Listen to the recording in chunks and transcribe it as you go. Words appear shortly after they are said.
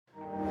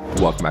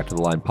Welcome back to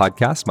the Line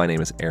Podcast. My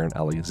name is Aaron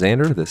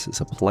Alexander. This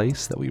is a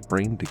place that we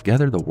bring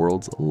together the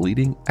world's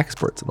leading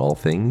experts in all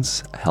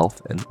things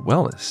health and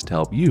wellness to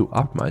help you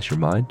optimize your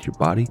mind, your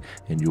body,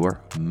 and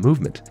your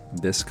movement.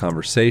 This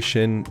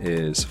conversation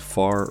is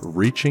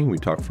far-reaching. We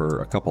talked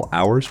for a couple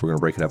hours. We're going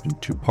to break it up in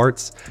two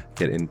parts,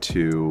 get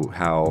into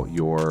how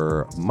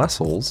your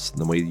muscles,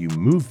 the way you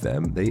move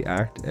them, they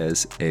act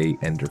as an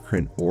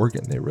endocrine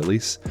organ. They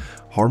release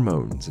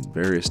hormones and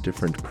various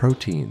different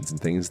proteins and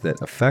things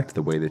that affect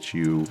the way that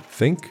you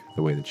think,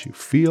 the way that you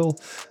feel.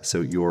 So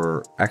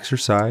your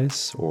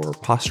exercise or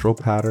postural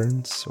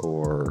patterns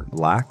or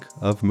lack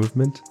of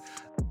movement,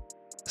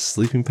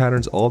 sleeping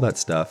patterns, all that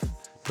stuff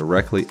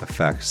directly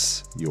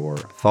affects your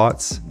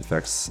thoughts,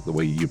 affects the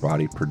way your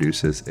body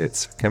produces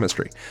its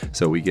chemistry.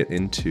 So we get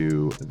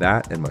into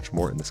that and much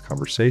more in this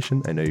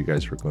conversation. I know you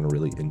guys are going to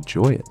really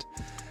enjoy it.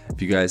 If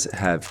you guys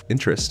have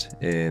interest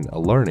in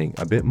learning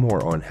a bit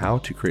more on how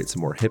to create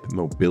some more hip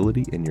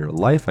mobility in your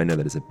life, I know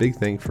that is a big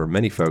thing for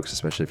many folks,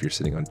 especially if you're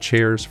sitting on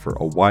chairs for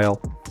a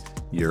while.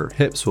 Your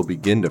hips will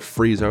begin to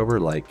freeze over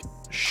like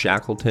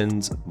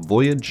Shackleton's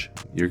Voyage.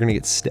 You're going to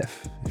get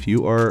stiff. If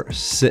you are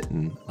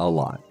sitting a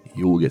lot,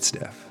 you will get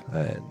stiff.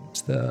 And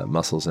the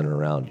muscles in and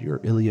around your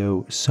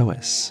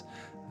iliopsoas,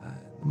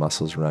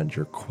 muscles around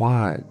your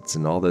quads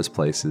and all those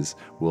places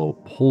will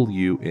pull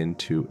you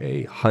into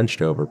a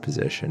hunched over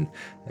position.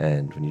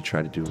 And when you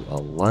try to do a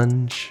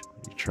lunge,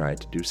 you try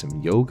to do some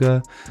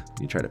yoga,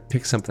 you try to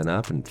pick something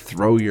up and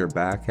throw your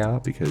back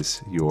out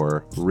because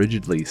you're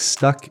rigidly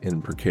stuck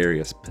in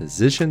precarious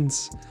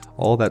positions,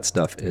 all that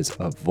stuff is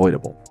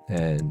avoidable.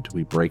 And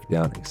we break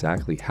down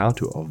exactly how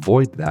to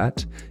avoid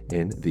that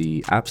in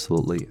the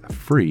absolutely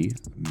free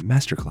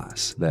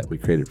masterclass that we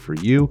created for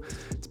you.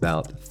 It's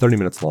about 30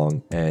 minutes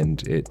long,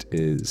 and it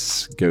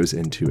goes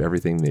into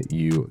everything that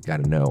you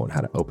got to know on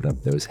how to open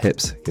up those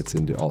hips. It gets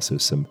into also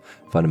some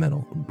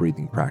fundamental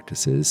breathing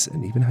practices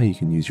and even how you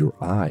can use your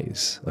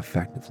eyes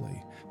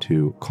effectively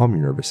to calm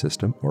your nervous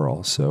system or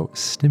also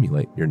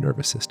stimulate your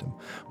nervous system.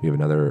 We have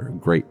another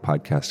great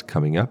podcast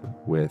coming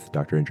up with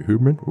Dr. Andrew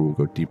Huberman, where we'll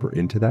go deeper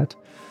into that.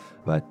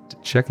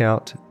 But check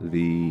out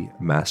the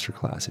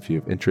masterclass if you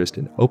have interest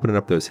in opening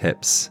up those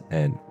hips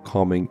and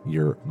calming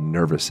your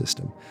nervous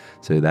system.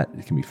 So that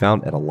it can be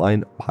found at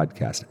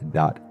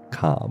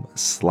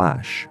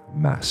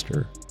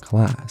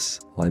align.podcast.com/masterclass.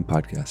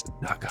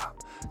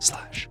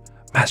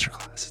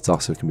 align.podcast.com/masterclass. It's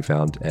also can be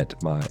found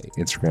at my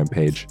Instagram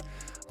page,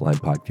 Align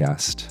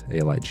Podcast,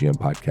 ALIGM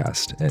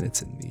Podcast, and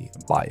it's in the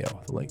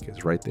bio. The link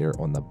is right there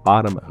on the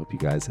bottom. I hope you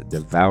guys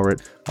devour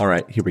it. All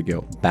right, here we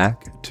go.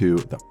 Back to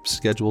the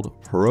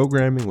scheduled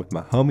programming with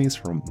my homies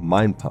from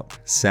Mind Pump,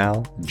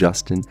 Sal,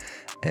 Justin,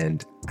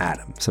 and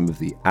Adam. Some of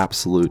the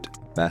absolute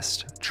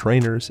best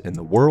trainers in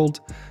the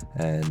world,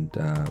 and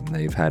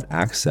they've had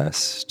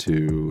access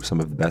to some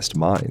of the best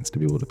minds to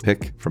be able to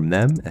pick from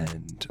them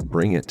and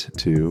bring it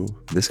to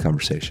this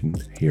conversation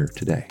here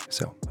today.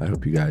 So I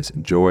hope you guys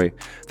enjoy.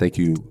 Thank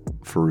you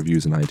for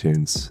reviews on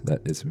iTunes.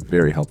 That is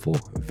very helpful,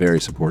 very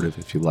supportive.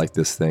 If you like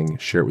this thing,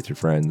 share it with your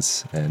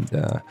friends and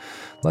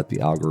let the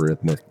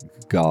algorithmic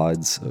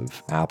gods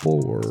of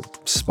Apple or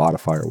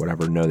Spotify or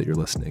whatever know that you're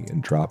listening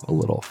and drop a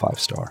little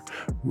 5-star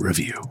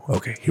review.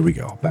 Okay, here we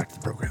go. Back to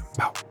the program.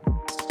 Pow.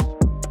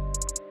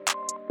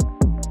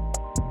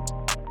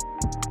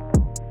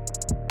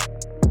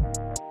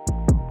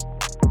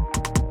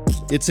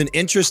 It's an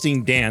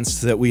interesting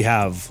dance that we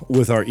have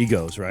with our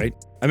egos, right?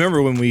 I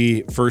remember when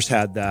we first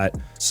had that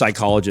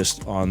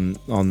psychologist on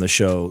the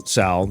show,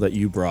 Sal, that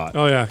you brought.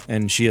 Oh, yeah.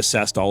 And she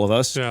assessed all of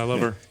us. Yeah, I love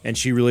her. And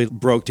she really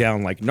broke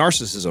down like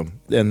narcissism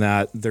and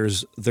that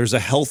there's a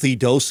healthy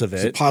dose of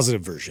it. It's a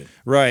positive version.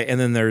 Right. And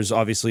then there's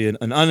obviously an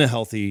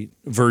unhealthy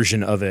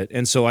version of it.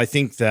 And so I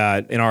think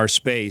that in our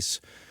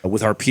space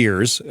with our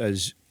peers,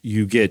 as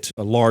you get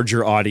a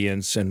larger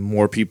audience and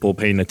more people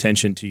paying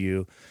attention to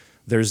you,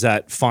 there's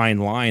that fine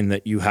line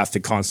that you have to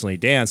constantly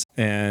dance.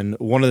 And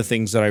one of the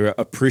things that I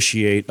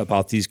appreciate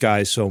about these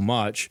guys so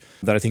much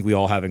that I think we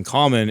all have in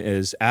common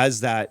is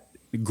as that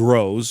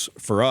grows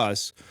for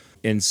us,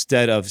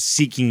 instead of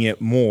seeking it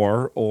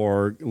more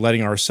or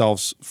letting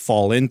ourselves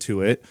fall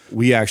into it,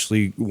 we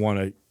actually want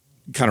to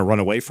kind of run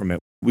away from it.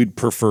 We'd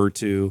prefer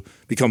to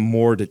become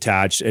more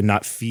detached and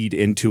not feed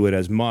into it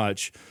as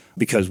much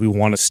because we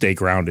want to stay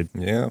grounded.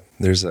 Yeah.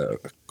 There's a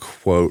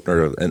quote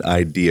or an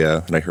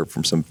idea that I heard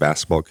from some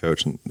basketball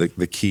coach, and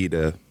the key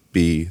to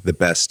be the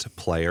best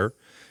player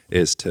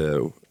is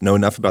to know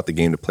enough about the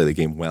game to play the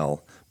game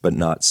well, but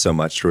not so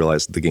much to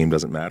realize the game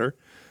doesn't matter.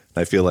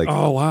 I feel like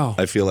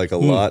I feel like a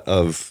lot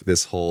of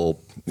this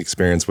whole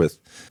experience with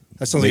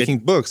making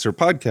books or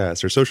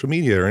podcasts or social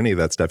media or any of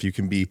that stuff, you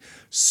can be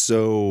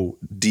so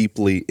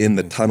deeply in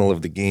the tunnel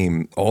of the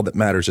game. All that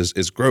matters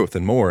is growth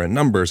and more and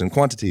numbers and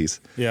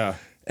quantities. Yeah.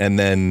 And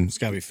then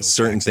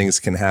certain things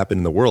can happen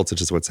in the world,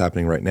 such as what's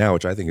happening right now,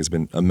 which I think has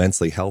been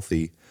immensely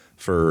healthy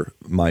for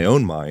my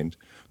own mind,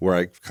 where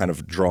I've kind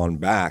of drawn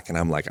back and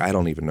I'm like, I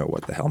don't even know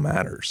what the hell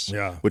matters.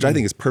 Yeah. Which I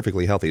think is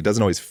perfectly healthy. It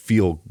doesn't always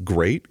feel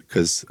great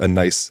because a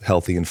nice,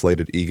 healthy,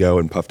 inflated ego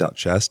and puffed out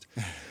chest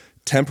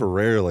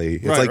temporarily.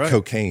 It's Right, like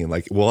cocaine.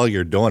 Like while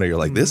you're doing it, you're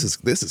like, this is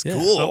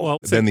cool. Oh, well,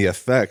 Then the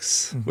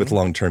effects with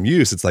long-term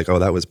use, it's like, oh,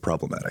 that was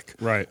problematic.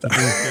 Right.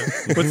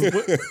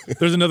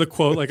 There's another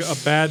quote, like a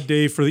bad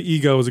day for the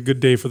ego is a good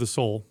day for the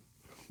soul.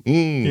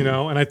 You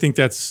know, and I think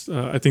that's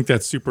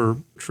super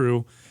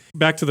true.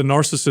 Back to the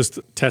narcissist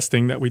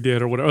testing that we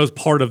did, or whatever, it was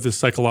part of this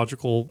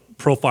psychological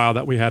profile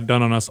that we had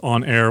done on us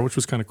on air, which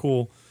was kind of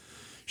cool.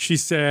 She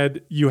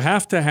said you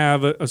have to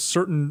have a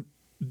certain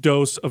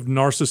dose of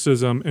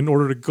narcissism in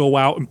order to go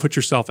out and put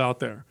yourself out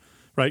there,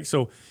 right?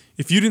 So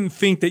if you didn't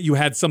think that you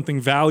had something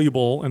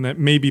valuable and that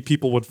maybe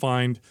people would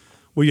find,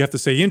 well, you have to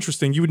say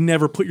interesting, you would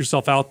never put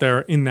yourself out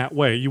there in that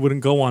way. You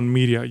wouldn't go on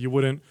media. You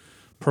wouldn't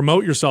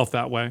promote yourself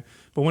that way.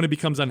 But when it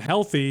becomes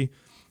unhealthy,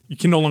 you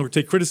can no longer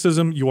take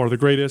criticism. You are the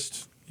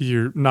greatest.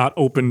 You're not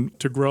open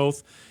to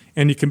growth,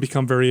 and you can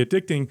become very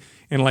addicting.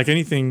 And like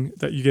anything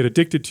that you get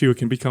addicted to, it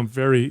can become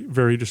very,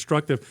 very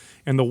destructive.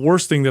 And the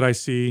worst thing that I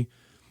see,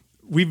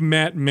 we've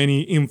met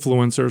many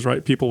influencers,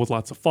 right? People with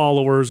lots of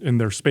followers in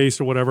their space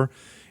or whatever.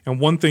 And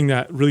one thing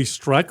that really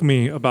struck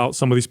me about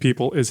some of these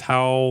people is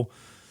how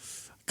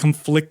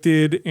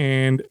conflicted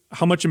and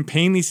how much in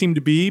pain they seem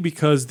to be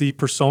because the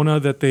persona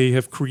that they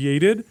have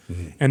created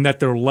and that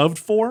they're loved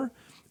for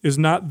is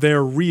not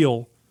their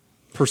real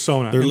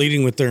persona. They're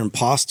leading with their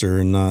imposter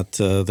and not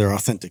their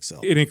authentic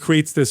self. And it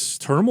creates this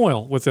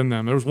turmoil within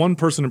them. There was one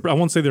person, I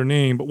won't say their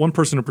name, but one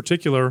person in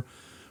particular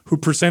who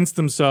presents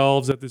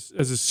themselves as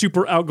a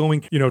super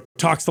outgoing,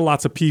 talks to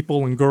lots of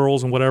people and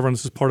girls and whatever, and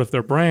this is part of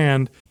their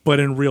brand.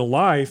 But in real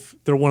life,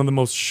 they're one of the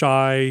most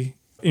shy,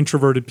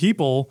 introverted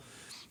people.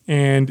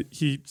 And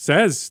he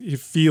says he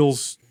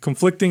feels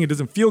conflicting. It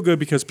doesn't feel good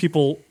because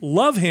people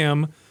love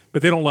him,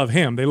 but they don't love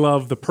him. They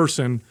love the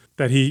person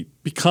that he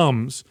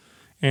becomes.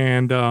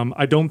 And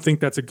I don't think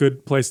that's a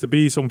good place to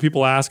be. So when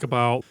people ask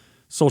about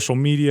social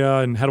media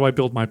and how do I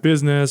build my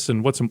business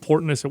and what's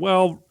important, I say,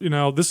 well,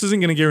 this isn't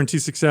going to guarantee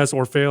success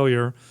or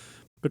failure,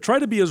 but try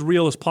to be as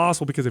real as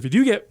possible, because if you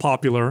do get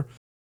popular,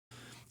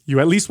 you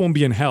at least won't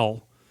be in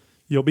hell.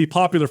 You'll be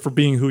popular for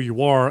being who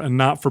you are and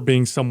not for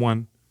being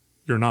someone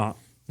you're not.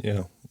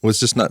 Yeah. Well, it's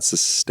just not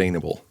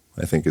sustainable,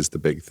 I think, is the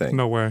big thing.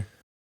 No way.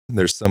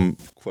 There's some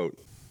quote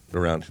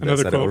around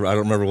Another this. I quote. don't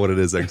remember what it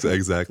is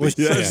exactly.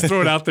 Just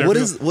throw it out there. What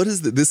is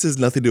this has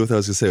nothing to do with what I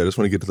was going to say. I just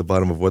want to get to the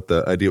bottom of what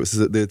the idea was.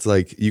 It's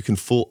like you can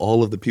fool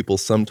all of the people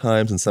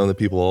sometimes and some of the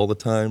people all the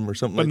time or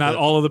something But like not that.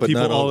 all of the But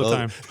people not all the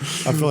time.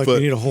 I feel like we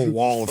need a whole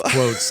wall of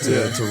quotes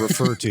to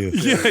refer to.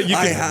 Yeah, you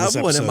I can, have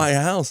one at my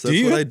house. That's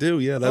you? what I do.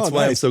 Yeah, that's Oh,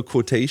 why I'm nice. so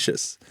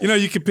quotacious.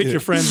 you can pick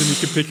your friends and you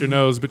can pick your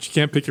nose, but you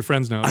can't pick your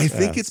friend's nose. I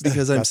think it's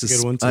because That's a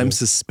good one, too. I'm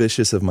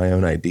suspicious of my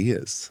own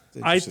ideas.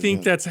 I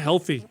think that's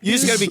healthy. You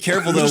just got to be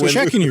careful, though. Just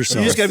checking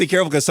yourself. You just got to be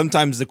careful because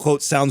sometimes the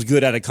quote sounds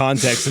good out of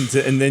context,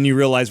 and then you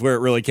realize where it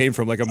really came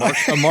from, like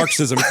a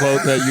Marxism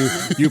quote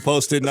that you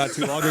posted not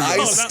too long ago.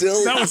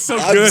 that was so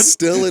I'm good.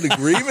 still in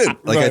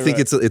agreement. Like Right, I think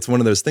it's one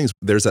of those things.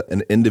 There's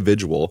an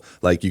individual,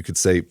 like you could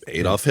say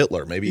Adolf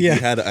Hitler. Maybe Yeah. he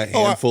had a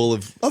handful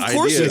of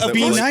course, ideas. that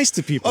Be were like- nice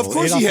to people. Of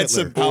course, he Adolf had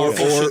some Hitler.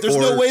 powerful shit. There's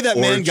no way that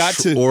man got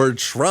to. or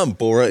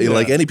Trump or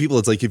like any people.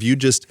 It's like if you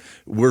just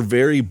we're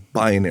very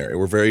binary.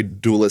 We're very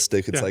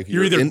dualistic. It's Yeah. like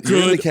You're either in the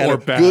good or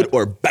category- bad. Good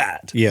or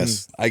bad.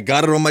 Yes. I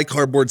got it on my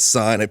cardboard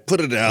sign. I put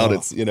it out. Oh.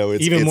 It's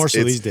it's Even more it's- so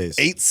it's these days.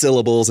 8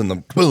 syllables and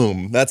then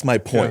boom. That's my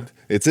point.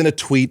 It's in a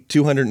tweet,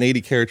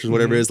 280 characters,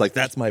 whatever it is. Like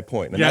that's my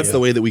point. And Yeah. that's the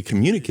way that we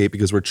communicate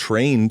because we're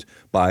trained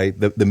by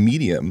the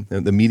medium.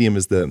 And the medium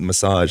is the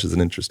massage. Is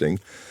an interesting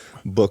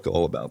book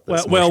all about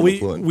this. Well,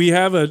 Marshall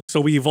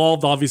McLuhan. we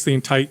evolved obviously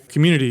in tight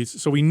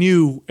communities, so we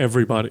knew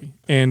everybody,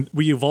 and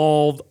we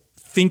evolved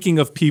thinking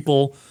of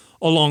people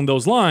along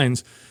those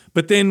lines.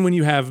 But then when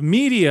you have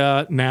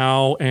media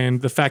now,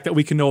 and the fact that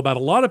we can know about a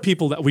lot of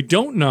people that we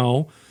don't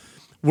know,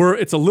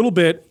 it's a little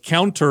bit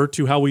counter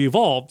to how we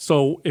evolved.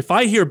 So if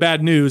I hear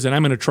bad news, and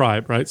I'm in a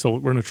tribe, right? So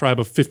we're in a tribe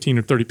of 15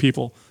 or 30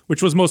 people,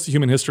 which was most of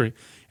human history,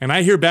 and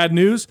I hear bad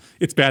news,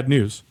 it's bad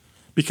news.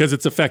 Because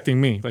it's affecting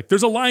me. Like,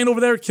 there's a lion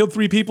over there, killed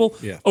 3 people.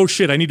 Yeah. Oh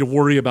shit, I need to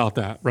worry about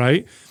that,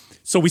 right?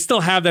 So we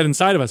still have that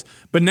inside of us.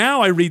 But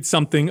now I read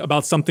something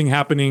about something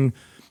happening,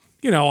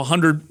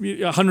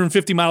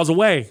 150 miles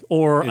away,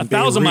 or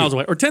 1,000 miles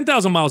away, or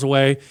 10,000 miles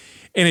away,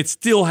 and it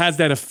still has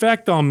that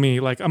effect on me.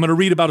 Like, I'm going to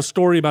read about a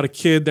story about a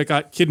kid that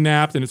got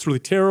kidnapped, and it's really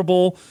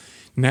terrible.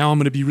 Now I'm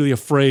going to be really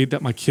afraid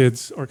that my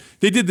kids are.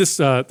 They did this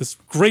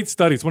great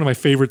study. It's one of my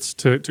favorites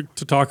to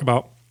talk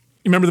about.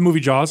 You remember the movie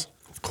Jaws?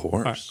 Of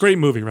course. Great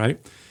movie, right?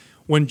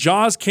 When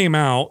Jaws came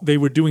out, they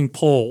were doing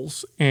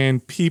polls,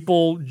 and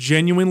people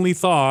genuinely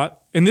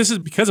thought, and this is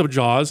because of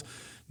Jaws,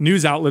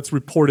 news outlets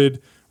reported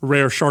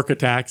rare shark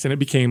attacks, and it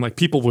became like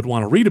people would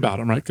want to read about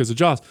them, right? Because of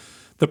Jaws.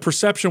 The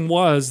perception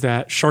was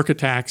that shark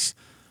attacks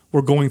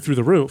were going through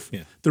the roof.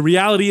 Yeah. The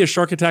reality is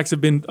shark attacks have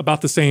been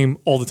about the same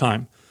all the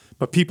time,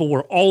 but people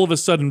were all of a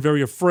sudden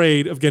very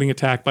afraid of getting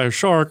attacked by a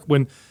shark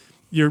when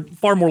you're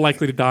far more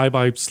likely to die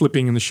by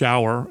slipping in the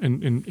shower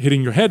and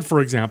hitting your head,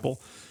 for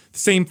example. The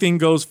same thing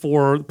goes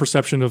for the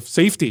perception of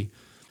safety.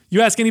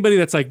 You ask anybody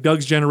that's like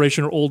Doug's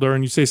generation or older,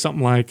 and you say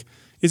something like,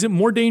 Is it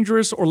more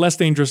dangerous or less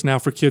dangerous now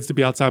for kids to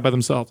be outside by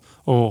themselves?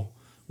 Oh,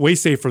 way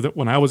safer than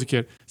when I was a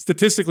kid.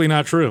 Statistically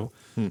not true.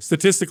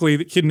 Statistically,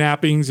 the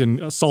kidnappings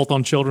and assault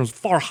on children was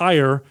far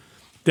higher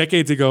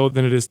decades ago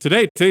than it is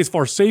today. Today is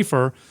far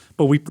safer,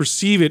 but we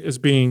perceive it as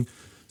being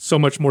so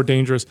much more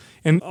dangerous.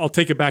 And I'll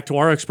take it back to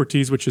our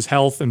expertise, which is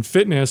health and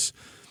fitness.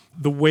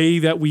 The way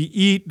that we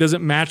eat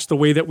doesn't match the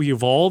way that we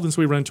evolved, and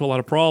so we run into a lot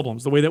of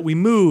problems. The way that we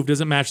move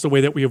doesn't match the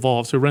way that we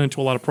evolved, so we run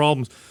into a lot of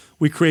problems.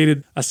 We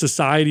created a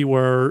society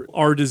where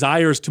our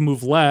desires to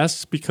move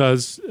less,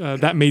 because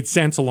that made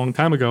sense a long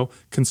time ago.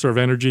 Conserve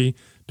energy,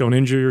 don't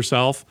injure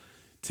yourself.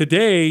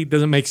 Today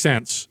doesn't make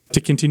sense to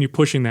continue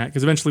pushing that,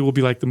 because eventually we'll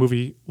be like the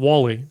movie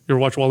WALL-E. You ever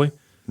watch WALL-E?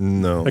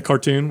 No. The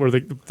cartoon where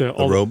the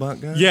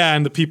robot guy? Yeah,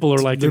 and the people are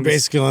like They're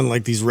basically on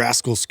like these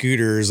rascal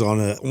scooters on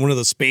one of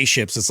the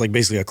spaceships. It's like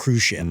basically a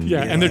cruise ship.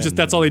 Yeah, and they're just,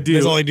 that's all they do.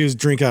 That's all they do is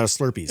drink out of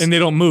Slurpees. And they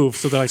don't move,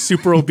 so they're like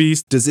super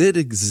obese. Does it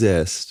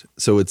exist?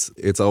 So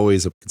it's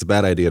always it's a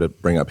bad idea to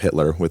bring up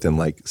Hitler within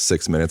like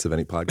 6 minutes of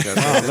any podcast.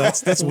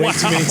 That's way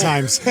too many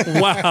times.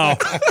 Wow.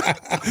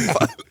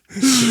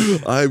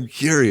 I'm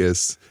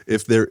curious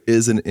if there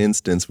is an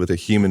instance with a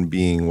human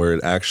being where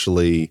it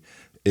actually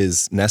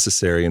is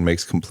necessary and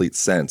makes complete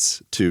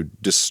sense to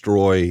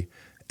destroy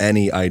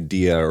any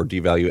idea or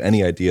devalue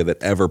any idea that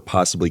ever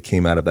possibly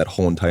came out of that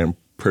whole entire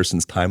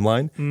person's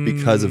timeline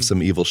because of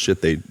some evil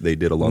shit they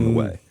did along the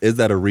way. Is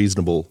that a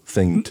reasonable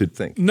thing to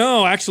think?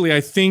 No, actually,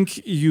 I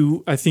think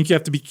you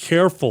have to be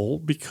careful,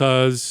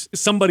 because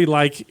somebody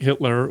like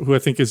Hitler, who I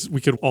think we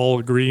could all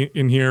agree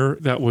in here,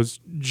 that was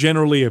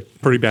generally a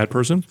pretty bad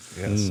person.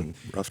 Yeah, some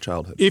rough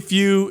childhood.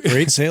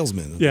 Great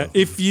salesman. Yeah,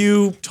 if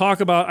you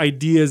talk about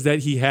ideas that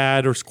he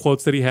had or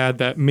quotes that he had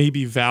that may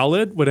be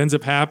valid, what ends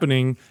up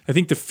happening, I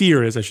think the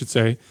fear is, I should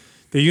say,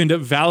 that you end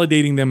up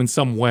validating them in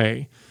some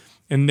way.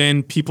 And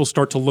then people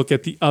start to look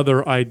at the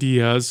other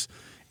ideas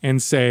and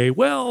say,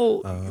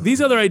 well, these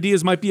other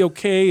ideas might be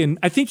okay. And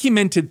I think he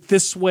meant it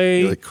this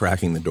way. You're like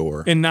cracking the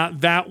door. And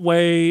not that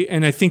way.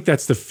 And I think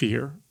that's the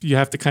fear. You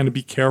have to kind of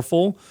be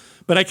careful.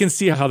 But I can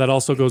see how that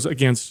also goes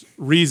against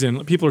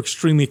reason. People are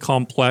extremely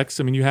complex.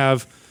 I mean, you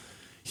have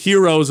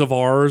heroes of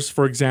ours,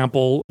 for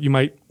example. You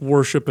might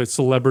worship a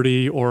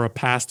celebrity or a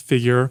past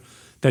figure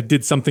that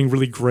did something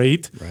really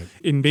great. Right.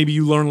 And maybe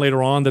you learn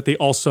later on that they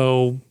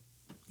also,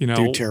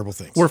 do terrible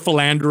things. Were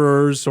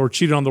philanderers or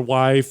cheated on their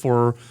wife,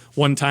 or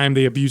one time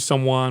they abused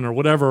someone or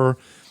whatever.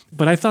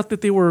 But I thought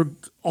that they were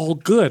all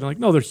good. Like,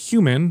 no, they're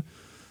human.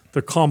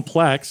 They're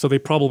complex, so they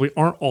probably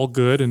aren't all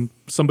good. And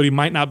somebody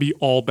might not be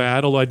all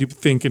bad, although I do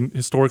think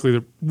historically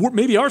there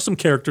maybe are some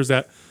characters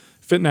that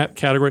fit in that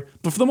category.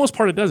 But for the most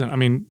part, it doesn't. I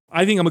mean,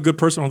 I think I'm a good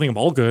person. I don't think I'm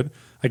all good.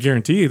 I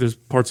guarantee you there's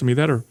parts of me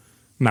that are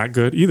not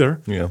good either.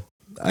 Yeah.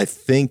 I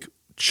think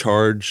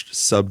charged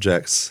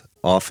subjects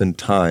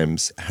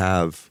oftentimes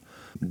have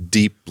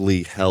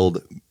deeply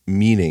held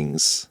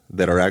meanings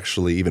that are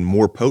actually even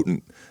more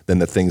potent than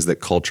the things that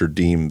culture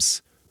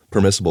deems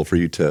permissible for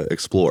you to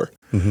explore.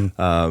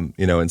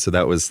 And so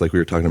that was like we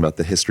were talking about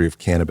the history of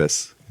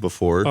cannabis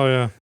before. Oh,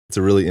 yeah. It's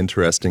a really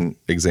interesting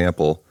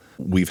example.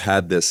 We've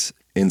had this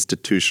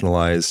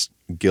institutionalized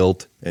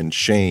guilt and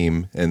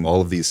shame and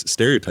all of these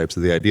stereotypes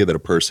of the idea that a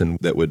person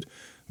that would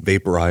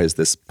vaporize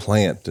this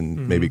plant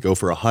and maybe go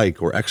for a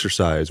hike or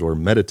exercise or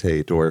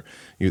meditate, or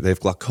they have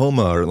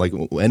glaucoma or like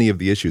any of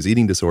the issues,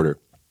 eating disorder.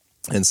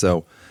 And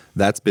so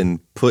that's been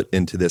put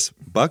into this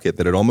bucket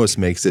that it almost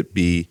makes it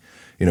be,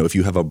 if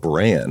you have a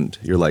brand,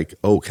 you're like,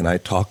 oh, can I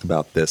talk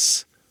about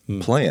this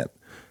plant?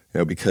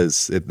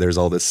 Because there's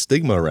all this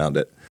stigma around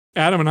it.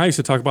 Adam and I used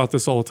to talk about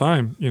this all the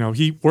time.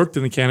 He worked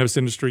in the cannabis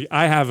industry.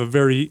 I have a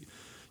very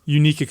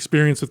unique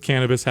experience with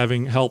cannabis,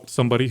 having helped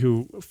somebody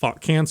who fought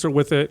cancer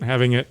with it,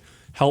 having it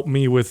helped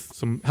me with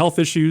some health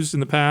issues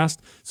in the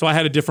past. So I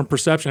had a different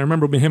perception. I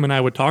remember him and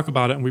I would talk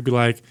about it, and we'd be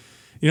like,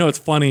 it's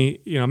funny.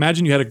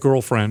 Imagine you had a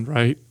girlfriend,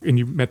 right? And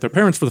you met their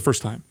parents for the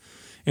first time.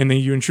 And then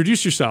you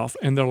introduce yourself,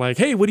 and they're like,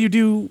 hey, what do you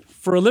do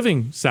for a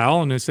living,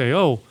 Sal? And they say,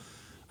 oh,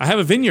 I have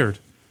a vineyard.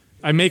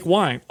 I make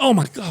wine. Oh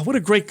my God, what a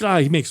great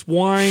guy. He makes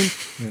wine.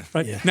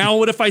 Right? Yeah. Now,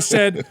 what if I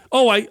said,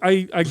 oh,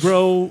 I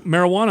grow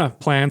marijuana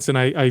plants and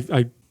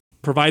I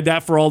provide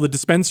that for all the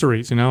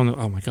dispensaries, And,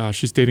 oh my gosh,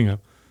 she's dating a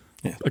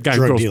guy drug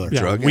who grows dealer.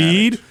 Drug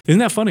weed. addict. Isn't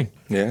that funny?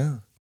 Yeah.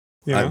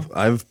 Yeah.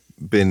 I've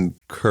been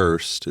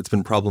cursed. It's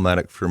been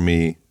problematic for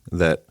me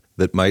that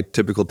my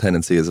typical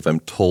tendency is if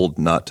I'm told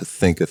not to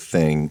think a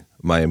thing,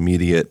 my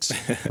immediate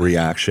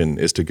reaction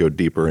is to go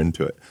deeper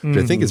into it, which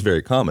I think is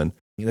very common.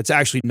 That's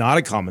actually not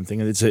a common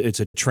thing. It's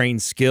a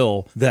trained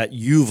skill that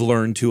you've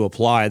learned to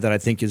apply that I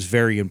think is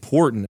very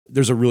important.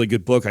 There's a really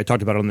good book, I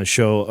talked about it on the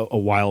show a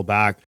while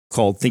back,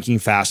 called Thinking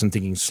Fast and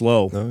Thinking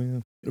Slow. Oh, yeah.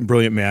 A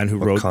brilliant man who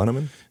wrote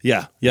Kahneman?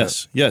 Yeah.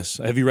 Yes.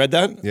 Have you read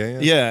that?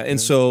 Yeah. And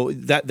so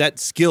that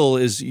skill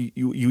is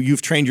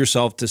you've trained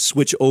yourself to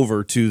switch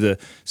over to the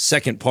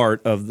second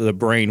part of the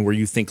brain where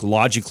you think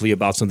logically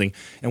about something,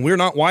 and we're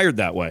not wired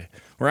that way.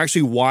 we're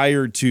actually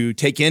wired to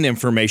take in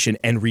information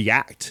and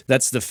react.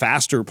 That's the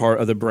faster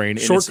part of the brain.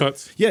 And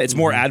Shortcuts. it's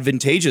more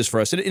advantageous for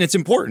us. And it's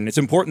important. It's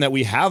important that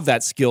we have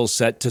that skill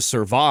set to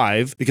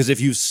survive, because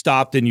if you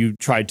stopped and you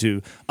tried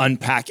to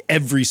unpack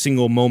every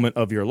single moment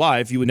of your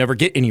life, you would never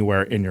get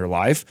anywhere in your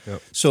life.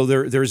 Yep. So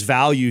there's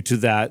value to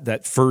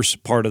that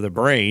first part of the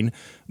brain.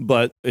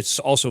 But it's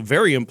also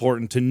very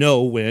important to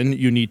know when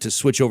you need to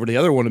switch over to the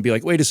other one and be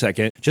like, wait a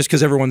second, just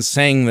because everyone's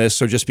saying this,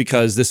 or just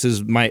because this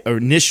is my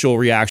initial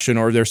reaction,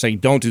 or they're saying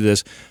don't do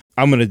this,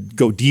 I'm going to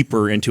go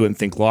deeper into it and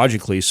think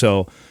logically.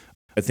 So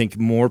I think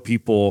more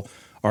people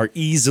are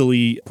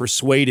easily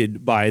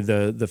persuaded by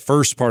the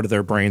first part of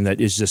their brain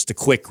that is just a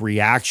quick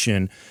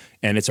reaction.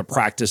 And it's a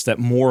practice that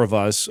more of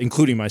us,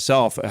 including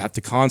myself, have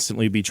to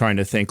constantly be trying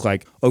to think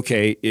like,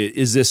 okay,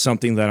 is this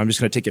something that I'm just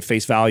going to take at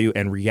face value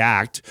and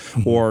react?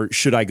 Or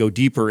should I go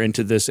deeper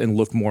into this and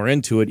look more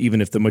into it,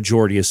 even if the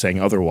majority is saying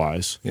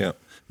otherwise? Yeah.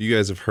 You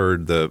guys have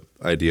heard the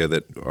idea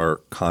that our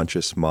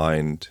conscious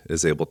mind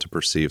is able to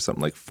perceive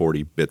something like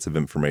 40 bits of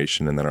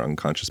information, and then our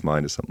unconscious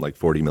mind is something like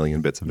 40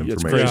 million bits of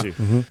information. It's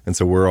crazy. And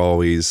so we're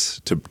always,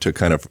 to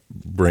kind of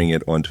bring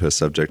it onto a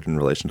subject in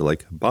relation to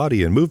like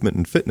body and movement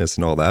and fitness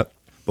and all that,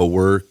 but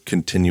we're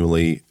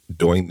continually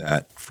doing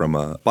that from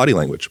a body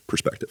language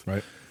perspective.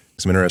 Right.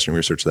 Some interesting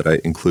research that I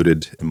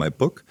included in my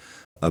book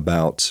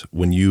about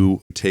when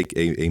you take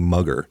a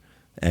mugger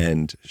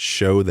and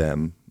show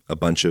them a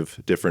bunch of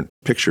different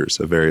pictures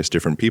of various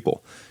different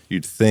people,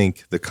 you'd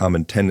think the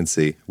common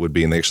tendency would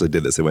be, and they actually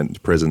did this, they went into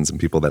prisons and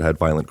people that had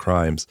violent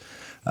crimes,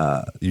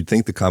 you'd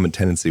think the common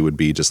tendency would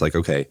be just like,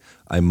 okay,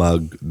 I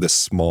mug the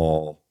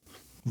small,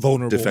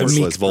 Vulnerable,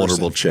 defenseless,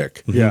 vulnerable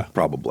chick. Yeah.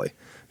 Probably.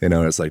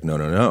 It's like,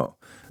 no.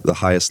 The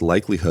highest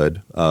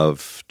likelihood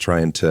of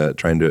trying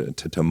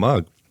to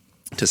mug,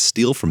 to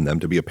steal from them,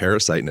 to be a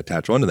parasite and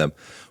attach onto them,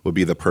 would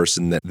be the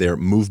person that their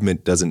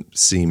movement doesn't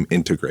seem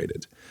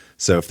integrated.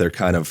 So if they're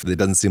it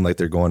doesn't seem like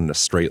they're going in a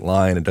straight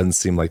line, it doesn't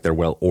seem like they're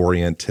well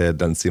oriented,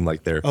 doesn't seem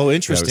like they're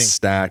interesting.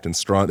 Stacked and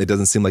strong. It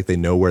doesn't seem like they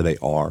know where they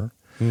are.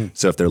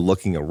 So if they're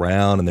looking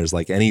around and there's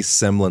like any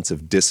semblance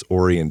of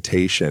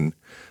disorientation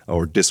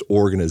or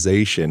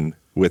disorganization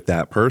with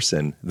that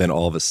person, then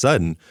all of a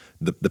sudden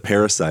the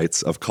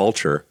parasites of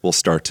culture will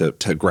start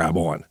to grab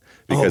on,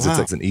 because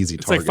it's an easy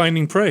target. It's like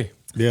finding prey.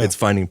 Yeah. It's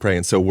finding prey.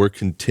 And so we're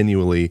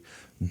continually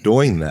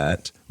doing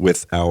that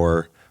with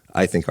our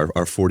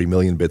 40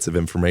 million bits of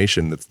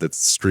information that's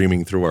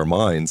streaming through our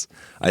minds.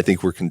 I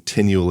think we're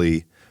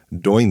continually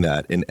doing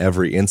that in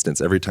every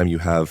instance. Every time you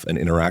have an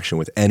interaction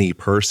with any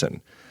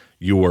person,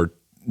 you're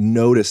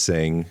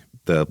noticing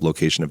the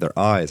location of their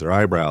eyes or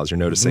eyebrows. You're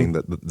noticing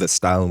the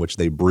style in which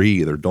they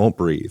breathe or don't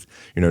breathe.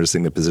 You're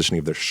noticing the positioning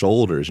of their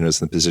shoulders. You're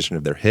noticing the position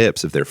of their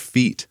hips, of their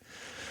feet.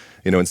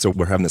 And so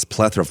we're having this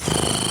plethora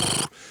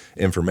of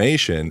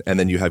information, and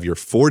then you have your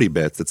 40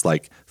 bits that's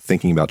like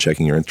thinking about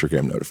checking your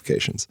Instagram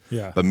notifications.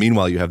 Yeah. But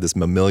meanwhile, you have this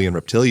mammalian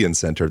reptilian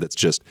center that's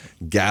just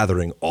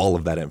gathering all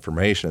of that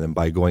information. And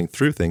by going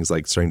through things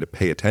like starting to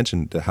pay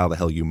attention to how the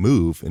hell you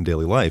move in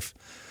daily life,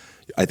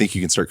 I think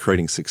you can start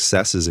creating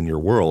successes in your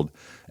world,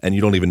 and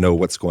you don't even know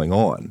what's going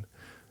on.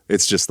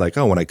 It's just like,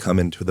 when I come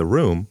into the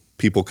room,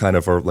 people kind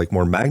of are like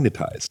more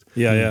magnetized.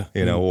 Yeah.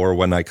 Or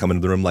when I come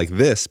into the room like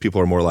this, people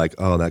are more like,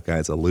 oh, that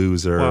guy's a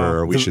loser,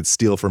 or we should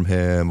steal from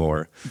him,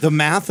 or the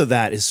math of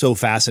that is so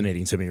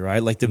fascinating to me,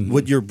 right? Like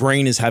what your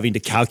brain is having to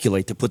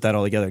calculate to put that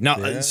all together.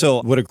 Now,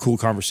 so what a cool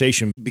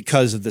conversation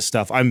because of this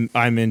stuff. I'm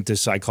into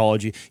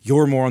psychology.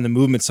 You're more on the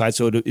movement side,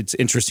 so it's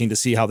interesting to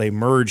see how they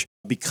merge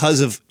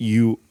because of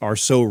you are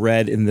so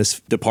read in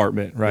this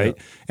department, right?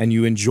 Yeah. And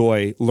you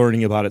enjoy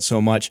learning about it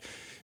so much.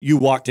 You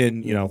walked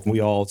in,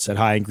 we all said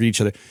hi and greet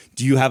each other.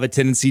 Do you have a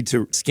tendency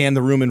to scan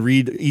the room and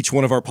read each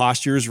one of our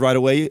postures right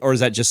away? Or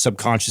does that just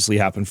subconsciously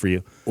happen for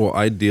you? Well,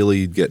 ideally,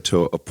 you'd get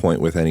to a point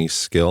with any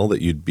skill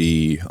that you'd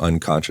be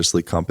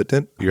unconsciously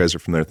competent. You guys are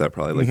familiar with that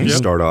probably. Like you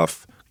start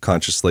off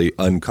consciously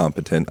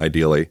uncompetent,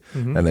 ideally,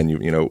 and then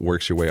you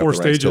works your way up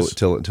the ranks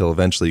till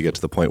eventually you get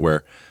to the point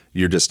where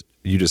you just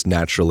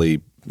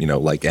naturally,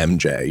 like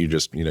MJ, you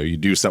just, you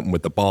do something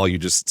with the ball, you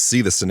just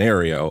see the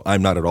scenario.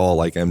 I'm not at all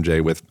like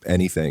MJ with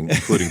anything,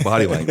 including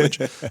body language,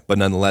 but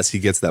nonetheless, he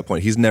gets to that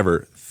point. He's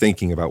never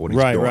thinking about what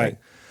he's doing. Right.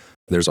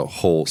 There's a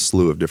whole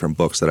slew of different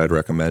books that I'd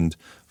recommend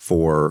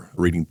for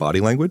reading body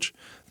language.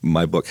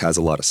 My book has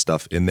a lot of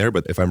stuff in there,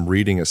 but if I'm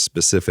reading a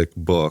specific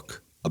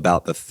book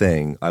about the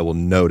thing, I will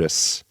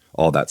notice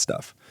all that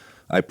stuff.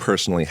 I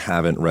personally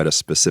haven't read a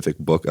specific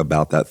book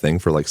about that thing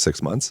for like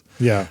 6 months.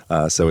 Yeah.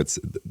 So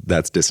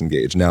that's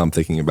disengaged. Now I'm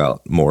thinking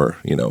about more,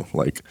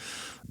 like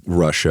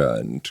Russia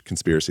and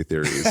conspiracy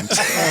theories.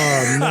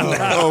 Oh no!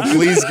 Oh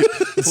please,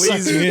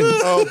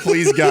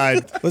 please,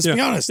 guide. Let's be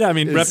honest. Yeah, I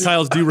mean,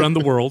 reptiles do run the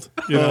world.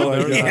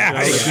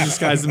 Yeah. They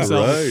disguise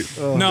themselves.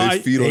 Right. No,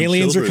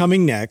 aliens are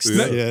coming next.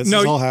 This is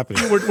all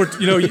happening.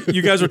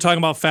 You guys were talking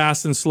about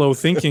fast and slow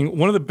thinking.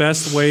 One of the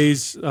best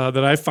ways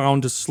that I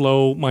found to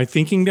slow my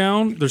thinking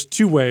down, there's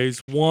two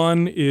ways.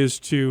 One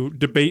is to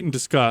debate and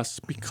discuss,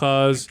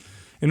 because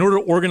in order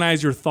to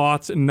organize your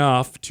thoughts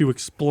enough to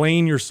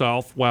explain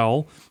yourself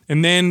well,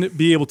 and then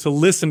be able to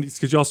listen,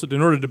 because you also,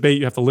 in order to debate,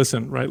 you have to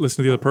listen, right? Listen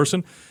to the other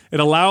person. It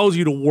allows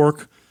you to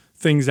work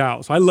things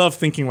out. So I love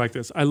thinking like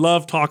this. I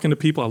love talking to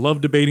people. I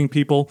love debating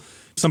people.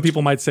 Some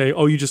people might say,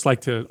 oh, you just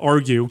like to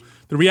argue.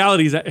 The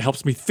reality is that it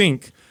helps me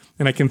think,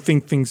 and I can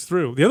think things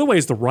through. The other way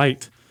is to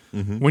write.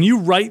 When you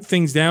write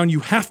things down, you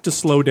have to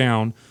slow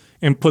down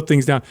and put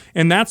things down.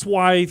 And that's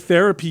why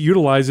therapy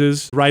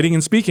utilizes writing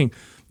and speaking.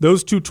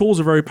 Those two tools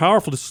are very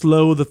powerful to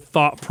slow the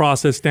thought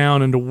process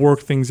down and to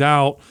work things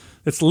out.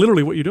 That's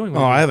literally what you're doing.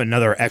 I have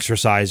another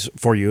exercise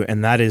for you,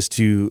 and that is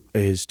to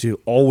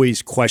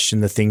always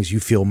question the things you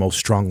feel most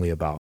strongly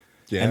about.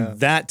 Yeah. And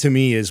that to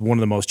me is one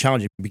of the most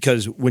challenging,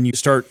 because when you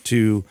start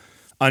to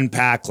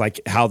unpack like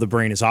how the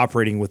brain is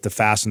operating with the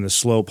fast and the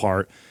slow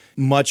part,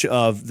 much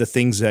of the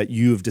things that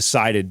you've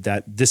decided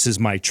that this is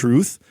my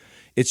truth,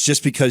 it's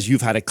just because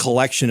you've had a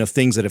collection of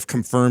things that have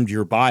confirmed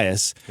your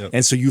bias. Yep.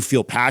 And so you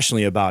feel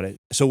passionately about it.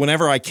 So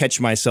whenever I catch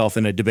myself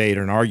in a debate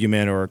or an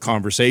argument or a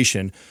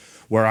conversation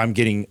where I'm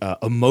getting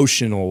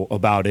emotional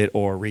about it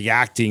or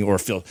reacting or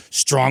feel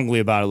strongly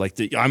about it,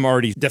 like I'm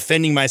already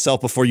defending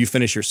myself before you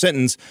finish your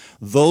sentence,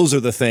 those are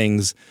the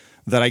things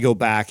that I go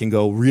back and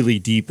go really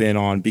deep in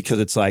on, because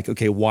it's like,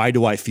 okay, why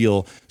do I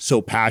feel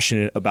so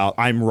passionate about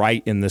I'm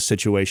right in this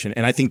situation?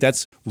 And I think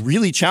that's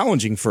really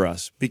challenging for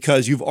us,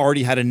 because you've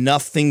already had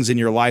enough things in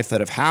your life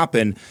that have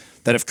happened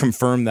that have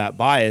confirmed that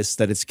bias,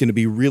 that it's going to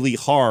be really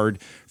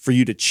hard for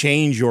you to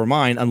change your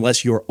mind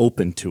unless you're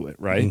open to it,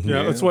 right? Mm-hmm.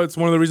 Yeah, that's why it's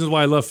one of the reasons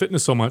why I love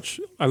fitness so much.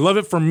 I love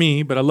it for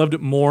me, but I loved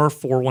it more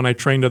for when I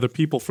trained other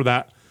people for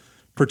that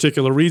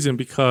particular reason,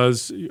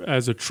 because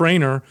as a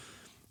trainer,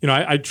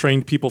 I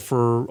trained people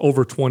for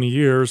over 20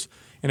 years,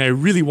 and I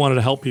really wanted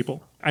to help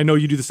people. I know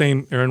you do the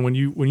same, Aaron. When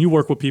you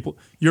work with people,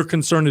 your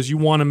concern is you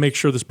want to make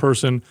sure this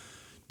person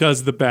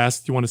does the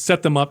best. You want to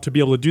set them up to be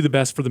able to do the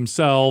best for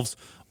themselves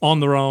on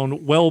their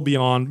own, well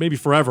beyond maybe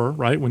forever,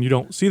 right? When you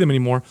don't see them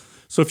anymore.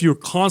 So if you're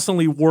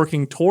constantly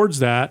working towards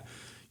that,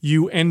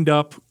 you end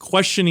up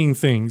questioning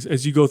things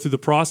as you go through the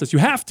process. You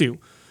have to,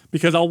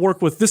 because I'll work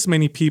with this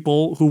many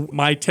people who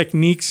my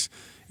techniques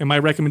and my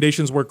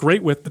recommendations work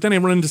great with, but then I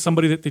run into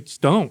somebody that they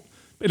just don't.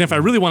 And if I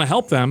really want to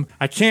help them,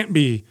 I can't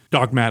be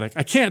dogmatic.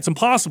 I can't. It's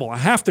impossible. I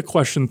have to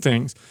question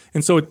things.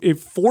 And so it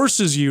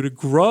forces you to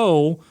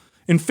grow.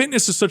 And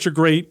fitness is such a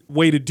great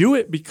way to do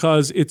it,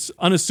 because it's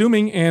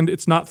unassuming and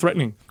it's not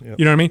threatening. Yep.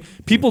 You know what I mean?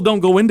 People don't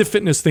go into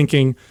fitness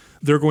thinking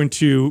they're going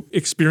to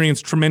experience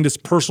tremendous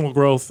personal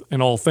growth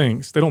in all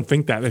things. They don't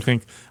think that. They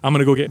think, I'm going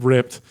to go get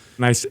ripped,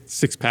 nice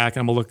six-pack, and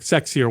I'm going to look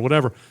sexy or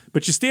whatever.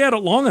 But you stay at it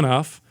long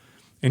enough,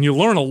 and you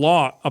learn a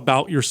lot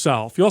about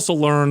yourself. You also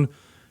learn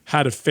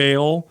how to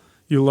fail.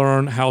 You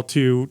learn how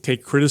to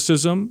take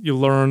criticism. You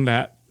learn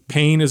that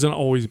pain isn't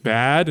always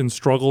bad and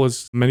struggle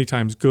is many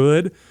times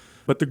good.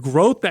 But the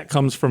growth that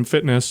comes from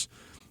fitness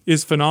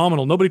is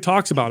phenomenal. Nobody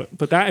talks about it,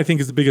 but that, I think,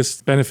 is the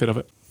biggest benefit of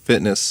it.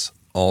 Fitness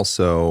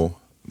also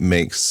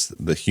makes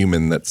the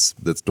human that's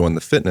doing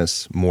the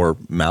fitness more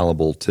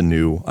malleable to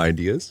new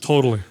ideas.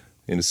 Totally.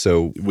 And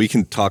so we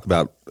can talk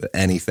about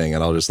anything,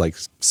 and I'll just like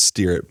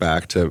steer it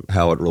back to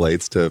how it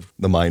relates to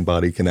the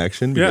mind-body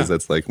connection, because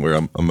that's like where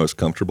I'm most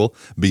comfortable.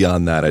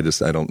 Beyond that,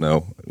 I don't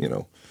know,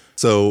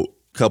 So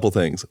couple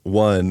things.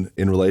 One,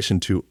 in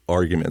relation to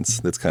arguments,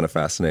 that's kind of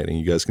fascinating.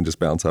 You guys can just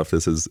bounce off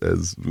this as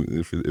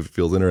if it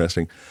feels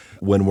interesting.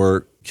 When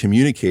we're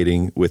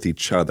communicating with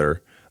each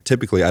other,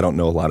 typically I don't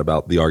know a lot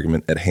about the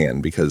argument at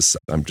hand, because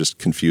I'm just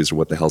confused with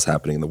what the hell's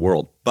happening in the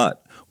world.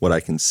 But what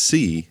I can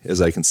see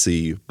is I can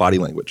see body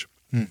language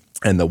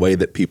and the way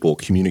that people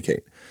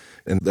communicate.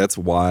 And that's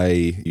why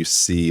you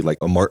see like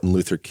a Martin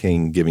Luther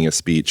King giving a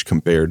speech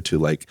compared to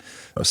like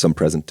some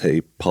present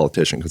day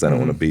politician, because I don't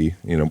want to be,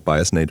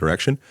 biased in any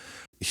direction.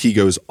 He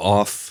goes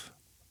off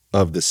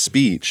of the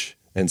speech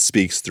and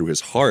speaks through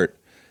his heart,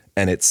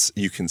 and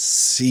you can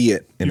see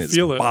it in his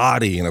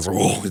body, and it's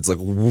like,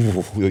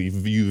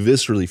 you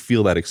viscerally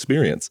feel that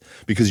experience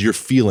because you're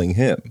feeling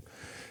him.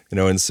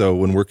 And so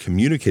when we're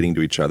communicating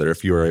to each other,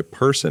 if you're a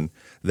person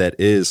that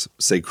is,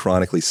 say,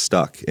 chronically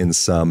stuck in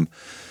some,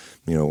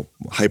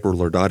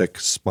 hyperlordotic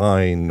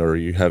spine, or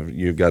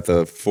you've got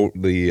the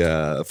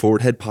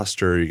forward head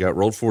posture, you got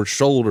rolled forward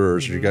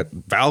shoulders, you got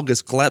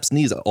valgus, collapsed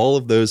knees, all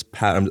of those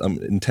patterns. I'm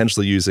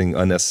intentionally using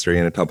unnecessary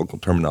anatomical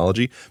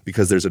terminology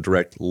because there's a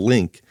direct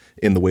link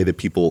in the way that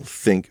people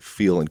think,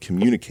 feel, and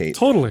communicate.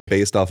 Totally.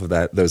 Based off of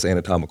those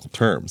anatomical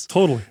terms.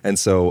 Totally. And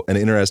so an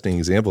interesting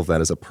example of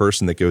that is a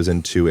person that goes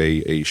into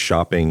a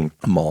shopping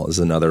mall, is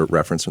another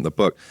reference from the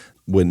book.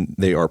 When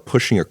they are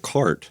pushing a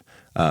cart,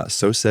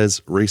 so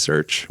says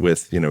research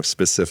with,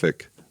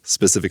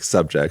 specific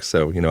subjects.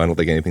 So, I don't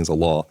think anything's a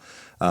law.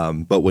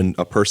 But when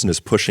a person is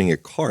pushing a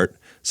cart,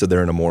 so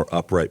they're in a more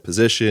upright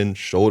position,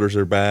 shoulders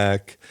are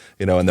back,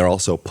 and they're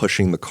also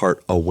pushing the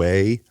cart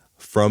away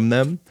from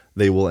them,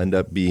 they will end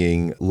up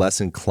being less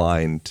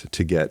inclined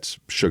to get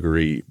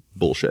sugary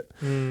bullshit.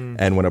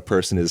 And when a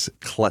person is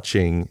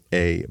clutching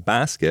a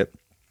basket,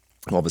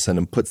 all of a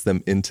sudden puts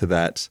them into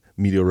that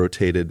medial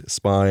rotated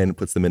spine,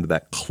 puts them into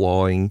that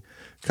clawing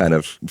kind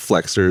of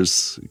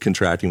flexors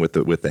contracting with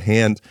the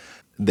hand,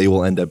 they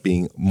will end up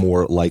being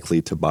more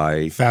likely to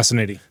buy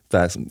Fascinating. to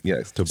buy So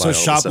all the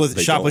shop stuff with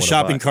they don't wanna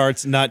shopping buy.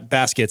 carts, not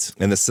baskets.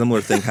 And the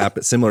similar thing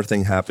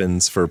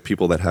happens for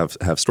people that have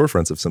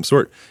storefronts of some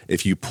sort.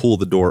 If you pull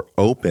the door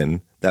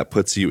open, that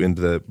puts you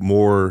into the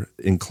more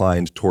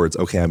inclined towards,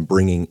 okay, I'm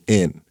bringing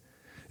in.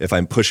 If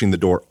I'm pushing the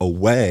door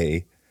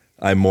away,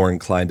 I'm more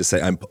inclined to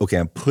say, I'm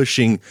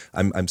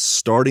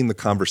starting the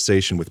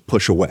conversation with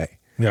push away.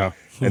 Yeah.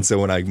 And so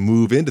when I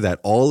move into that,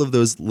 all of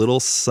those little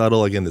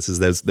subtle, again,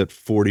 that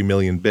 40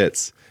 million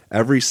bits,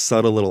 every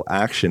subtle little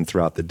action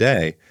throughout the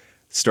day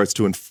starts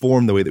to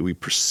inform the way that we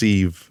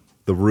perceive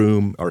the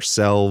room,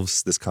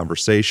 ourselves, this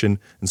conversation.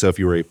 And so if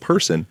you were a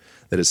person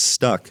that is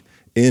stuck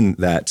in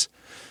that,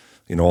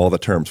 all the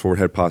terms, forward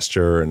head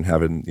posture and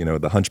having,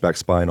 the hunchback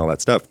spine, all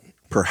that stuff,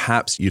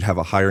 perhaps you'd have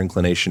a higher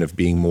inclination of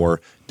being more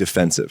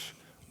defensive,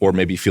 or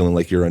maybe feeling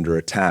like you're under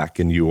attack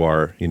and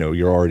you're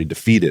already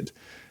defeated,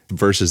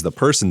 versus the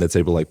person that's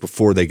able, like,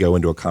 before they go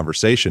into a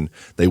conversation,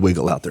 they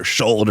wiggle out their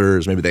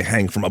shoulders, maybe they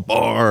hang from a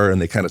bar and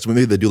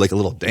maybe they do like a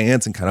little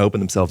dance and kind of open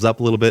themselves up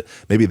a little bit.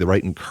 Maybe they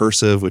write in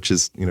cursive, which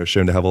is,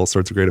 shown to have all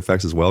sorts of great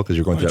effects as well, because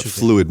you're going through that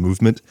fluid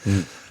movement.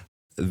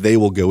 They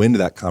will go into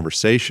that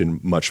conversation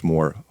much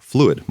more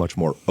fluid, much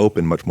more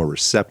open, much more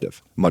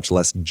receptive, much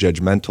less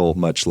judgmental,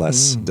 much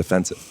less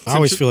defensive. I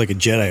always feel like a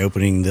Jedi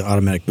opening the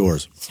automatic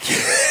doors.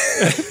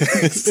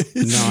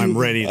 Now I'm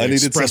ready to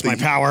express my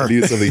power. I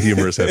needed something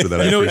humorous after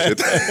that. I appreciate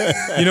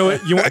that. You know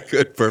what?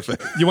 Good,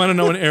 perfect. You want to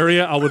know an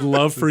area I would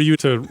love for you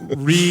to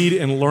read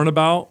and learn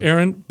about,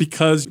 Aaron,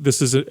 because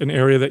this is an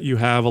area that you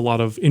have a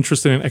lot of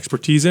interest in and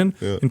expertise in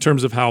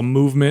terms of how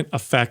movement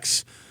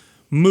affects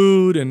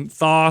mood and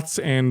thoughts,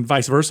 and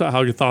vice versa,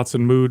 how your thoughts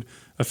and mood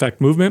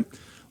affect movement.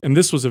 And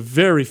this was a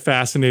very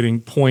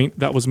fascinating point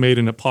that was made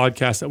in a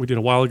podcast that we did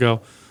a while ago.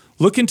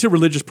 Look into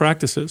religious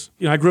practices.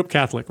 I grew up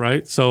Catholic,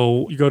 right?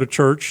 So you go to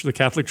church, the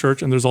Catholic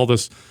church, and there's all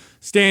this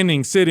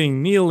standing,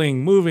 sitting,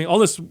 kneeling, moving, all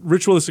this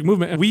ritualistic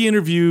movement. And we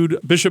interviewed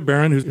Bishop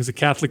Barron, who's a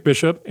Catholic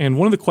bishop. And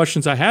one of the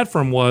questions I had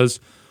for him was,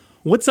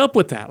 what's up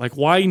with that? Like,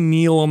 why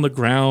kneel on the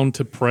ground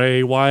to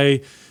pray?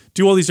 Why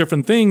do all these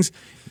different things?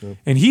 Yeah.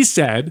 And he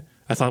said,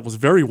 I thought it was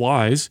very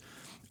wise,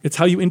 it's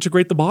how you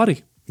integrate the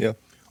body. Yeah.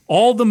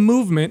 All the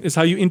movement is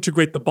how you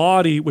integrate the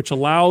body, which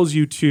allows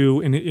you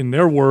to, in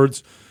their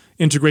words,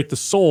 integrate the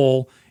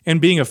soul.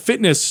 And being a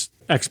fitness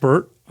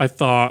expert, I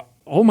thought,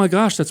 oh my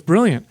gosh, that's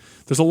brilliant.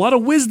 There's a lot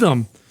of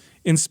wisdom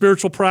in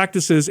spiritual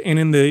practices and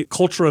in the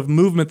culture of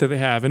movement that they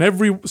have. And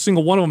every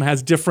single one of them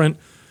has different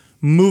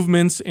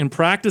movements and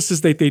practices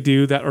that they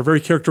do that are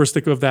very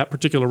characteristic of that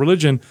particular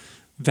religion.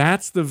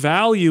 That's the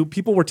value.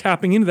 People were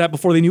tapping into that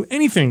before they knew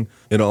anything.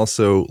 It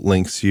also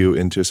links you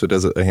into, so it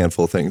does a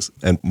handful of things,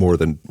 and more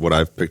than what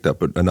I've picked up.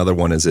 But another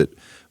one is it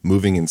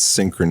moving in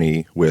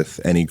synchrony with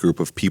any group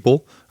of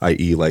people,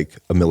 i.e. like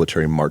a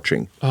military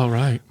marching. Oh,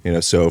 right.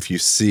 So if you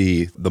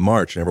see the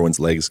march and everyone's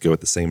legs go at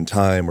the same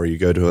time, or you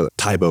go to a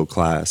Taibo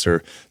class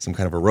or some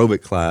kind of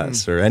aerobic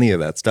class or any of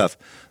that stuff,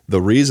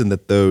 the reason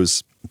that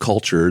those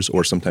cultures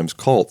or sometimes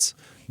cults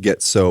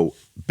get so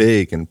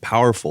big and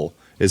powerful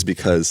is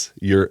because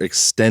you're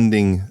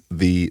extending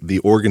the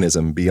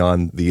organism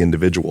beyond the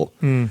individual.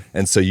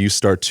 And so you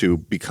start to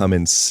become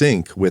in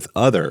sync with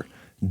other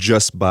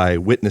just by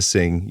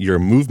witnessing your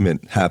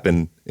movement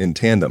happen in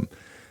tandem.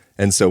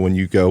 And so when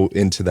you go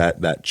into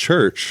that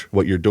church,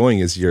 what you're doing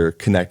is you're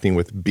connecting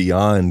with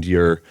beyond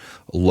your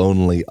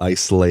lonely,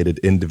 isolated,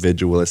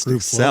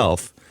 individualistic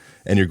self,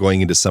 and you're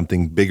going into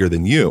something bigger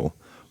than you.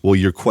 Well,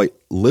 you're quite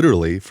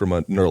literally, from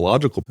a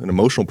neurological and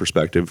emotional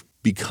perspective,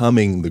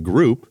 becoming the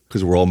group,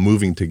 because we're all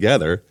moving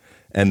together.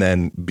 And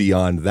then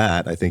beyond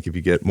that, I think if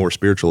you get more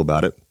spiritual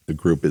about it, the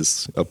group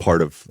is a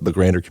part of the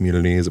grander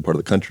community, is a part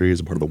of the country, is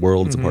a part of the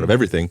world, it's a part of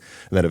everything.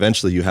 And then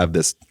eventually you have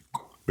this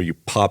where you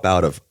pop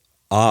out of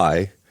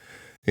I,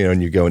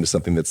 and you go into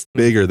something that's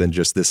bigger than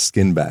just this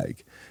skin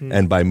bag.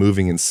 And by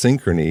moving in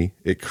synchrony,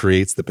 it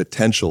creates the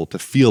potential to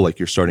feel like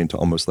you're starting to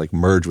almost like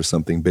merge with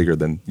something bigger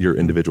than your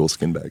individual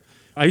skin bag.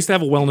 I used to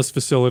have a wellness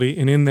facility,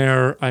 and in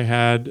there I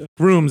had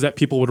rooms that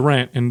people would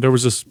rent. And there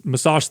was this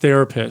massage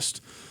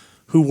therapist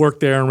who worked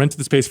there and rented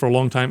the space for a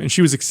long time, and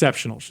she was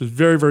exceptional. She was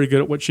very, very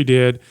good at what she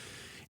did.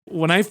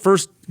 When I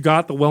first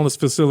got the wellness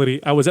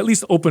facility, I was at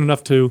least open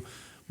enough to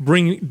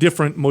bring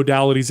different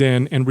modalities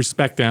in and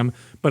respect them,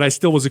 but I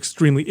still was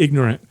extremely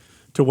ignorant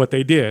to what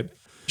they did.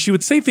 She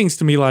would say things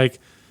to me like,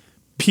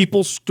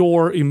 people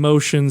store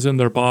emotions in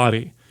their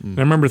body. And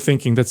I remember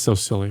thinking, that's so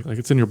silly. Like,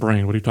 it's in your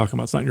brain. What are you talking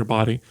about? It's not in your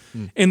body.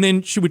 And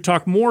then she would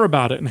talk more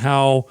about it and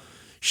how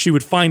she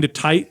would find a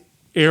tight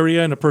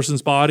area in a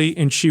person's body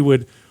and she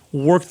would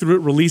work through it,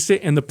 release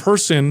it, and the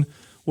person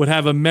would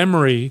have a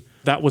memory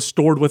that was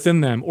stored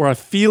within them or a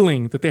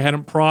feeling that they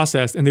hadn't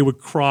processed, and they would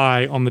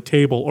cry on the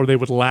table or they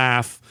would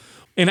laugh.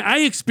 And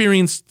I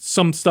experienced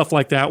some stuff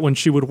like that when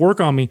she would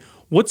work on me.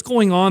 What's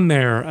going on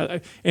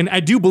there? And I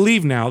do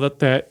believe now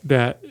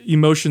that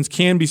emotions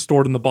can be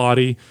stored in the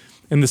body,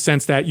 in the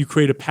sense that you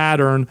create a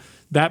pattern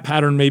that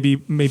pattern may be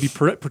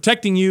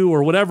protecting you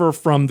or whatever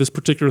from this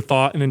particular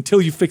thought. And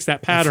until you fix that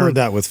I've pattern, heard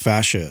that with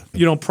fascia.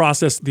 you don't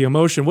process the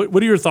emotion. What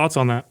are your thoughts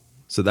on that?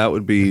 So that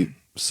would be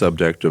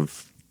subject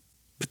of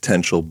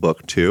potential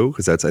book 2,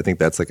 because I think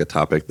that's like a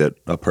topic that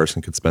a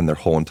person could spend their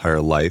whole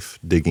entire life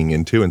digging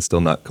into and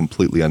still not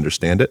completely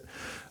understand it.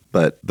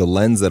 But the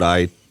lens that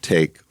I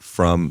take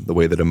from the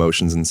way that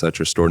emotions and such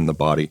are stored in the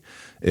body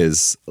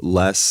is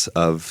less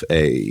of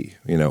a,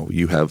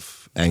 you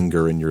have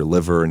anger in your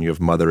liver and you have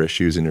mother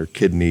issues in your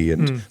kidney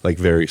and like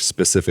very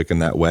specific in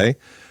that way,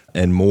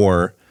 and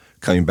more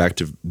coming back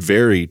to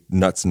very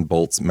nuts and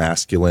bolts,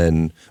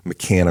 masculine,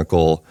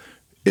 mechanical.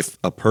 If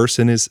a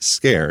person is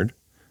scared,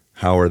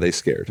 how are they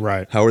scared?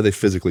 Right. How are they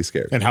physically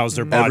scared? And how's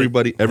their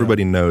body?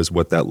 Everybody knows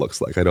what that looks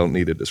like. I don't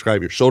need to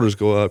describe. Your shoulders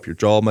go up, your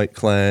jaw might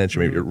clench,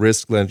 maybe your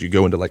wrist clench. You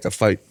go into like a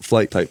fight,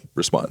 flight type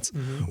response.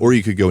 Or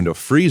you could go into a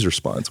freeze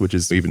response, which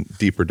is even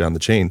deeper down the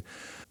chain.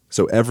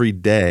 So every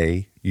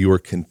day you are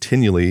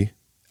continually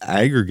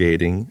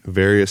aggregating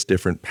various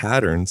different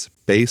patterns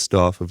based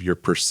off of your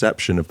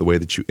perception of the way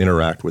that you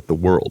interact with the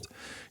world.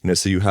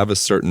 So you have a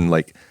certain,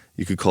 like,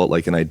 you could call it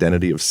like an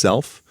identity of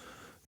self.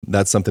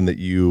 That's something that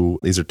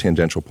these are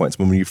tangential points.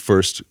 When you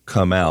first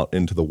come out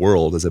into the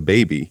world as a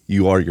baby,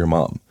 you are your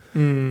mom.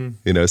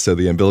 So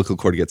the umbilical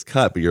cord gets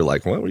cut, but you're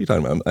like, what are you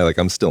talking about?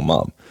 I'm still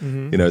mom.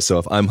 So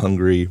if I'm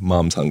hungry,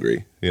 mom's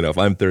hungry. If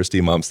I'm thirsty,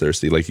 mom's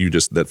thirsty. Like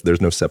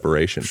there's no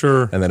separation.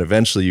 Sure. And then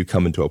eventually you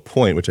come into a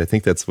point, which I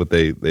think that's what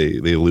they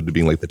allude to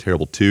being like the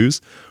terrible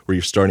twos, where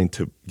you're starting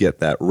to get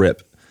that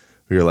rip.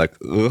 You're like,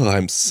 ugh,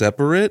 I'm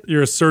separate.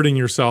 You're asserting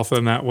yourself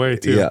in that way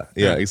too.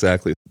 Yeah,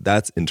 exactly.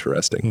 That's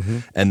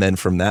interesting. And then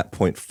from that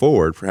point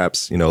forward,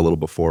 perhaps, a little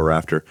before or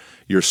after,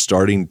 you're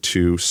starting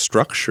to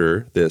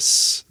structure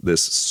this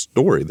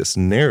story, this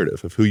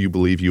narrative of who you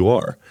believe you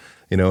are.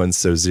 And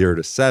so 0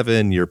 to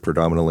 7, you're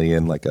predominantly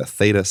in like a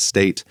theta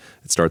state.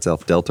 It starts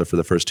alpha delta for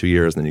the first 2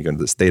 years, and then you go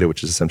into this theta,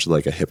 which is essentially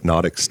like a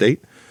hypnotic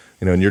state.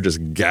 And you're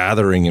just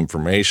gathering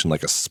information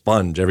like a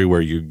sponge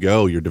everywhere you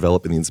go. You're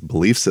developing these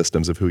belief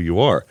systems of who you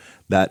are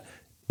that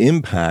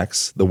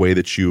impacts the way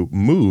that you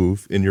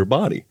move in your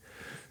body.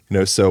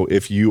 So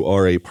if you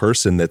are a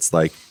person that's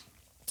like,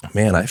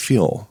 man, I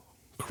feel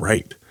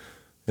great,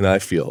 and I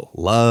feel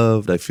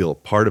loved, I feel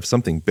part of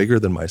something bigger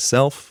than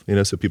myself.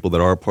 So people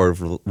that are part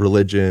of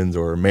religions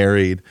or are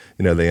married,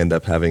 they end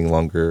up having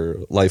longer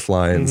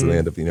lifelines, and they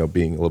end up,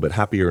 being a little bit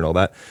happier and all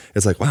that.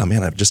 It's like, wow,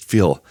 man, I just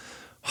feel,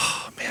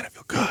 I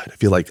feel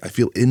good. I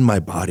feel in my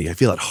body. I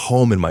feel at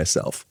home in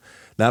myself.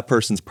 That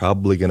person's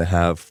probably going to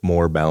have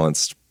more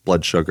balanced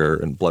blood sugar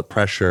and blood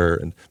pressure,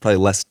 and probably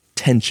less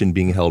tension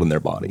being held in their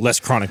body. Less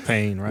chronic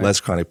pain, right? Less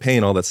chronic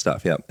pain, all that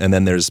stuff, yeah. And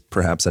then there's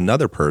perhaps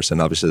another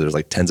person. Obviously, there's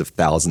like tens of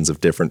thousands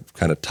of different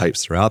kind of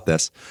types throughout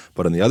this.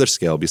 But on the other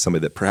scale, be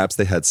somebody that perhaps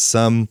they had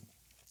some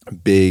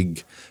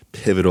big,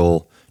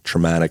 pivotal,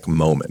 traumatic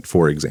moment,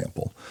 for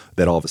example,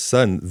 that all of a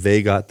sudden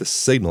they got the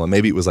signal, and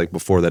maybe it was like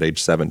before that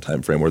age 7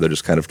 time frame where they're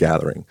just kind of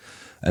gathering,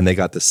 and they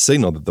got the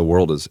signal that the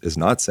world is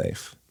not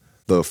safe.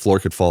 The floor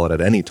could fall out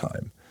at any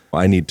time.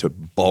 I need to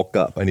bulk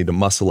up. I need to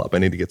muscle up. I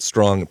need to get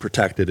strong and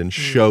protected and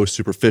show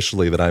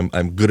superficially that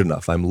I'm good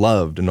enough. I'm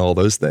loved and all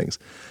those things.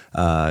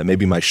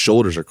 Maybe my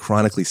shoulders are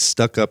chronically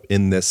stuck up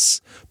in this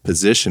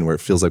position where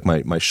it feels like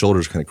my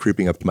shoulders kind of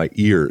creeping up to my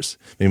ears.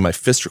 Maybe my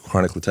fists are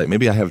chronically tight.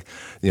 Maybe I have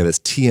this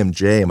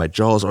TMJ and my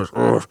jaws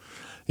are,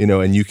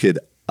 and you could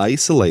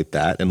isolate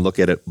that and look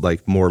at it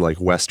like more like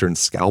Western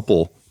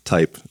scalpel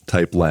type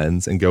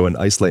lens and go and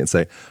isolate and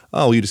say,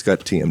 oh, well, you just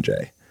got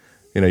TMJ.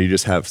 You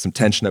just have some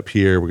tension up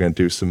here. We're going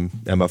to do some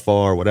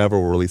MFR, whatever.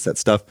 We'll release that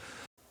stuff.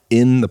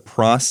 In the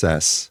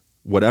process,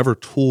 whatever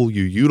tool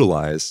you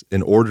utilize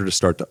in order to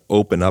start to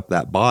open up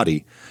that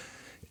body,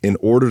 in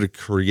order to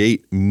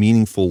create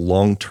meaningful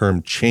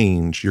long-term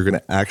change, you're going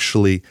to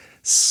actually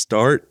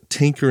start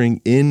tinkering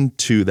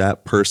into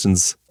that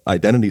person's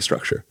identity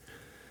structure.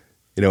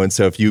 And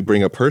so if you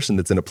bring a person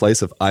that's in a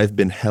place of I've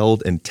been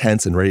held and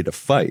tense and ready to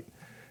fight,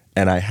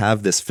 and I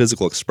have this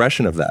physical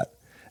expression of that,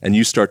 and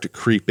you start to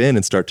creep in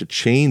and start to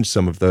change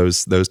some of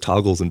those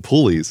toggles and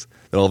pulleys,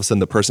 that all of a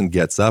sudden the person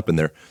gets up and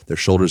their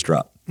shoulders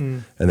drop,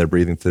 and they're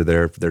breathing through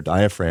their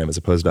diaphragm as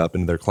opposed to up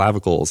into their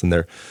clavicles,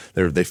 and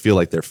they feel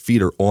like their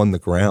feet are on the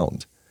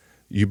ground.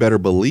 You better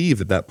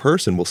believe that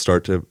person will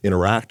start to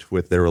interact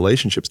with their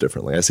relationships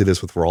differently. I see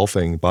this with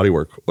Rolfing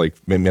bodywork. Like,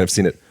 I've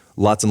seen it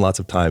lots and lots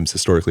of times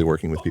historically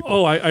working with people.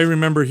 Oh, I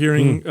remember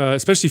hearing,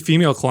 especially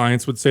female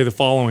clients would say the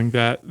following,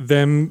 that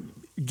them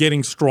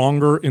getting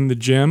stronger in the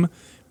gym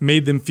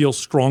made them feel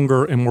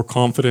stronger and more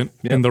confident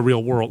in the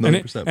real world.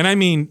 And I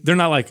mean, they're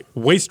not like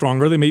way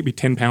stronger. They may be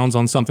 10 pounds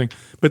on something,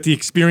 but the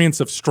experience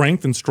of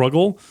strength and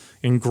struggle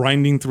in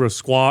grinding through a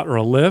squat or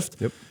a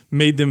lift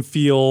made them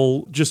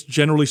feel just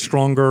generally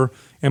stronger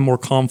and more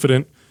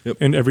confident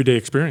in everyday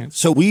experience.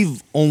 So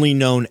we've only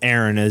known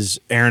Aaron as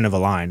Aaron of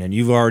Align, and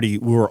we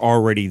were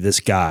already this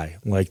guy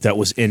like that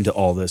was into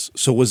all this.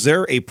 So was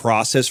there a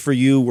process for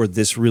you where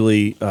this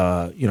really,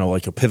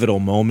 like a pivotal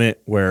moment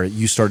where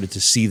you started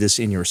to see this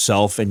in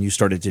yourself and you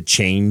started to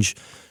change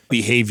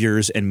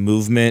behaviors and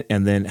movement,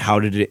 and then how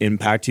did it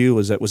impact you?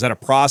 Was that a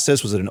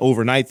process? Was it an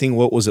overnight thing?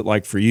 What was it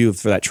like for you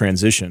for that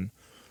transition?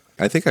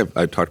 I think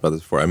I've talked about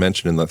this before. I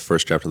mentioned in the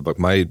first chapter of the book,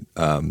 my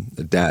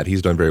dad,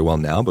 he's done very well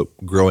now, but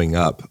growing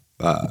up,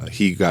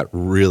 he got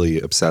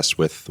really obsessed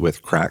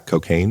with crack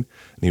cocaine,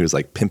 and he was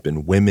like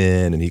pimping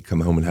women, and he'd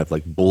come home and have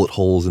like bullet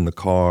holes in the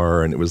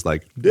car, and it was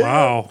like,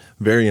 Wow.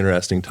 very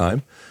interesting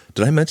time.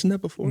 Did I mention that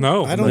before?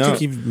 No. I don't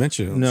think you've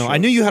mentioned it. No, I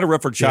knew you had a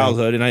rougher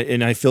childhood,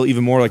 and I feel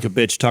even more like a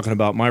bitch talking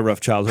about my rough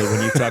childhood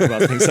when you talk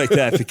about things like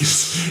that,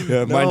 because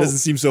mine doesn't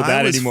seem so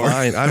bad anymore.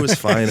 I was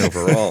fine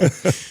overall,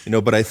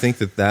 but I think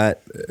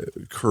that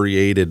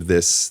created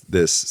this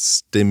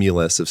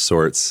stimulus of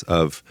sorts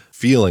of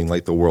feeling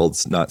like the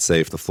world's not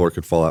safe, the floor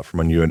could fall out from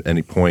under you at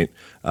any point.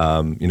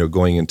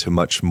 Going into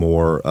much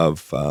more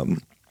of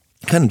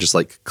kind of just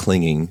like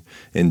clinging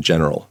in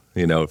general.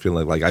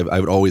 Feeling like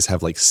I would always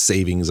have like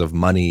savings of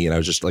money, and I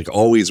was just like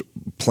always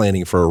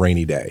planning for a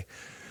rainy day,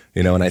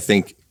 and I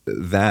think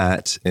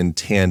that in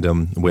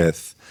tandem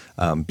with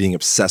being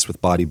obsessed with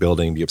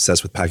bodybuilding, be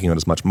obsessed with packing on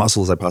as much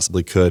muscle as I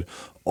possibly could,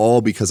 all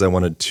because I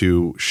wanted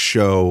to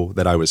show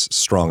that I was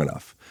strong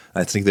enough.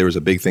 I think there was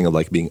a big thing of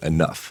like being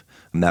enough,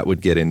 and that would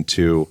get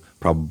into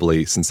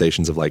probably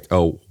sensations of like,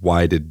 oh,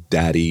 why did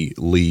daddy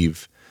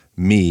leave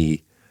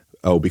me?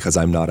 Oh, because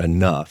I'm not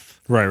enough.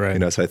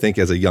 Right. So I think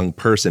as a young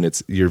person,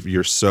 it's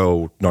you're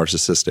so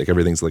narcissistic.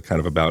 Everything's like kind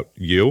of about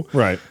you.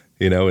 Right.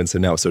 And so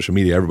now with social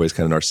media, everybody's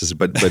kind of narcissistic.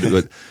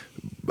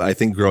 But I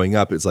think growing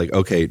up, it's like,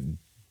 okay,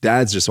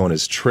 dad's just on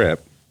his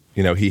trip.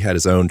 He had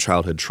his own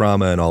childhood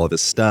trauma and all of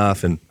his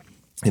stuff. And,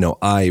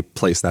 I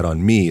placed that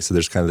on me. So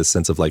there's kind of this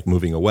sense of like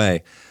moving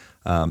away.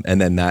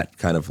 And then that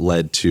kind of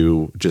led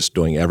to just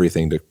doing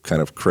everything to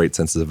kind of create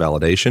senses of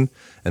validation.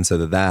 And so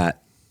that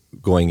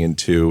going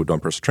into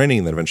doing personal training,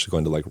 and then eventually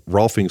going to like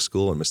Rolfing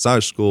school and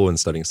massage school and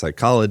studying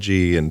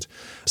psychology and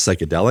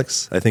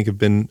psychedelics, I think have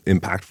been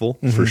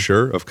impactful for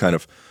sure, of kind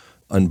of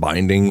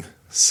unbinding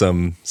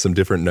some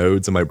different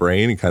nodes in my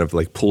brain and kind of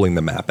like pulling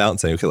the map out and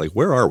saying, okay, like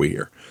where are we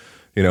here?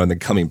 And then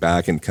coming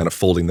back and kind of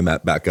folding the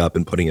map back up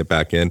and putting it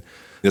back in.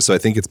 So I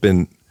think it's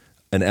been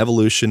an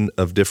evolution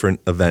of different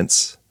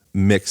events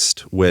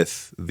mixed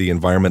with the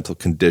environmental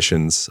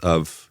conditions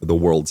of the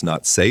world's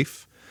not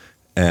safe.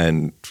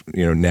 And,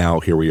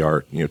 now here we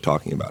are,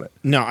 talking about it.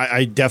 No,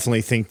 I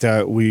definitely think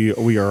that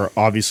we are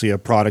obviously a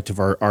product of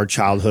our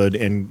childhood,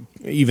 and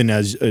even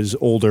as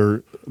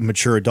older,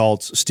 mature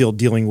adults still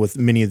dealing with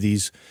many of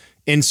these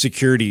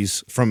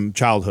insecurities from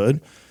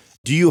childhood.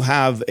 Do you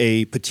have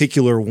a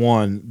particular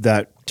one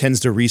that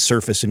tends to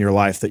resurface in your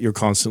life that you're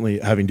constantly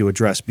having to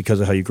address because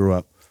of how you grew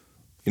up?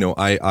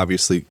 I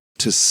obviously,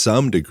 to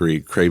some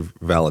degree, crave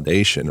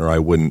validation, or I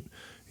wouldn't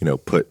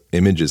put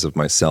images of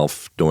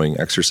myself doing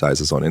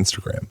exercises on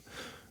Instagram,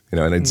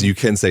 and it's, you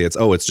can say it's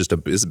just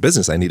it's a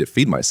business. I need to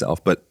feed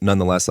myself. But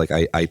nonetheless, like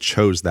I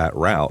chose that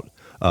route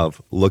of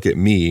look at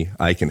me.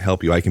 I can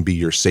help you. I can be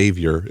your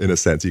savior in a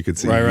sense. You could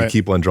see, you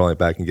keep on drawing it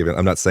back and giving.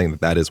 I'm not saying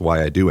that is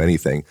why I do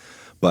anything,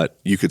 but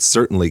you could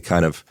certainly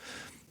kind of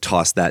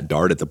toss that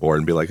dart at the board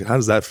and be like, how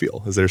does that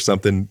feel? Is there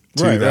something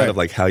to that of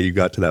like how you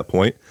got to that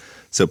point?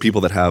 So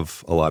people that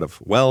have a lot of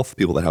wealth,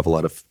 people that have a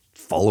lot of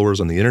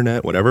followers on the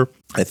internet, whatever,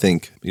 I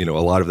think, a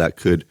lot of that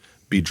could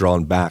be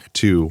drawn back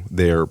to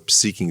their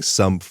seeking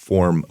some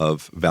form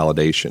of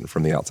validation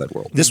from the outside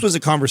world. This was a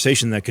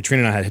conversation that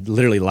Katrina and I had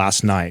literally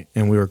last night,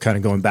 and we were kind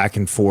of going back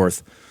and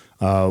forth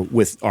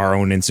with our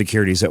own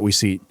insecurities that we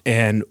see.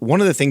 And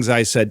one of the things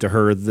I said to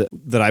her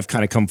that I've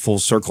kind of come full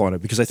circle on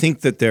it, because I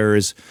think that there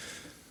is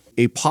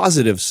a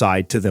positive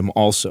side to them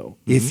also.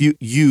 If you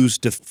use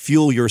to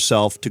fuel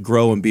yourself to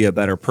grow and be a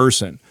better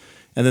person.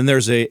 And then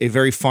there's a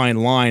very fine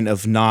line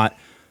of not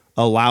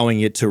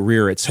allowing it to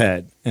rear its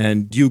head.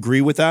 And do you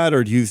agree with that?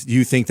 Or do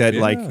you think that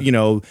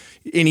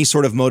any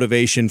sort of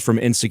motivation from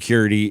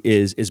insecurity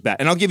is bad?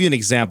 And I'll give you an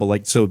example,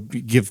 so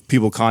give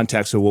people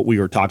context of what we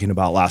were talking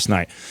about last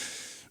night.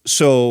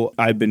 So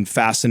I've been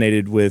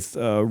fascinated with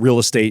real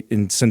estate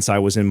since I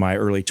was in my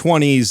early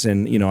 20s.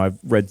 And,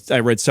 I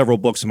read several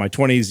books in my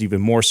 20s, even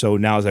more so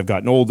now as I've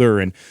gotten older.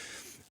 And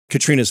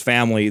Katrina's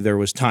family, there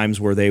was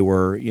times where they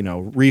were,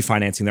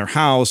 refinancing their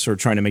house or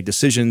trying to make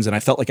decisions. And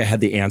I felt like I had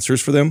the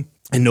answers for them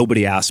and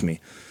nobody asked me.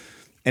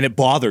 And it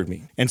bothered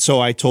me. And so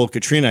I told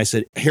Katrina, I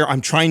said, here,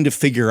 I'm trying to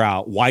figure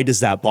out, why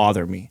does that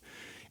bother me?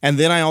 And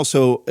then I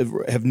also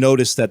have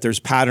noticed that there's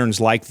patterns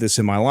like this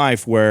in my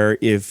life where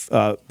if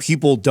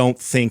people don't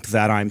think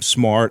that I'm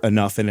smart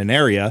enough in an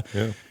area,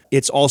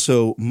 it's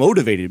also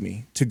motivated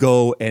me to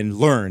go and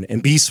learn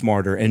and be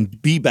smarter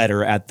and be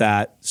better at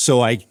that.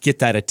 So I get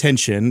that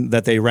attention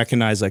that they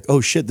recognize like,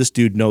 oh shit, this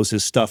dude knows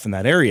his stuff in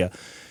that area.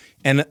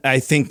 And I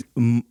think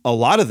a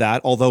lot of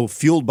that, although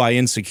fueled by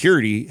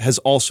insecurity, has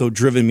also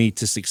driven me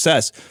to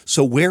success.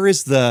 So where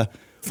is the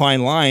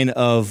fine line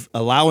of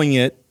allowing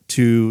it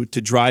to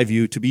drive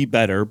you to be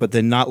better, but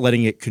then not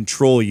letting it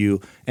control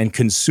you and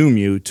consume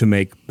you to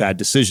make bad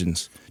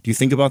decisions? Do you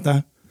think about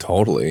that?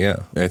 Totally,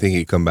 yeah. I think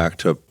you come back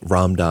to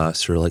Ram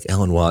Dass or like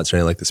Alan Watts or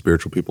any like the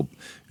spiritual people,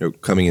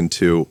 coming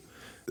into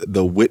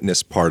the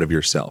witness part of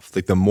yourself.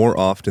 Like the more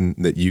often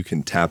that you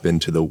can tap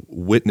into the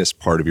witness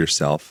part of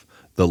yourself,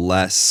 the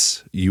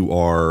less you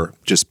are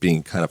just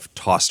being kind of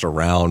tossed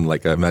around,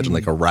 like I imagine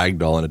like a rag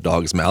doll in a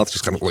dog's mouth,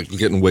 just kind of like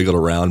getting wiggled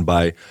around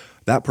by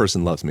that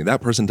person loves me,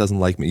 that person doesn't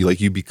like me.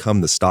 Like you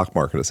become the stock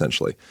market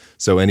essentially.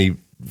 So any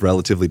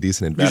relatively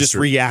decent investor, You're just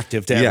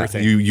reactive to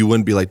everything. You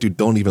wouldn't be like, dude,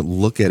 don't even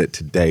look at it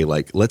today.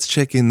 Like, let's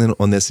check in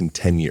on this in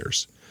 10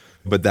 years.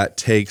 But that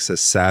takes a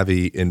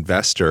savvy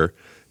investor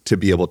to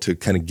be able to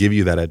kind of give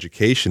you that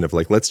education of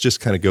like, let's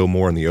just kind of go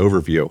more in the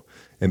overview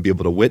and be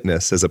able to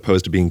witness as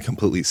opposed to being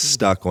completely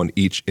stuck on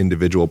each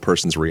individual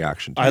person's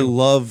reaction. I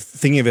love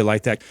thinking of it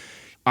like that.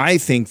 I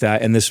think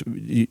that, and this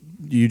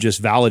you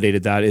just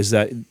validated that, is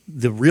that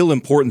the real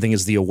important thing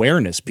is the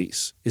awareness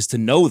piece, is to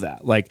know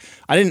that. Like,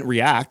 I didn't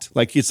react.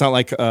 Like, it's not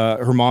like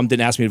her mom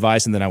didn't ask me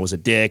advice and then I was a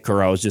dick,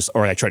 or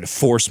I tried to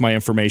force my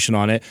information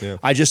on it. Yeah.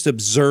 I just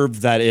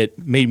observed that it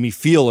made me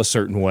feel a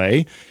certain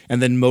way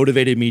and then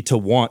motivated me to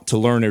want to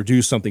learn or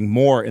do something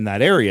more in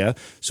that area.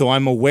 So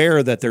I'm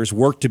aware that there's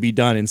work to be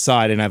done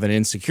inside and I have an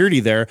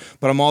insecurity there,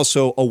 but I'm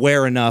also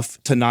aware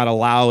enough to not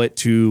allow it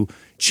to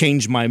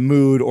change my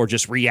mood or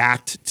just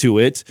react to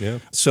it. Yeah.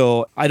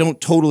 So I don't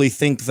totally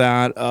think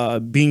that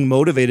being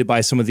motivated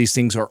by some of these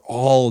things are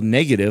all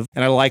negative.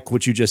 And I like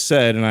what you just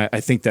said. And I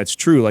think that's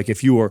true. Like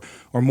if you are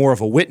more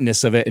of a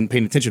witness of it and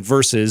paying attention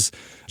versus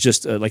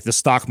just like the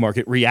stock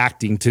market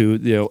reacting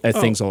to, at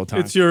things all the time.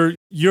 It's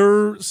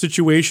your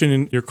situation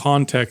and your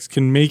context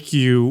can make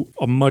you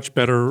a much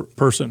better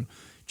person.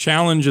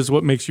 Challenge is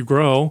what makes you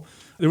grow.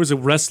 There was a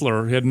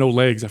wrestler, he had no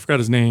legs. I forgot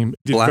his name.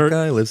 Black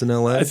guy, lives in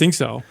LA? I think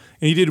so.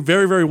 And he did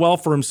very, very well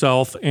for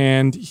himself.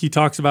 And he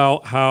talks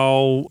about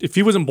how if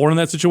he wasn't born in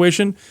that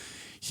situation,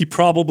 he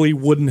probably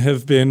wouldn't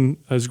have been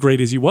as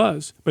great as he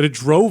was. But it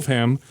drove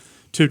him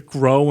to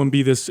grow and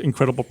be this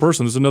incredible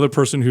person. There's another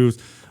person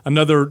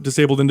another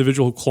disabled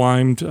individual who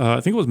climbed,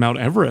 I think it was Mount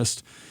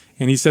Everest.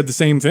 And he said the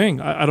same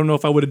thing. I don't know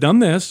if I would have done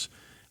this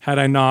had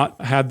I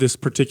not had this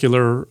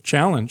particular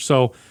challenge.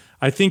 So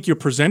I think you're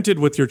presented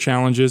with your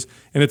challenges,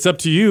 and it's up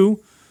to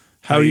you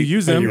how you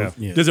use them.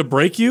 Yeah. Does it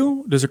break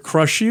you? Does it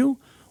crush you?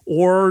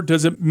 Or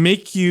does it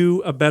make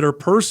you a better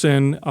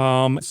person?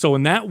 So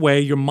in that way,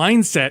 your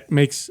mindset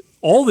makes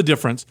all the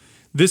difference.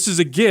 This is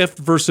a gift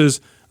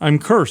versus I'm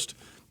cursed.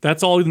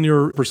 That's all in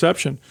your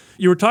perception.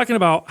 You were talking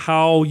about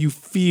how you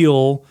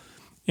feel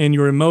and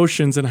your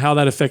emotions and how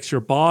that affects your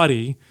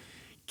body.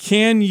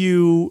 Can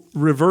you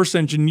reverse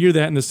engineer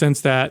that in the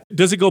sense that,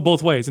 does it go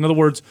both ways? In other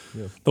words,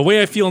 the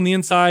way I feel on the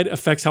inside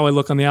affects how I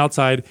look on the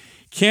outside.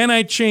 Can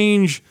I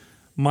change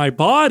my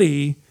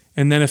body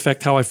and then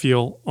affect how I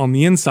feel on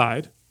the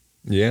inside?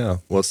 Yeah.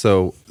 Well,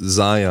 so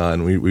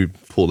Zion, we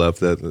pulled up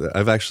that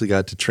I've actually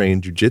got to train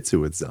jiu-jitsu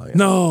with Zion.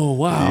 No,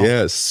 wow.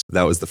 Yes.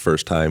 That was the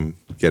first time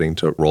getting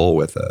to roll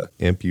with a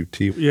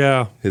amputee.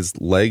 Yeah. His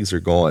legs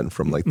are gone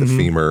from like the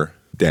femur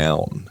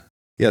down.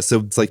 Yeah. So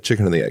it's like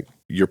chicken and the egg.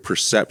 Your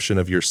perception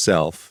of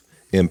yourself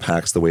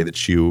impacts the way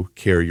that you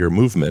carry your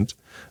movement.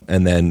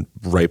 And then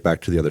right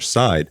back to the other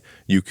side,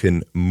 you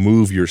can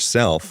move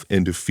yourself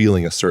into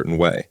feeling a certain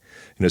way.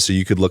 So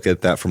you could look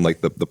at that from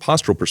like the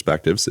postural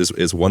perspectives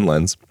is one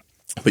lens.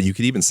 But you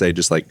could even say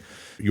just like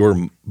your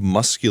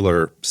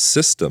muscular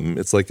system,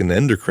 it's like an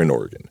endocrine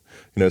organ,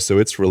 so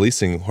it's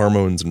releasing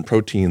hormones and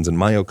proteins and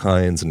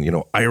myokines, and,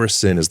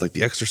 irisin is like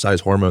the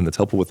exercise hormone that's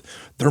helpful with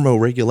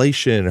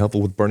thermoregulation and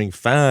helpful with burning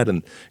fat.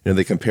 And,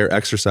 they compare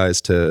exercise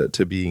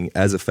to being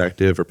as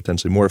effective or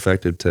potentially more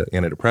effective to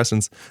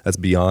antidepressants. That's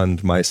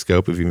beyond my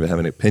scope of even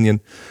having an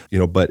opinion,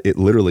 but it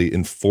literally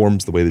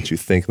informs the way that you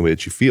think, the way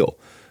that you feel.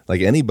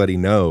 Like anybody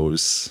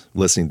knows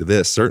listening to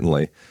this,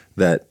 certainly,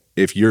 that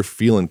if you're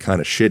feeling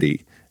kind of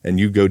shitty and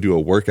you go do a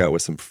workout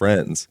with some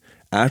friends,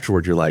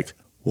 afterward you're like,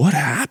 what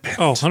happened?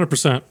 Oh,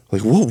 100%.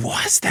 Like, what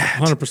was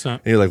that? 100%.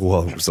 And you're like,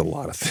 well, it was a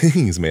lot of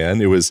things, man.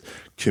 It was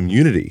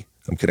community.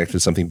 I'm connected to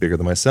something bigger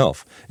than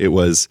myself. It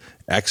was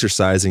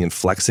exercising and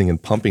flexing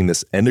and pumping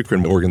this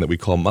endocrine organ that we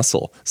call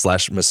muscle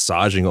 /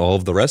 massaging all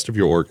of the rest of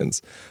your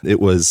organs.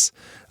 It was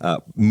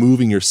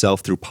moving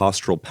yourself through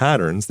postural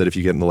patterns that if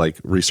you get into like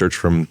research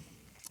from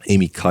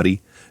Amy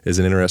Cuddy is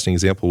an interesting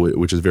example,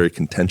 which is very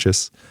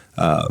contentious.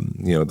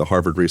 The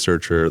Harvard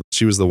researcher,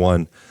 she was the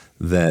one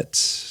that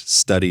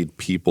studied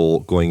people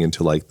going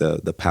into like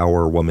the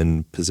power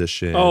woman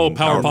position. Oh,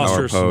 power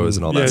postures. Pose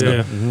and all that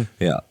stuff.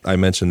 Yeah. I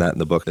mentioned that in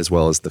the book as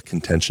well as the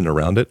contention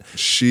around it.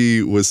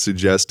 She was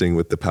suggesting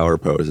with the power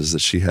poses that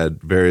she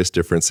had various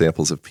different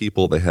samples of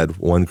people. They had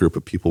one group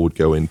of people would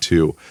go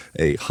into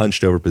a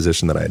hunched over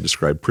position that I had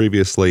described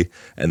previously,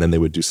 and then they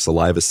would do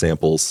saliva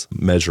samples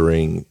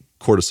measuring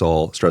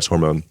cortisol, stress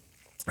hormone,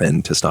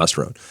 and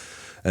testosterone.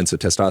 And so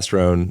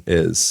testosterone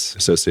is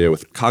associated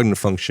with cognitive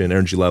function,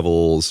 energy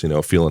levels,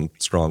 feeling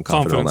strong,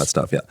 confident, all that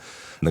stuff. Yeah.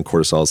 And then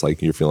cortisol is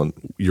like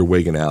you're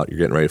wigging out, you're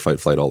getting ready to fight,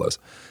 flight, all those.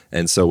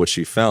 And so what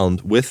she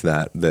found with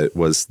that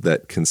was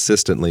that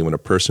consistently when a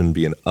person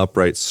be an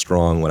upright,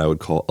 strong, what I would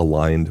call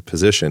aligned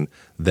position,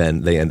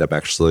 then they end up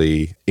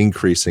actually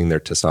increasing their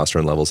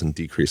testosterone levels and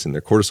decreasing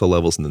their cortisol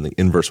levels. And then the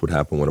inverse would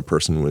happen when a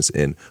person was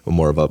in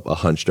more of a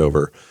hunched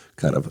over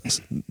kind of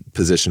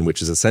position,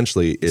 which is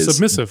essentially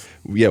submissive.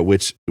 Yeah,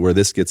 where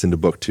this gets into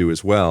book 2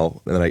 as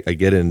well. And then I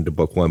get into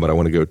book 1, but I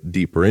want to go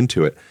deeper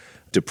into it.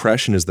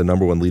 Depression is the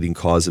number one leading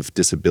cause of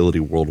disability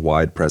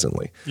worldwide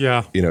presently.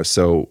 Yeah.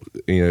 So,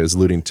 is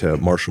alluding to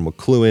Marshall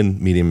McLuhan,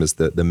 medium is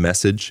the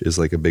message is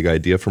like a big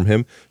idea from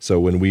him.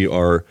 So when we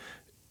are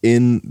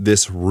in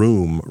this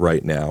room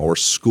right now, or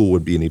school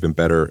would be an even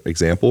better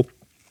example.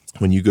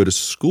 When you go to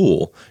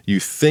school, you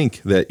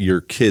think that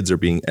your kids are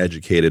being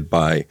educated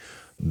by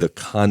the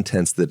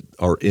contents that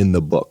are in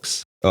the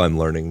books. Oh, I'm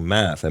learning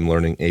math. I'm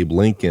learning Abe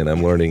Lincoln.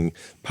 I'm learning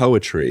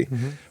poetry.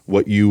 Mm-hmm.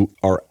 What you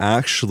are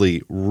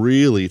actually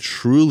really,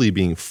 truly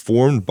being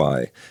formed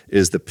by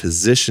is the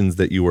positions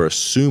that you are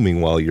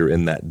assuming while you're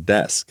in that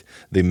desk,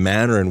 the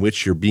manner in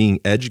which you're being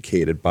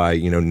educated by,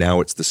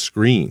 now it's the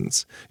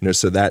screens.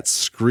 So that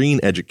screen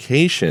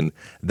education,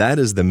 that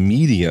is the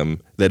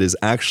medium that is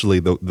actually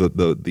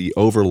the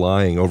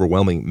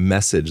overwhelming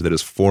message that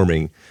is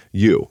forming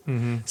you.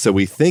 Mm-hmm. So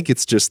we think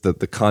it's just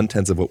the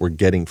contents of what we're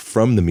getting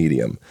from the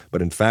medium,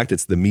 but in fact,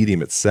 it's the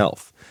medium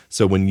itself.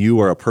 So when you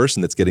are a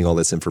person that's getting all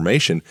this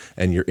information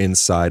and you're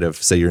inside of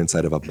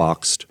a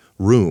boxed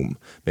room,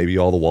 maybe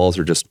all the walls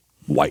are just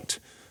white,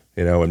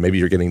 and maybe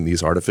you're getting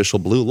these artificial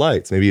blue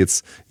lights. Maybe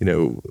it's,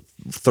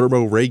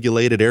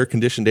 thermoregulated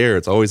air-conditioned air.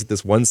 It's always at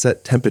this one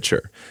set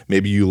temperature.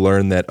 Maybe you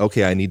learn that,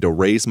 okay, I need to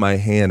raise my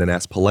hand and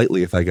ask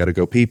politely if I got to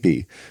go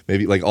pee-pee.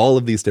 Maybe like all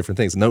of these different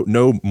things.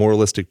 No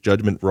moralistic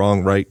judgment,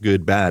 wrong, right,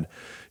 good, bad,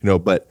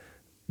 but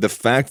the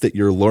fact that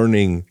you're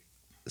learning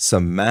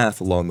some math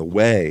along the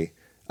way,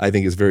 I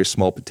think is very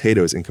small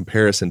potatoes in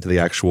comparison to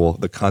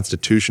the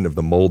constitution of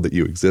the mold that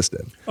you exist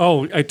in.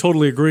 Oh, I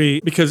totally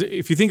agree. Because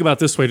if you think about it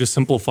this way, to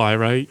simplify,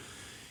 right?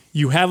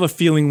 You have a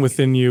feeling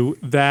within you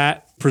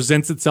that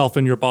presents itself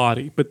in your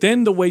body. But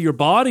then the way your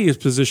body is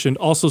positioned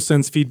also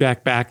sends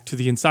feedback back to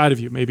the inside of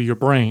you, maybe your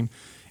brain.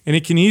 And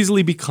it can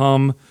easily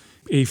become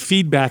a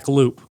feedback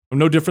loop.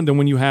 No different than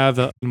when you have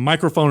a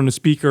microphone and a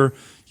speaker.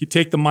 You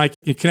take the mic,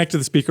 you connect to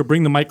the speaker,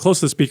 bring the mic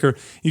close to the speaker,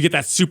 you get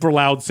that super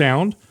loud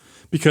sound,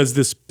 because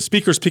this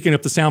speaker's picking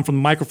up the sound from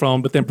the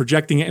microphone, but then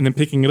projecting it and then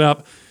picking it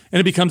up. And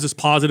it becomes this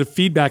positive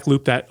feedback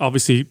loop that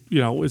obviously,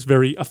 is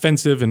very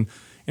offensive and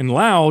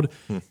loud.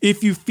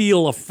 If you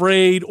feel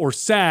afraid or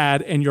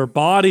sad and your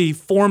body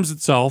forms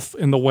itself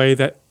in the way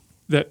that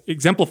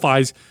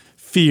exemplifies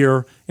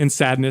fear and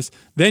sadness,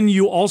 then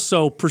you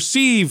also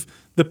perceive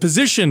the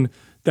position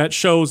that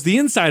shows the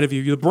inside of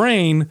you, the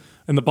brain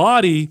and the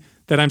body,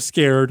 that I'm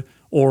scared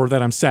or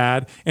that I'm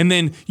sad, and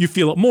then you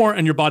feel it more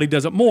and your body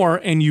does it more,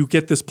 and you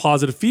get this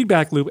positive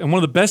feedback loop. And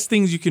one of the best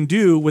things you can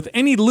do with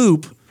any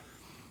loop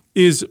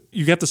is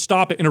you have to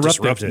stop it,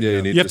 interrupt it.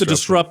 Yeah, you have to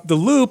disrupt the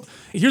loop.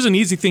 Here's an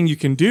easy thing you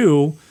can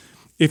do.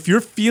 If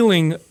you're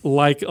feeling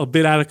like a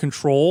bit out of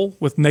control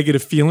with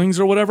negative feelings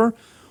or whatever,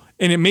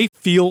 and it may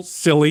feel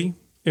silly,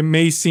 it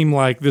may seem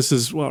like this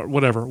is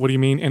whatever, what do you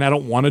mean? And I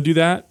don't want to do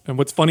that. And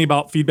what's funny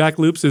about feedback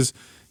loops is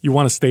you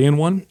want to stay in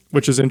one,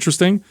 which is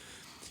interesting.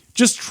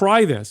 Just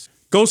try this.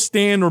 Go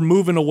stand or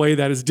move in a way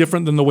that is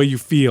different than the way you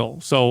feel.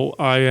 So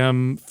I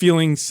am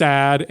feeling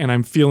sad and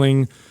I'm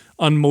feeling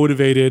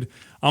unmotivated.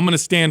 I'm going to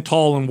stand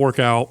tall and work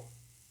out.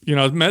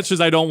 As much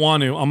as I don't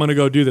want to, I'm going to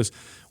go do this.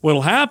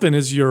 What'll happen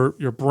is your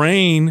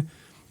brain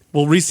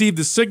will receive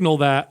the signal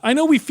that, I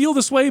know we feel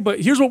this way, but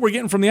here's what we're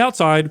getting from the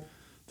outside.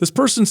 This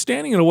person's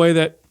standing in a way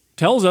that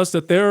tells us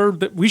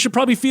that we should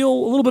probably feel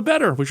a little bit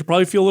better. We should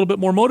probably feel a little bit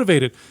more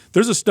motivated.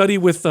 There's a study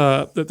with,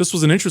 this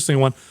was an interesting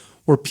one,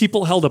 where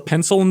people held a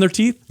pencil in their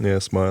teeth. Yeah,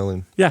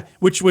 smiling. Yeah,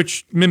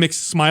 which mimics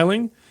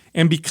smiling.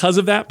 And because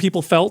of that,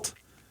 people felt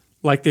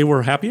like they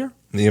were happier.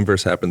 The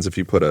inverse happens if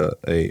you put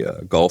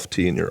a golf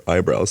tee in your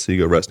eyebrows, so you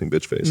go resting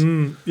bitch face.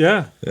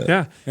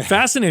 Yeah.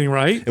 Fascinating,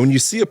 right? And when you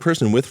see a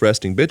person with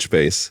resting bitch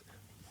face,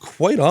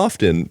 quite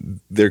often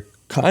they're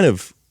kind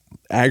of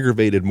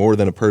aggravated more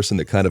than a person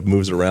that kind of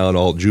moves around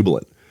all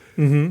jubilant.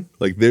 Mm-hmm.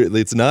 Like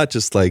it's not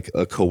just like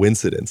a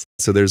coincidence.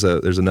 So there's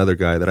another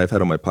guy that I've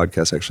had on my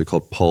podcast actually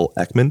called Paul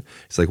Ekman.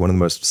 He's like one of the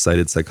most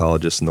cited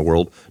psychologists in the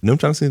world. Noam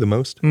Chomsky the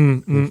most?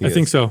 I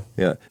think so.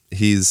 Yeah,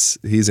 he's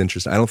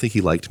interesting. I don't think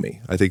he liked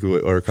me. I think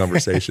our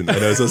conversation.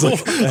 I was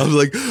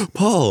like,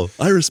 Paul,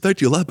 I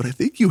respect you a lot, but I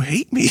think you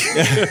hate me.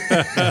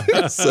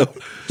 so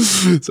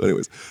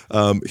anyways,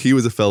 he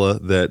was a fella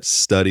that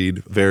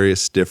studied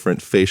various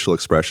different facial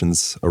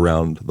expressions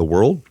around the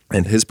world,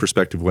 and his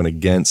perspective went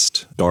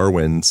against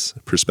Darwin's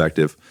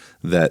perspective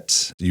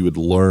that you would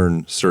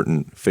learn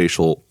certain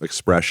facial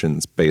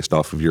expressions based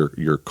off of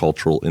your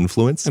cultural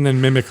influence. And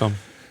then mimic them.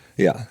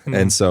 Yeah.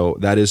 And so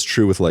that is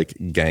true with like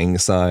gang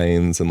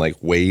signs and like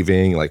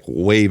waving. Like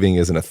waving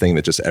isn't a thing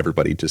that just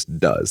everybody just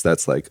does.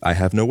 That's like, I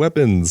have no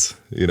weapons.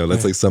 You know,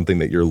 that's like something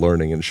that you're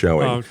learning and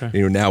showing. Oh, okay.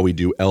 You know, now we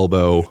do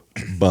elbow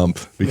bump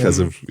because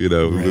of, you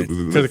know,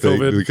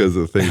 because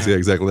of things. Yeah,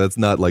 exactly. That's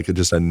not like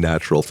just a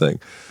natural thing.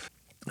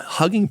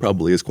 Hugging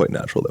probably is quite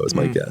natural, though, is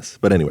my guess.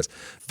 But anyways,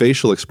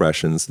 facial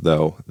expressions,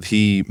 though,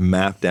 he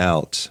mapped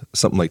out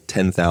something like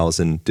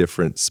 10,000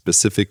 different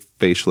specific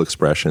facial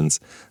expressions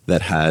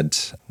that had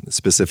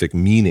specific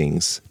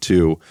meanings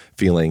to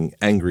feeling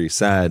angry,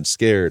 sad,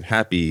 scared,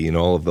 happy, you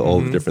know, all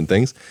the different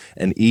things.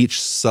 And each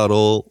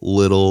subtle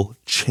little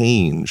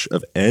change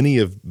of any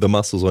of the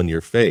muscles on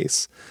your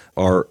face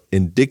are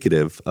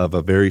indicative of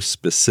a very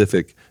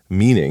specific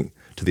meaning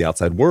to the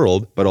outside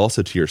world, but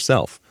also to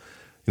yourself.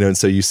 You know, and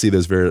so you see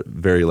those very,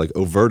 very like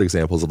overt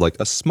examples of like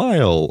a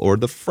smile or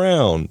the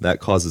frown that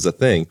causes a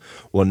thing.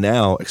 Well,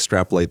 now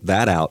extrapolate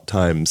that out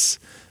times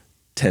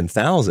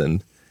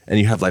 10,000 and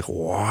you have like,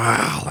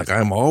 wow, like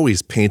I'm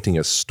always painting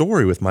a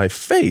story with my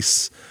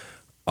face,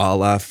 a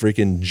la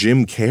freaking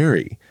Jim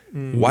Carrey.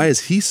 Why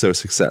is he so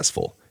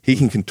successful? He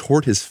can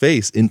contort his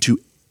face into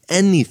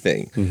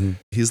anything.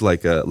 He's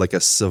like a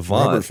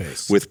savant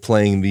with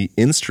playing the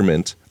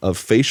instrument of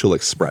facial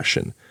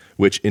expression,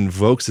 which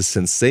invokes a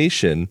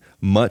sensation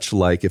much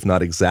like, if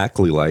not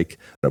exactly like,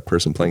 a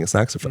person playing a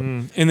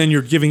saxophone. And then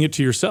you're giving it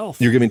to yourself.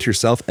 You're giving it to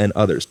yourself and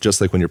others, just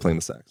like when you're playing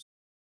the sax.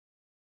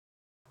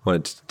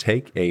 Wanted to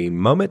take a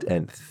moment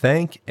and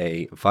thank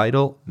a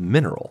vital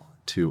mineral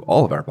to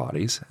all of our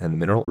bodies, and the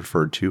mineral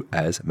referred to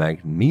as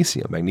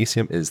magnesium.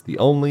 Magnesium is the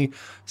only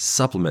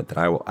supplement that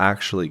I will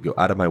actually go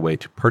out of my way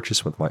to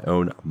purchase with my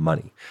own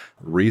money.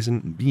 The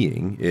reason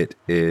being it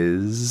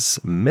is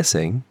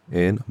missing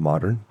in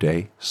modern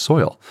day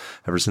soil.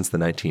 Ever since the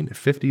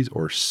 1950s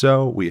or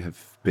so, we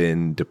have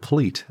been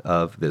deplete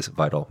of this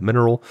vital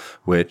mineral,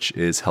 which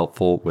is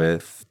helpful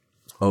with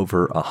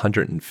over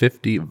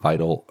 150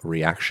 vital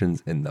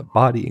reactions in the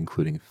body,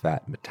 including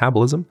fat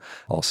metabolism,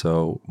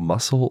 also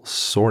muscle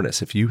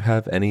soreness. If you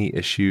have any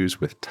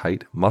issues with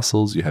tight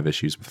muscles, you have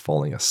issues with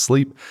falling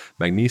asleep,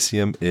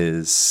 magnesium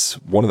is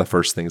one of the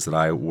first things that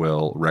I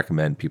will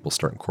recommend people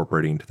start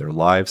incorporating into their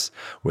lives,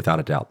 without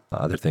a doubt.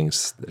 Other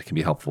things that can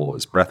be helpful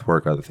is breath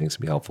work. Other things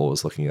can be helpful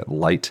is looking at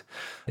light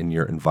in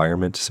your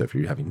environment. So if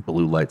you're having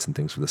blue lights and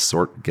things of the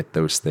sort, get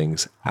those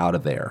things out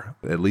of there.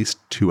 At least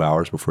 2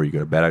 hours before you go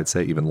to bed, I'd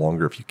say, even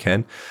longer if you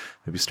can.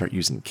 Maybe start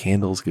using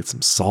candles, get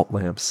some salt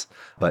lamps.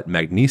 But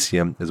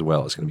magnesium as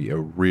well is going to be a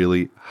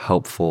really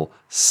helpful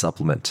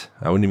supplement.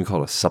 I wouldn't even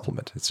call it a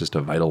supplement. It's just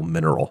a vital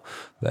mineral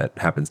that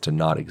happens to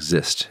not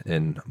exist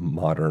in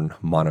modern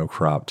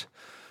monocropped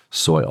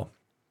soil.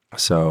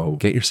 So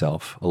get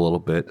yourself a little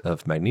bit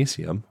of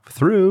magnesium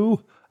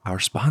through our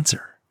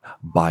sponsor,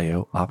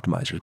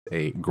 BioOptimizer,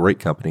 a great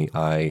company.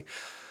 I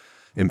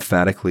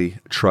emphatically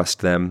trust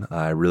them.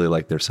 I really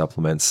like their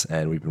supplements,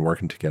 and we've been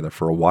working together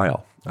for a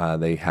while.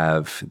 They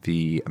have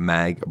the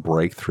Mag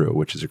Breakthrough,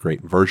 which is a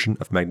great version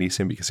of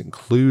magnesium because it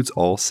includes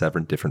all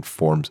 7 different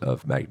forms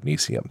of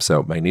magnesium.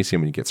 So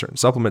magnesium, when you get certain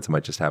supplements, it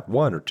might just have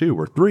 1 or 2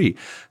 or 3.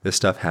 This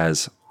stuff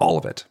has all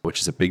of it,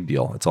 which is a big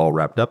deal. It's all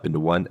wrapped up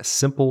into one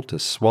simple to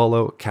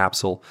swallow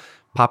capsule.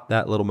 Pop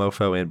that little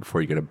mofo in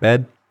before you go to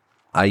bed.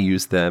 I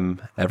use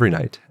them every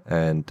night,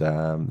 and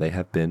they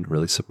have been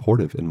really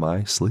supportive in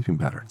my sleeping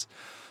patterns.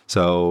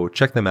 So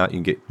check them out. You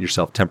can get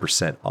yourself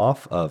 10%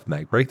 off of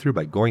Mag Breakthrough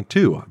by going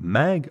to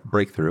Mag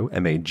Breakthrough,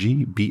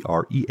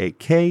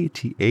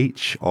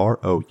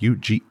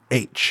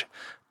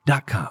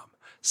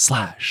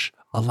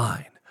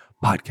 magbreakthrough.com/Align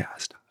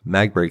podcast.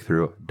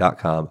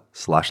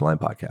 magbreakthrough.com/Align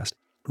podcast.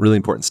 Really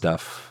important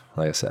stuff.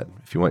 Like I said,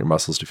 if you want your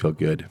muscles to feel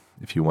good,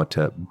 if you want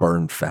to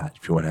burn fat,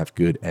 if you want to have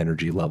good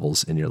energy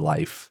levels in your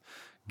life,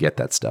 get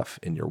that stuff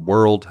in your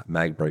world.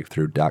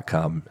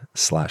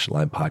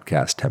 magbreakthrough.com/Align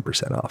podcast,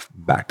 10% off.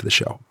 Back to the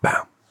show.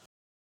 Bam.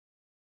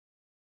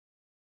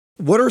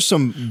 What are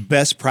some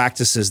best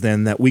practices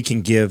then that we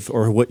can give,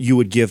 or what you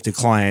would give to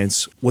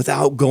clients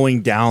without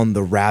going down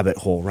the rabbit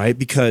hole, right?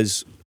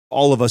 Because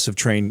all of us have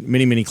trained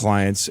many, many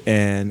clients,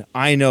 and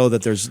I know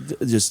that there's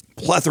just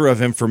plethora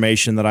of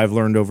information that I've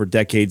learned over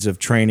decades of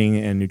training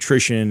and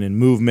nutrition and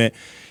movement.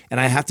 And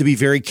I have to be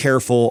very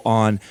careful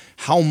on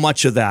how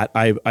much of that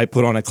I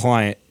put on a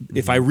client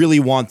if I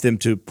really want them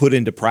to put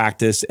into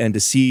practice and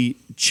to see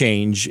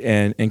change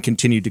and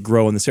continue to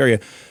grow in this area.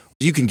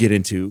 You can get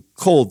into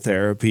cold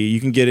therapy. You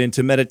can get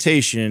into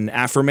meditation,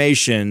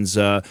 affirmations,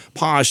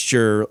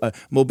 posture,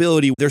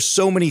 mobility. There's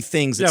so many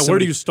things. Yeah, where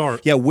do you start?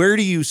 Yeah, where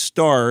do you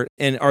start?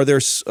 And are there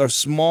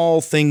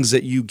small things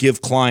that you give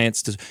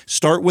clients to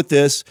start with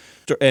this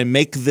and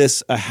make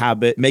this a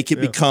habit, make it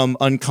become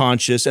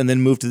unconscious, and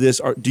then move to this?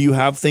 Do you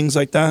have things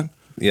like that?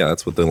 Yeah,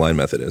 that's what the Align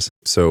method is.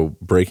 So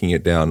breaking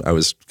it down, I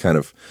was kind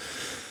of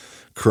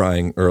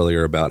crying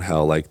earlier about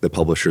how like the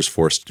publisher's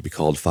forced to be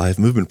called 5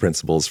 movement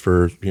principles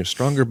for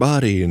stronger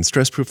body and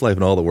stress-proof life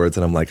and all the words,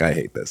 and I'm like, I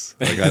hate this.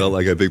 Like I don't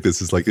like. I think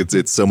this is like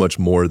it's so much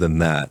more than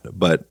that.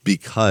 But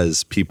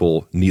because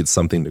people need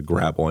something to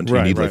grab onto,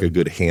 you need like a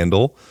good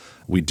handle.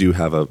 we do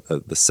have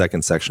the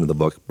second section of the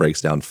book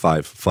breaks down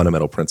 5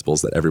 fundamental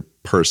principles that every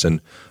person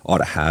ought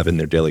to have in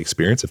their daily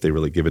experience if they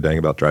really give a dang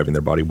about driving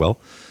their body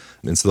well.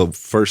 And so the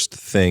first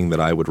thing that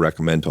I would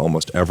recommend to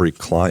almost every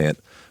client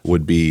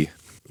would be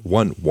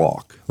one,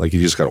 walk. Like, you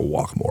just got to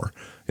walk more.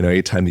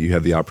 Anytime that you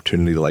have the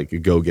opportunity to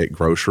like go get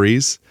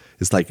groceries,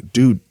 it's like,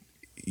 dude,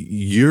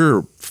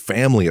 your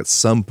family at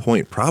some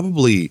point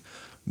probably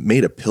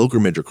made a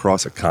pilgrimage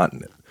across a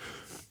continent.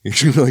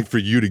 Like, for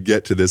you to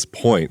get to this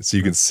point so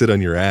you can sit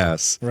on your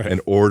ass and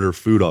order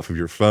food off of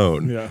your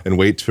phone and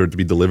wait for it to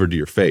be delivered to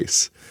your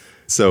face.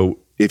 So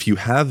if you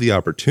have the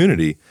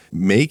opportunity,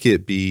 make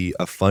it be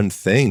a fun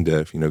thing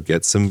to,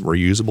 get some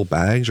reusable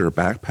bags or a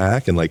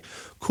backpack and like,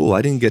 cool,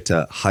 I didn't get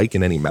to hike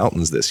in any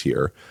mountains this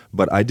year,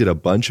 but I did a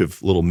bunch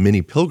of little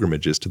mini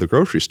pilgrimages to the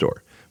grocery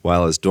store.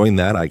 While I was doing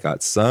that, I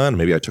got sun.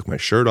 Maybe I took my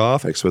shirt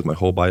off. I exposed my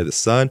whole body to the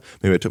sun.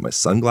 Maybe I took my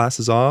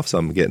sunglasses off. So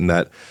I'm getting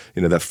that,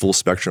 that full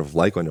spectrum of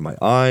light going to my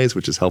eyes,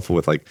 which is helpful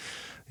with like,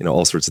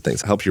 all sorts of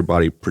things. It helps your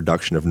body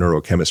production of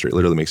neurochemistry. It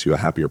literally makes you a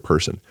happier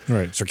person.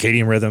 Right.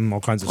 Circadian rhythm, all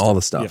kinds of stuff. All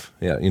the stuff.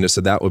 Yeah.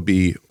 So that would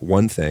be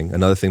one thing.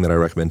 Another thing that I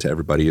recommend to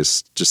everybody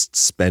is just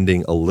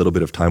spending a little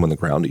bit of time on the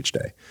ground each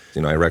day.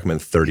 I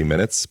recommend 30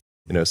 minutes.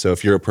 So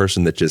if you're a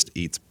person that just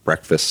eats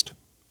breakfast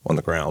on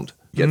the ground,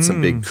 get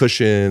some big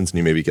cushions, and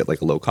you maybe get like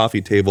a low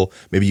coffee table.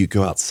 Maybe you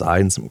go outside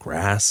in some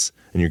grass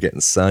and you're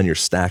getting sun, you're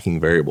stacking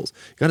variables.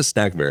 You got to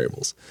stack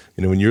variables.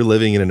 When you're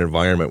living in an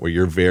environment where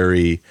you're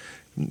very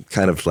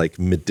kind of like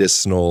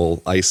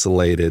medicinal,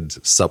 isolated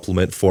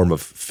supplement form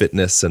of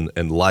fitness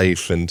and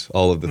life and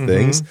all of the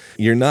things,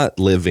 you're not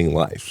living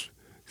life.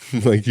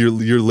 Like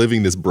you're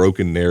living this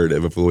broken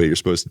narrative of the way you're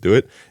supposed to do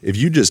it. If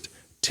you just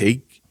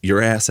take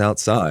your ass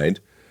outside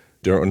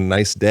during a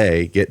nice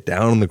day, get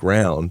down on the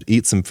ground,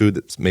 eat some food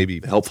that's maybe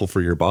helpful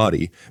for your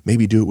body,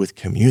 maybe do it with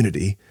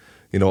community,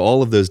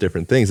 all of those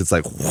different things. It's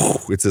like, whoa,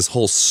 it's this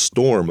whole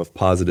storm of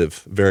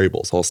positive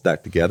variables all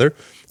stacked together.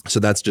 So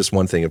that's just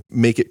one thing.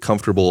 Make it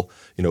comfortable,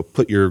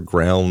 put your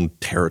ground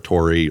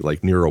territory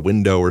like near a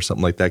window or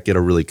something like that. Get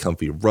a really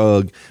comfy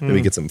rug,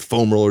 maybe get some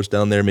foam rollers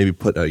down there, maybe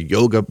put a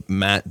yoga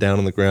mat down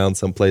on the ground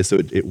someplace so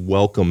it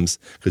welcomes,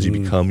 because you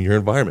become your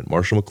environment.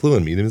 Marshall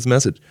McLuhan, medium his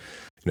message.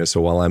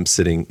 So while I'm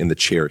sitting in the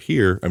chair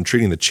here, I'm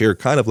treating the chair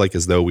kind of like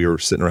as though we were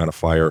sitting around a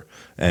fire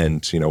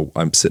and,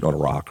 I'm sitting on a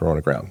rock or on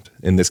the ground.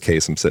 In this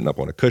case, I'm sitting up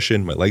on a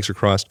cushion, my legs are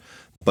crossed.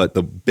 But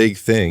the big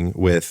thing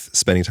with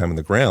spending time on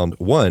the ground,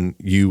 one,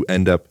 you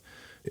end up,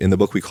 in the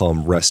book we call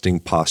them resting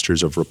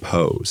postures of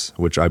repose,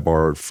 which I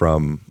borrowed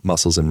from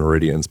Muscles and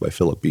Meridians by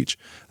Philip Beach.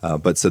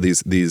 But so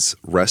these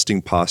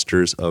resting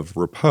postures of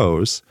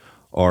repose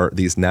are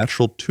these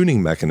natural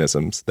tuning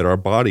mechanisms that our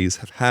bodies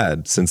have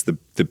had since the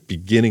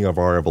beginning of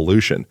our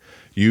evolution.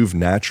 You've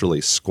naturally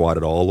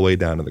squatted all the way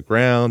down to the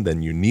ground,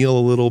 then you kneel a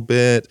little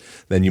bit,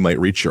 then you might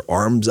reach your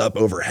arms up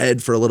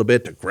overhead for a little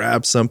bit to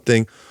grab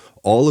something.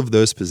 All of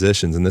those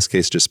positions, in this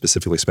case, just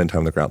specifically spend time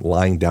on the ground,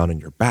 lying down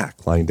on your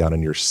back, lying down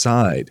on your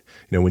side.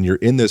 When you're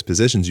in those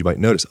positions, you might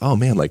notice, oh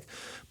man, like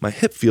my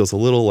hip feels a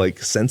little like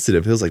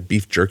sensitive, feels like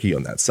beef jerky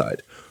on that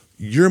side.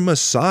 You're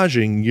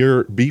massaging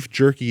your beef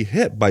jerky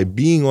hip by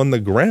being on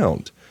the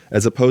ground,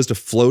 as opposed to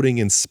floating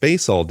in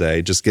space all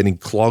day, just getting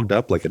clogged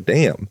up like a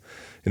dam.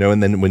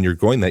 And then when you're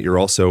going that, you're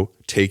also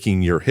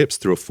taking your hips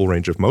through a full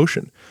range of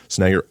motion.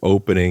 So now you're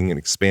opening and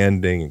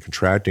expanding and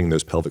contracting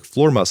those pelvic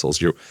floor muscles.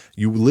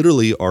 You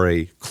literally are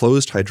a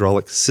closed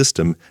hydraulic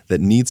system that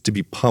needs to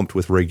be pumped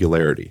with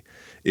regularity.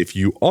 If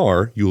you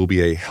are, you will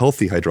be a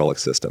healthy hydraulic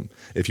system.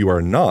 If you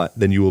are not,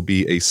 then you will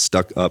be a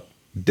stuck up,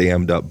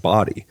 dammed up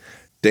body.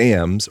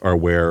 Dams are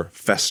where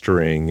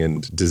festering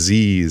and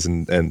disease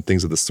and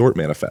things of the sort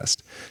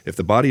manifest. If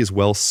the body is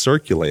well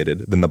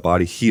circulated, then the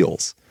body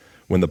heals.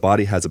 When the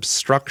body has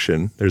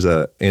obstruction, there's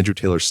a Andrew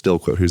Taylor Still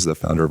quote, who's the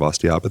founder of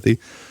osteopathy,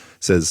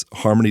 says,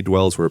 harmony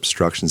dwells where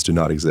obstructions do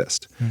not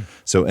exist.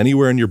 So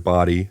anywhere in your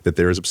body that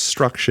there is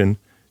obstruction,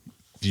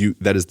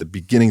 that is the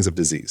beginnings of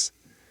disease.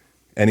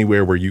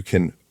 Anywhere where you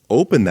can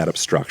open that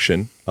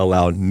obstruction,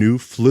 allow new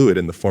fluid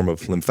in the form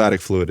of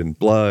lymphatic fluid and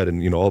blood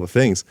and all the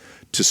things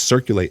to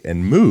circulate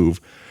and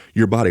move,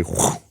 your body,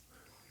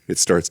 it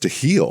starts to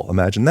heal.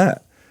 Imagine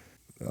that.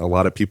 A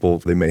lot of people,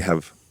 they may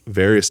have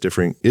various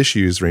different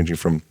issues ranging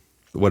from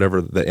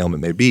whatever the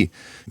ailment may be.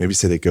 Maybe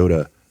say they go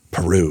to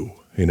Peru,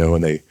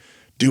 and they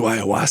do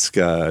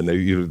ayahuasca, and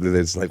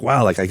it's like,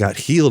 wow, like I got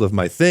healed of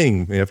my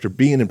thing after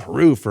being in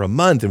Peru for a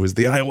month. It was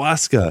the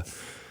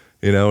ayahuasca.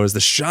 It was the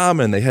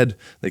shaman.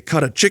 They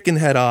cut a chicken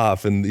head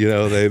off, and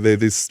they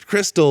these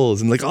crystals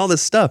and like all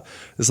this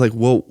stuff. It's like,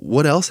 well,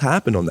 what else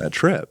happened on that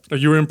trip?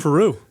 You were in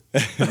Peru.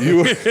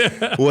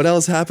 What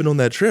else happened on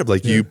that trip?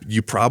 Like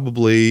you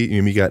probably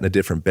you got in a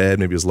different bed.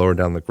 Maybe it was lower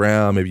down on the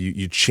ground. Maybe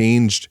you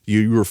changed.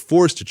 You were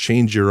forced to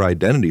change your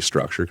identity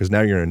structure because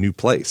now you're in a new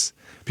place.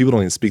 People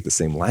don't even speak the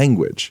same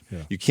language.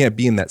 Yeah. You can't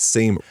be in that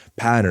same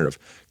pattern of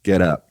Get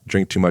up,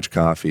 drink too much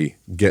coffee,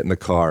 get in the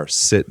car,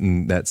 sit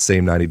in that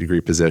same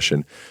 90-degree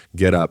position,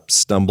 get up,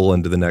 stumble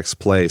into the next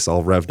place,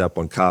 all revved up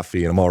on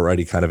coffee, and I'm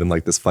already kind of in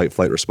like this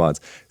fight-flight response.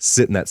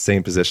 Sit in that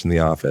same position in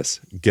the office,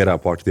 get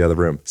up, walk to the other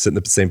room, sit in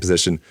the same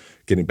position,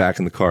 getting back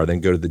in the car, then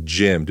go to the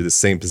gym, do the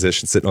same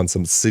position, sitting on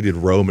some seated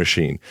row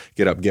machine,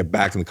 get up, get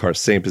back in the car,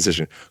 same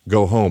position,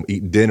 go home,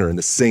 eat dinner in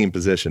the same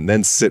position,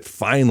 then sit,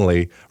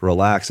 finally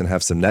relax and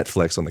have some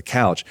Netflix on the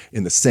couch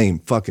in the same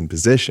fucking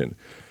position.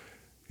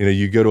 You know,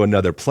 you go to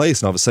another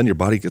place and all of a sudden your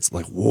body gets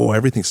like, whoa,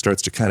 everything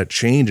starts to kind of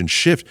change and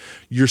shift.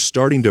 You're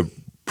starting to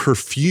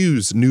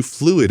perfuse new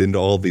fluid into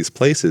all of these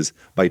places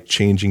by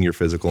changing your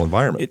physical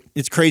environment.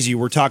 It's crazy.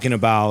 We're talking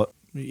about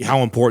how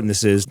important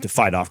this is to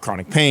fight off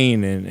chronic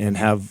pain and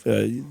have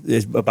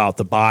about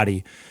the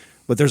body.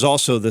 But there's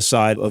also the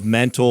side of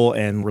mental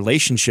and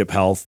relationship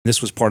health.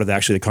 This was part of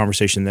actually the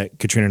conversation that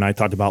Katrina and I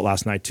talked about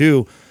last night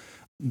too,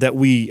 that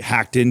we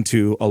hacked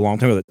into a long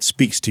time ago that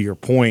speaks to your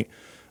point.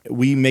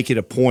 We make it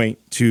a point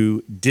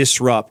to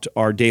disrupt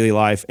our daily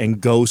life and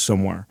go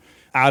somewhere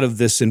out of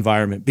this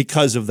environment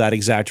because of that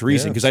exact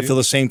reason. Because I feel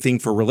the same thing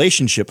for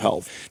relationship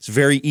health. It's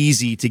very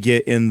easy to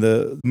get in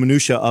the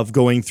minutia of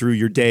going through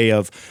your day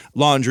of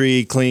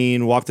laundry,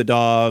 clean, walk the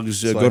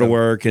dogs, go to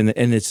work, and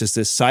it's just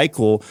this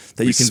cycle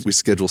that we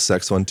schedule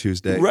sex on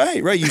Tuesday.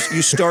 Right.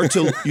 You start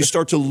to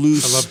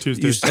lose. I love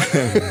Tuesdays.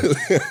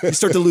 You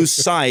start to lose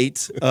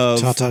sight of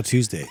Ta-ta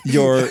Tuesday.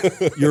 your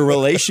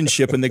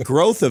relationship and the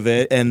growth of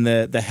it and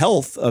the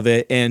health of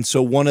it. And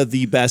so one of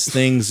the best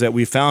things that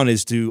we found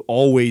is to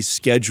always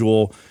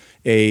schedule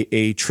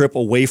a trip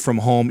away from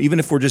home, even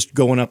if we're just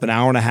going up an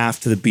hour and a half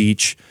to the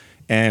beach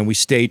and we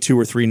stay 2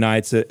 or 3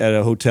 nights at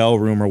a hotel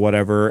room or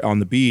whatever on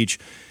the beach,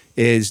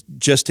 is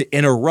just to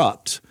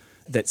interrupt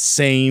that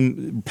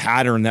same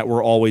pattern that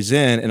we're always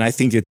in. And I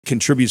think it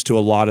contributes to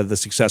a lot of the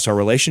success our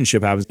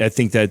relationship has. I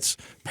think that's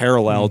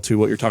parallel to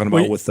what you're talking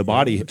about with the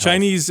body health.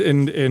 Chinese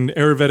and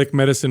Ayurvedic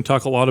medicine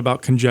talk a lot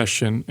about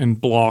congestion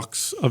and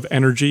blocks of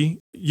energy.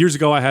 Years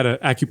ago, I had an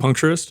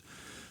acupuncturist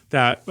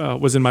that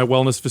was in my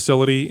wellness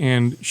facility,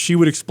 and she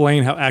would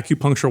explain how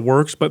acupuncture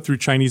works, but through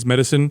Chinese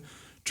medicine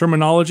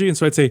terminology. And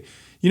so I'd say,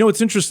 you know,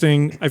 it's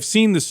interesting. I've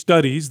seen the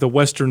studies, the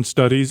Western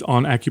studies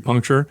on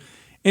acupuncture,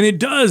 and it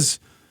does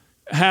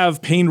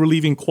have pain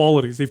relieving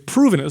qualities. They've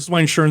proven it. This is why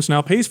insurance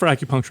now pays for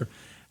acupuncture.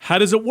 How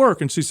does it work?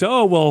 And she said,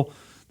 oh, well,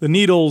 the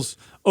needles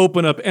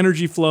open up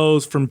energy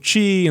flows from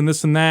qi and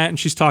this and that. And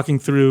she's talking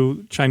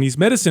through Chinese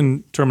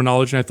medicine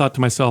terminology. And I thought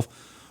to myself,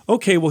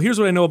 okay, well, here's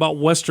what I know about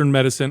Western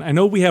medicine. I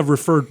know we have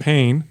referred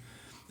pain.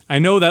 I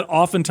know that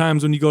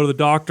oftentimes when you go to the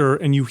doctor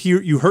and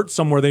you hurt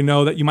somewhere, they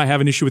know that you might have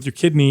an issue with your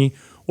kidney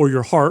or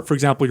your heart. For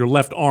example, your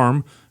left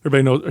arm.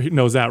 Everybody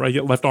knows that, right?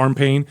 You get left arm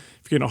pain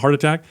if you're getting a heart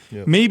attack.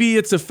 Yep. Maybe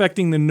it's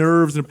affecting the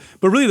nerves.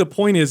 But really the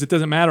point is, it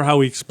doesn't matter how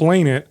we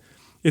explain it.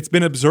 It's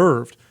been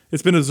observed.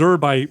 It's been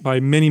observed by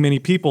many, many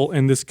people.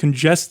 And this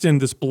congestion,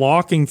 this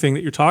blocking thing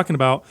that you're talking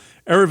about,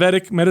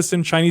 Ayurvedic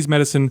medicine, Chinese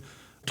medicine,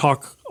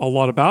 talk a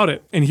lot about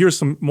it. And here's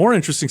some more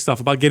interesting stuff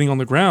about getting on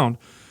the ground.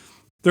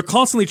 They're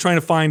constantly trying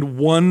to find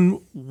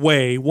one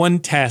way, one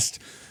test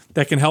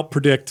that can help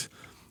predict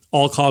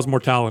all-cause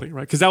mortality,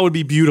 right? Because that would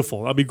be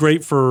beautiful. That'd be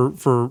great for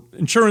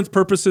insurance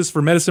purposes,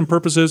 for medicine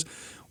purposes.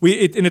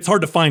 And it's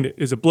hard to find it.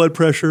 Is it blood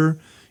pressure?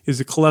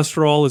 Is it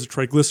cholesterol? Is it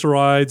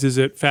triglycerides? Is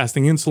it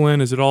fasting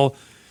insulin? Is it all?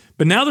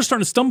 But now they're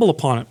starting to stumble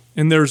upon it.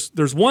 And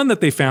there's one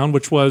that they found,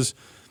 which was,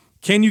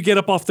 can you get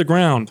up off the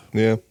ground?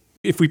 Yeah.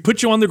 If we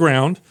put you on the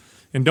ground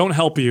and don't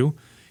help you,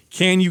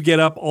 can you get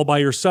up all by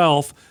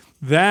yourself?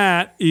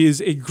 That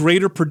is a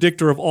greater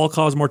predictor of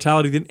all-cause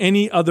mortality than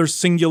any other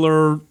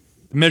singular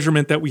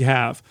measurement that we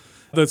have.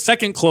 The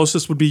second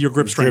closest would be your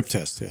grip strength. Grip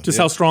test, yeah. Just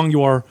how strong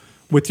you are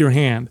with your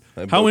hand.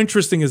 How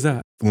interesting is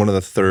that? One of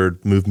the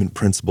third movement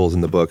principles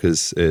in the book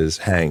is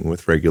hang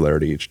with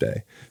regularity each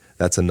day.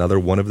 That's another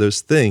one of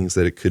those things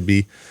that it could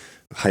be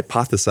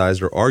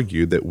hypothesized or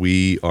argued that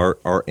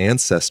our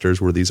ancestors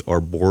were these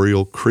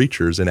arboreal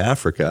creatures in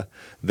Africa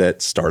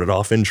that started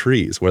off in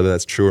trees. Whether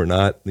that's true or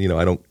not,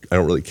 I don't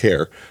really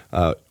care.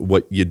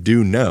 What you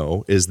do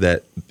know is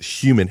that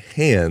human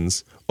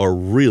hands are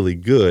really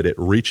good at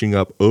reaching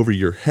up over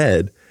your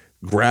head,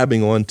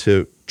 grabbing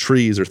onto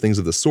trees or things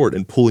of the sort,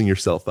 and pulling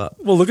yourself up.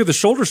 Well, look at the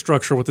shoulder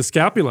structure with the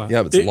scapula.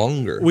 Yeah, but it's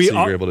longer, so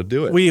you're able to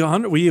do it.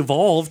 We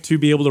evolved to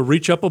be able to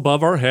reach up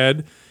above our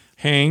head,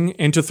 hang,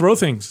 and to throw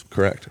things.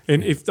 Correct.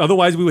 And if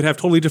otherwise, we would have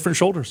totally different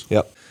shoulders.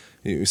 Yep.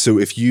 So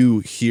if you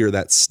hear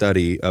that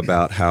study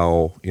about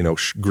how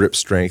grip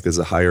strength is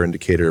a higher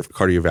indicator of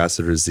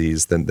cardiovascular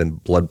disease than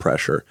blood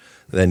pressure,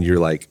 then you're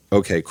like,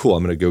 okay, cool.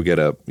 I'm going to go get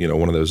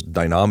one of those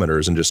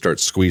dynamometers and just start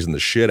squeezing the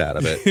shit out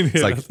of it.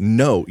 It's like,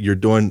 no, you're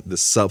doing the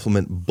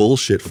supplement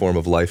bullshit form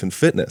of life and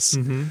fitness.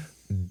 Mm-hmm.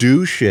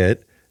 Do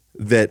shit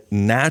that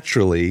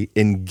naturally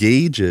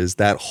engages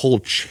that whole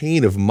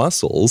chain of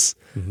muscles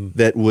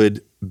that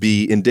would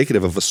be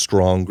indicative of a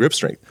strong grip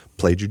strength.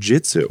 Play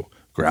jujitsu,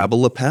 grab a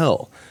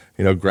lapel,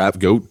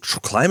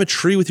 climb a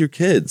tree with your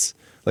kids.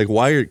 Like,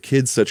 why are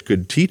kids such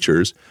good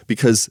teachers?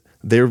 Because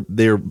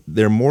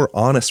they're more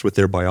honest with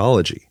their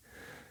biology.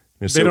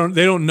 They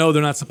don't know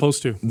they're not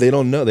supposed to. They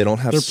don't know. They don't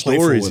have They're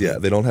playful stories with yet.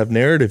 it. They don't have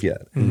narrative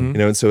yet.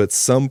 And so at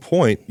some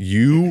point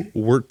you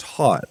were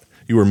taught,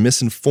 you were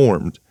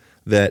misinformed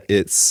that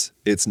it's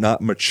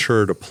not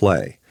mature to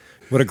play.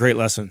 What a great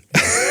lesson.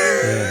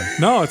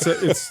 No,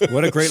 it's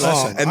What a great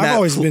lesson. And I've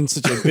always been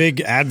such a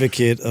big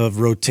advocate of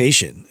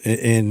rotation.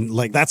 And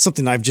like, that's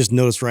something I've just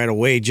noticed right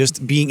away,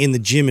 just being in the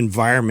gym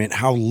environment,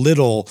 how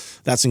little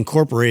that's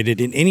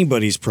incorporated in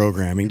anybody's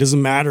programming.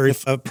 Doesn't matter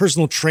if a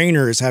personal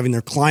trainer is having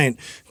their client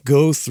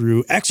go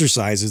through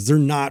exercises, they're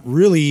not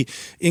really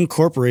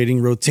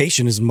incorporating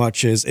rotation as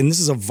much as, and this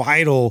is a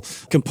vital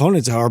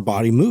component to how our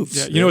body moves.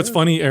 Yeah, you know, it's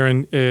funny,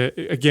 Aaron,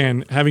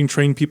 again, having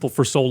trained people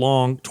for so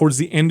long, towards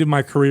the end of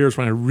my career is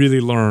when I really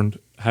learned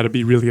how to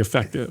be really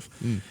effective.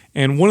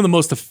 And one of the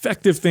most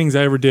effective things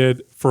I ever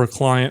did for a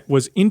client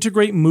was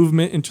integrate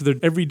movement into their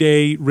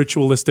everyday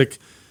ritualistic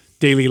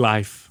daily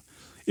life.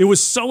 It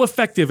was so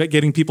effective at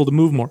getting people to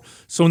move more.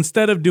 So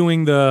instead of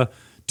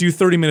do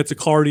 30 minutes of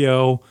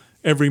cardio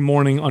every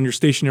morning on your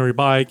stationary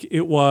bike,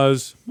 it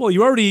was, well,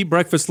 you already eat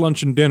breakfast,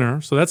 lunch, and dinner,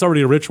 so that's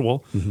already a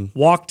ritual.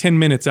 Walk 10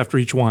 minutes after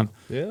each one.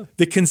 Yeah.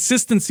 The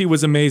consistency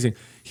was amazing.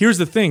 Here's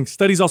the thing.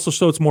 Studies also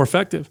show it's more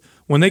effective.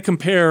 When they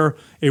compare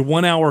a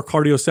 1 hour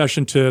cardio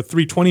session to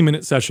 3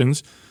 20-minute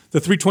sessions, the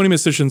 3 20-minute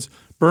sessions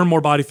burn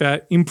more body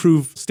fat,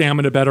 improve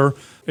stamina better,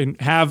 and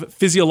have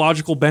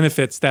physiological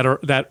benefits that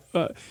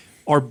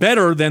are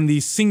better than the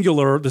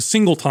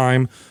single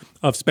time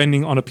of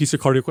spending on a piece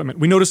of cardio equipment.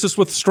 We notice this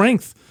with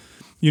strength.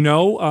 You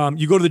know,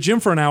 you go to the gym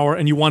for an hour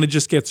and you want to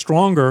just get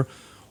stronger.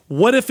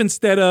 What if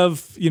instead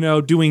of,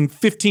 doing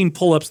 15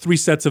 pull-ups, 3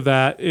 sets of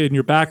that in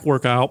your back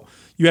workout,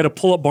 you had a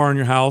pull-up bar in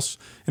your house,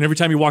 and every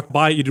time you walked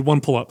by it, you did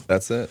 1 pull-up?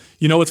 That's it.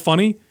 You know what's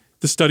funny?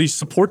 The studies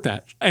support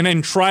that. And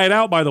then try it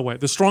out, by the way.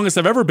 The strongest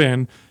I've ever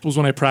been was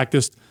when I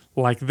practiced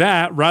like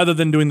that, rather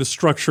than doing the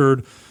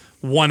structured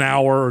 1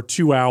 hour or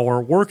 2 hour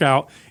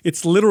workout.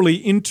 It's literally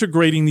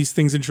integrating these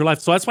things into your life.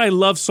 So that's why I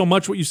love so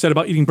much what you said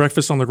about eating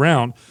breakfast on the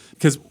ground,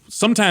 because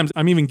sometimes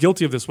I'm even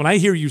guilty of this. When I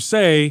hear you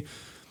say,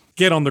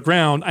 get on the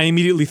ground, I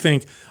immediately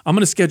think, I'm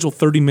going to schedule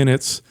 30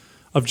 minutes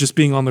of just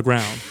being on the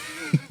ground.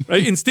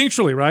 Right?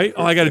 Instinctually, right?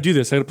 Oh, I got to do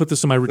this. I got to put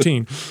this in my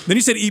routine. Then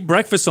you said eat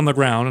breakfast on the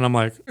ground, and I'm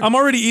like, I'm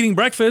already eating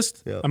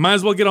breakfast. I might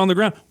as well get on the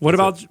ground. What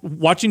about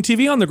watching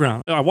TV on the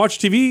ground? I watch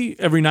TV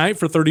every night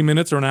for 30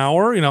 minutes or an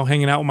hour,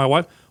 hanging out with my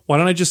wife. Why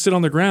don't I just sit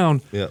on the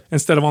ground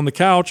instead of on the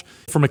couch?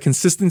 From a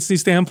consistency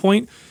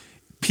standpoint,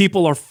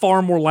 people are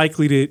far more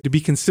likely to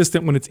be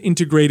consistent when it's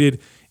integrated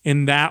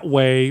in that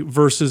way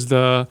versus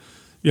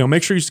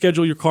make sure you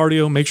schedule your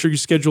cardio, make sure you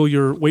schedule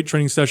your weight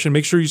training session,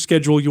 make sure you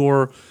schedule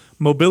your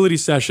mobility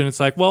session. It's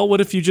like, well,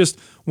 what if you just,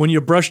 when you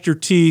brushed your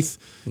teeth,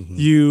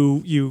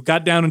 you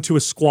got down into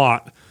a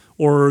squat,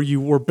 or you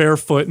were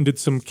barefoot and did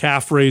some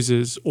calf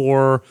raises?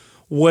 Or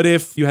what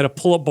if you had a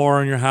pull-up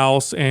bar in your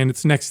house and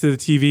it's next to the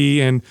TV,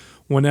 and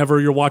whenever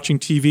you're watching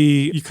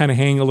TV, you kind of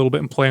hang a little bit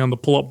and play on the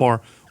pull-up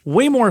bar?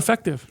 Way more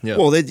effective. Yeah.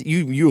 Well,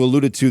 you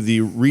alluded to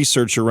the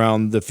research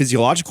around the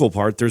physiological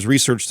part. There's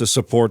research to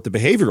support the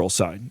behavioral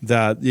side,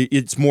 that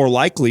it's more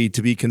likely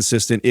to be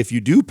consistent if you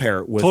do pair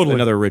it with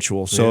another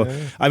ritual. So,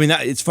 I mean,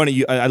 it's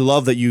funny. I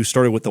love that you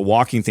started with the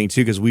walking thing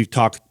too, because we've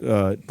talked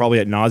probably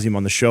ad nauseum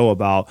on the show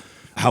about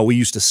how we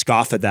used to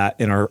scoff at that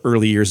in our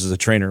early years as a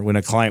trainer, when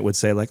a client would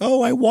say like,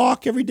 "Oh, I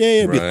walk every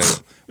day." I'd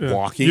be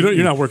walking.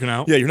 You're not working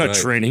out. Yeah, you're not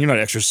training. You're not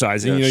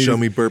exercising. Yeah, show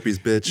me burpees,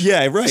 bitch.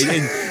 Yeah, right.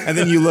 And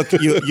then you look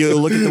at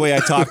the way I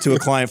talk to a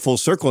client full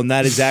circle, and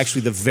that is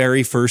actually the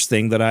very first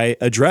thing that I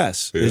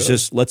address. Is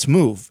just, let's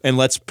move and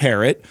let's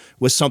pair it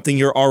with something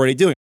you're already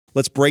doing.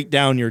 Let's break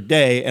down your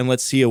day and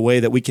let's see a way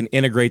that we can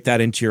integrate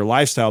that into your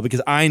lifestyle,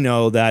 because I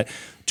know that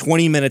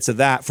 20 minutes of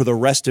that for the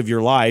rest of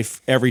your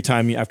life every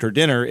time after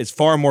dinner is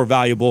far more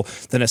valuable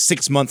than a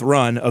 6-month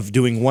run of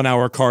doing 1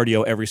 hour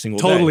cardio every single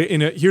day. Totally.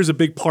 And here's a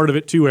big part of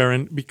it too,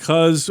 Aaron,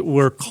 because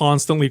we're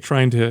constantly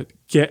trying to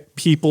get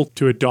people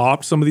to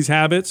adopt some of these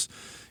habits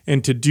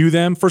and to do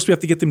them. First, we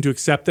have to get them to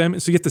accept them.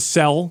 And so you have to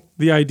sell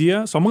the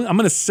idea. So I'm going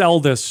to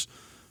sell this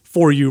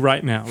for you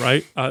right now,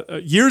 right?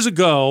 Years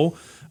ago,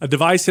 a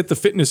device hit the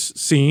fitness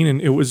scene,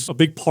 and it was a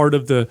big part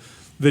of the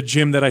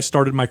gym that I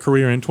started my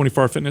career in,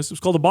 24 Hour Fitness. It was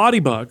called a Body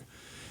Bug.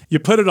 You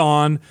put it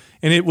on,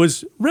 and it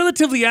was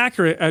relatively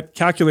accurate at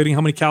calculating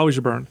how many calories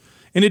you burned.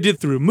 And it did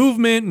through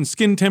movement and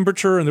skin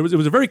temperature, and it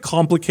was a very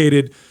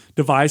complicated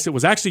device. It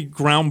was actually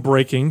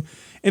groundbreaking,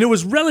 and it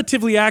was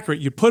relatively accurate.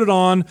 You put it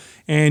on,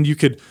 and you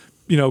could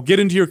get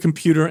into your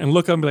computer and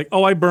look up and be like,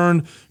 oh, I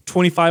burned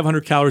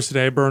 2,500 calories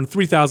today. I burned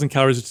 3,000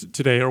 calories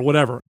today, or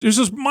whatever. It was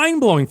just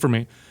mind-blowing for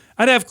me.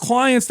 I'd have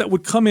clients that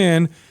would come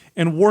in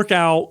and work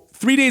out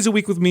 3 days a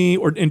week with me,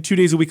 and 2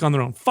 days a week on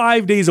their own,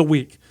 5 days a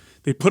week.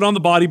 They'd put on the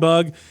Body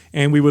Bug,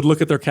 and we would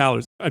look at their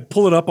calories. I'd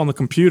pull it up on the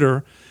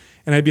computer,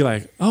 and I'd be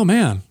like, oh,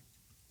 man,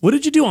 what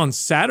did you do on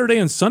Saturday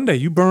and Sunday?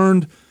 You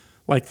burned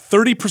like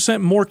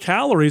 30% more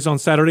calories on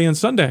Saturday and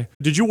Sunday.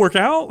 Did you work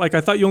out? Like,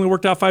 I thought you only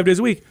worked out 5 days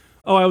a week.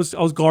 Oh, I was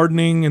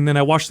gardening, and then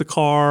I washed the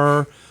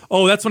car.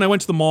 Oh, that's when I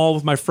went to the mall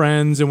with my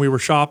friends, and we were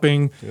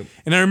shopping. Yep.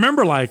 And I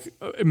remember, like,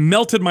 it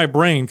melted my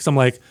brain, because I'm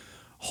like,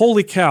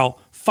 holy cow,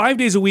 5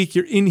 days a week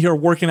you're in here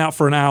working out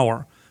for an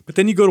hour, but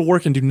then you go to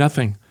work and do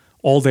nothing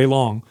all day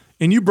long,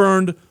 and you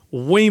burned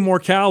way more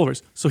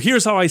calories. So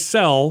here's how I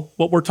sell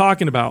what we're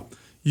talking about.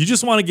 You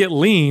just want to get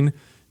lean,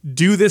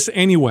 do this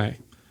anyway.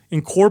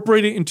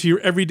 Incorporate it into your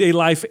everyday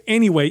life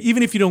anyway,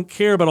 even if you don't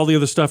care about all the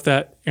other stuff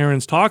that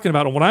Aaron's talking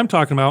about and what I'm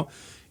talking about.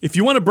 If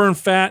you want to burn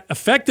fat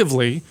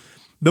effectively,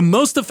 the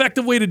most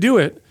effective way to do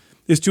it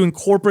is to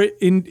incorporate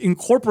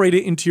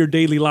it into your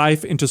daily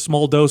life, into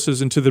small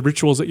doses, into the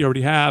rituals that you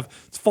already have.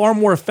 It's far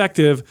more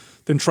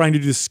effective than trying to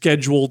do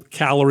scheduled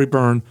calorie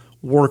burn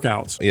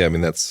workouts. Yeah, I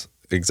mean, that's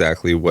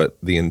exactly what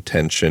the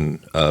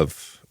intention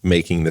of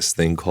making this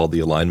thing called the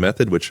Align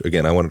method, which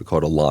again, I wanted to call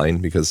it Align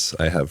because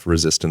I have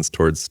resistance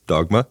towards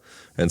dogma.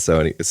 And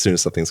so as soon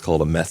as something's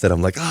called a method,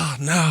 I'm like, oh,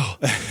 no.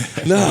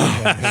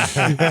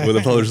 When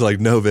the publisher's like,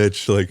 no,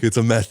 bitch, like it's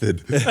a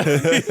method.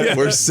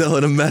 We're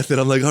selling a method.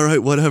 I'm like, all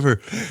right, whatever.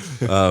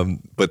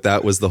 But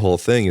that was the whole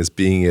thing, is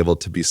being able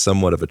to be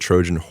somewhat of a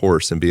Trojan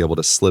horse and be able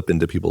to slip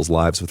into people's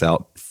lives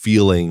without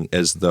feeling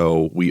as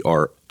though we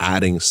are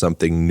adding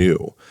something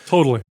new.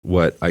 Totally.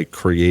 What I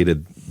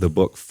created the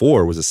book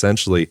for was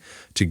essentially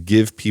to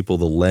give people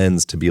the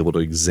lens to be able to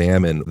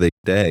examine the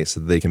day so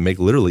that they can make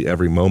literally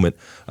every moment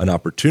an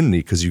opportunity,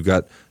 because you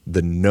got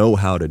the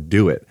know-how to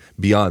do it.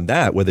 Beyond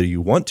that, whether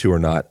you want to or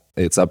not,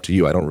 it's up to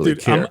you. I don't really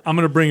care. I'm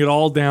going to bring it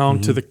all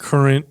down to the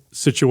current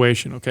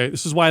situation, okay?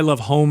 This is why I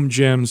love home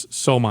gyms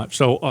so much.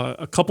 So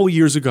a couple of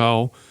years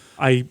ago,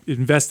 I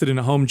invested in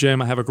a home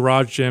gym. I have a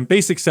garage gym,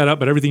 basic setup,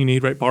 but everything you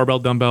need, right? Barbell,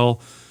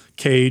 dumbbell,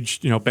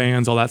 cage,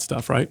 bands, all that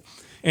stuff, right?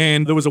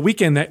 And there was a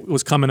weekend that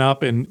was coming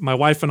up, and my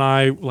wife and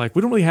I, we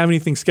don't really have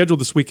anything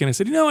scheduled this weekend. I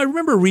said, I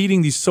remember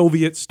reading these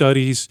Soviet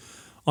studies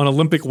on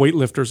Olympic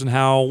weightlifters and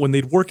how when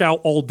they'd work out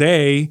all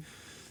day,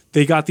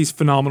 they got these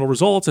phenomenal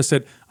results. I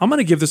said, I'm going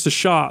to give this a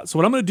shot. So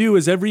what I'm going to do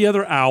is every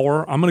other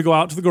hour, I'm going to go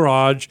out to the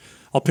garage.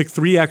 I'll pick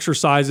 3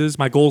 exercises.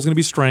 My goal is going to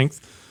be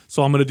strength.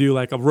 So I'm going to do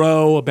like a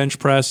row, a bench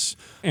press,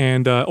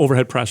 and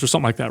overhead press or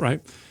something like that,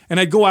 right? And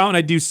I'd go out and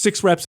I'd do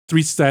 6 reps,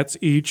 3 sets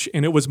each,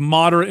 and it was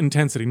moderate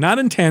intensity. Not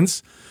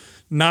intense,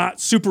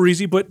 not super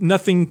easy, but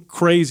nothing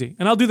crazy.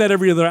 And I'll do that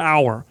every other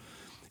hour.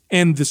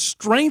 And the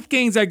strength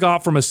gains I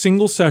got from a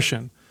single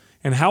session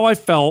and how I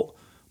felt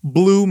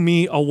blew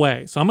me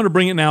away. So I'm going to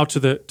bring it now to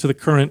the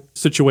current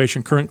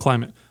situation, current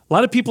climate. A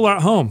lot of people are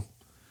at home.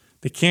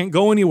 They can't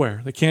go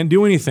anywhere. They can't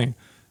do anything.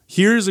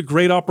 Here's a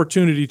great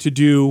opportunity to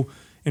do,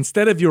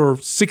 instead of your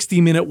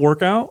 60-minute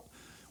workout,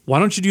 why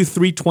don't you do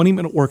 3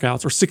 20-minute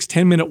workouts or 6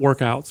 10-minute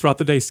workouts throughout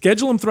the day?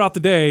 Schedule them throughout the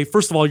day.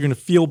 First of all, you're going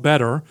to feel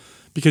better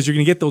because you're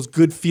going to get those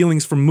good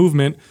feelings from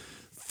movement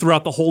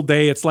throughout the whole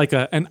day. It's like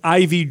an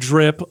IV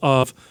drip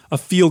of a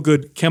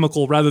feel-good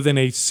chemical rather than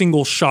a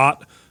single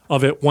shot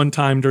of it one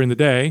time during the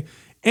day.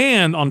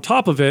 And on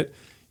top of it,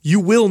 you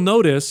will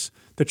notice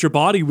that your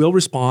body will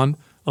respond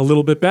a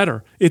little bit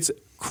better. It's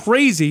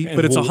crazy,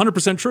 but it's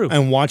 100% true.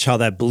 And watch how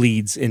that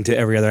bleeds into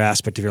every other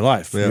aspect of your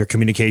life. Yeah. Your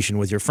communication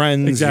with your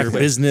friends, your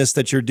business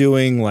that you're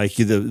doing, like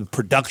the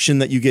production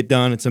that you get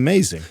done. It's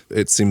amazing.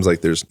 It seems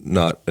like there's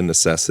not a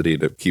necessity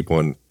to keep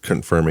on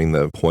confirming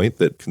the point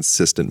that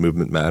consistent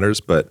movement matters,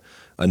 but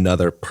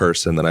another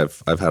person that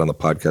I've had on the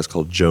podcast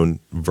called Joan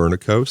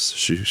Vernikos.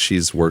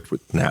 She's worked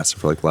with NASA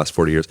for like the last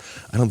 40 years.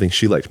 I don't think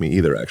she liked me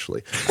either,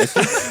 actually.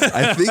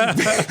 I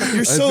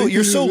think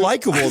you're so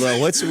likable though.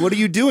 What are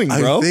you doing,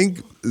 bro? I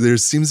think there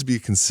seems to be a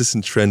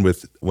consistent trend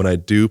with when I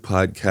do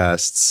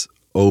podcasts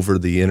over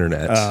the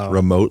internet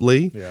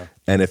remotely,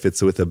 and if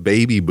it's with a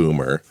baby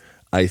boomer,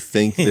 I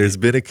think there's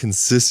been a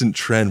consistent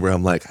trend where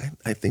I'm like,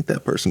 I think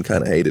that person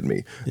kind of hated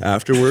me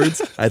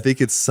afterwards. I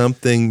think it's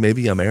something,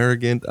 maybe I'm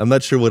arrogant. I'm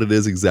not sure what it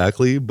is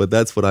exactly, but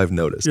that's what I've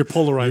noticed. You're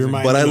polarizing.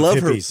 But I love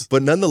her.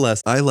 But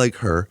nonetheless, I like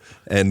her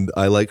and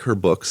I like her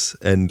books.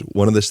 And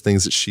one of the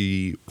things that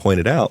she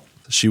pointed out,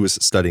 she was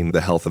studying the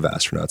health of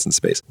astronauts in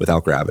space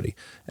without gravity.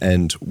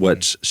 And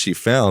what she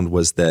found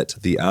was that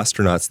the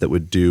astronauts that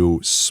would do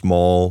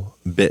small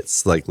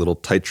bits, like little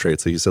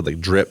titrates, like you said,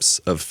 like drips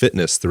of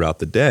fitness throughout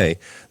the day,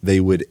 they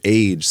would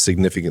age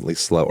significantly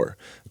slower.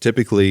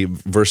 Typically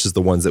versus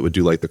the ones that would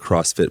do like the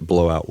CrossFit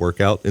blowout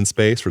workout in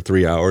space for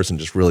 3 hours and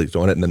just really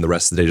doing it. And then the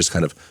rest of the day just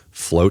kind of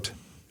float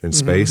in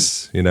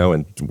space,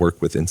 and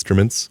work with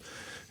instruments.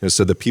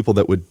 So the people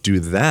that would do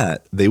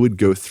that, they would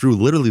go through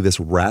literally this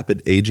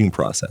rapid aging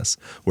process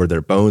where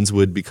their bones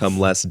would become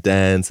less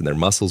dense and their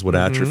muscles would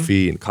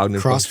atrophy and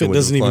cognitive function CrossFit would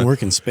decesn't decline. even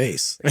work in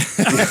space.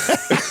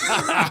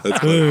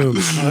 Boom.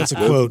 That's a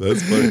quote.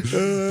 That's funny.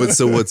 But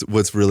so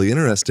what's really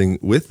interesting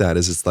with that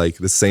is it's like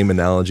the same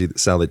analogy,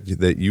 Sal,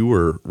 that you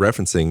were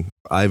referencing,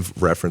 I've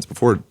referenced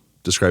before,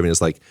 describing it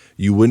as like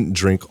you wouldn't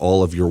drink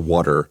all of your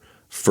water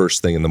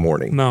first thing in the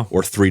morning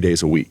or 3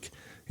 days a week.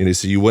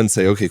 So you wouldn't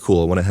say, okay,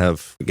 cool, I want to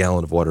have a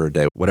gallon of water a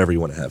day, whatever you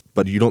want to have.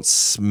 But you don't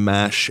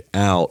smash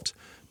out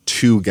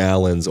 2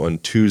 gallons on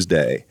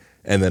Tuesday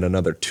and then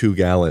another 2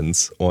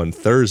 gallons on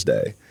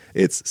Thursday.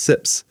 It's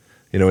sips,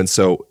 and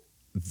so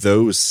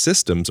those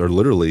systems are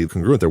literally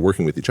congruent. They're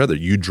working with each other.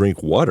 You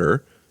drink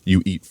water,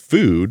 you eat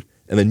food,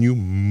 and then you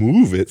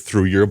move it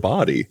through your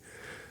body.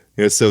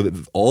 So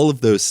that all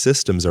of those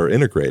systems are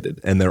integrated,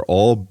 and they're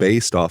all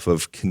based off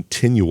of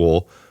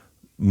continual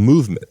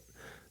movement.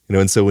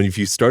 And so if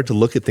you start to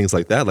look at things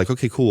like that, like,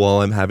 okay, cool,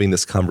 while I'm having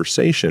this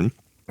conversation,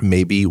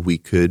 maybe we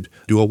could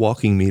do a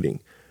walking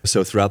meeting.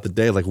 So throughout the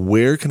day, like,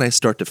 where can I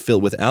start to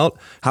fill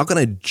how can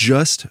I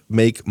just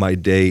make my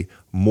day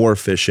more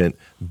efficient,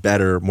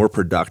 better, more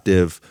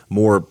productive,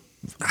 more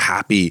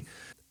happy,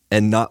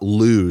 and not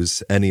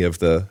lose any of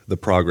the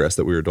progress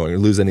that we were doing, or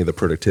lose any of the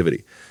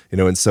productivity?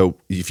 And so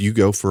if you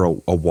go for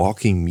a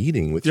walking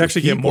meeting with you your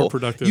actually people, get more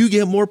productive. You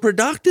get more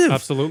productive.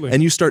 Absolutely.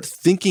 And you start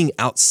thinking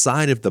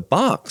outside of the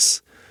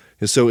box.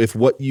 And so if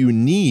what you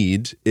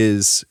need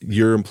is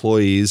your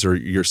employees or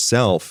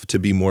yourself to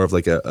be more of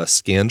like a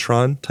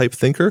Scantron type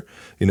thinker,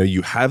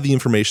 you have the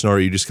information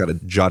already, you just got to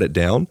jot it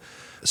down.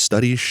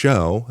 Studies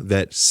show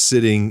that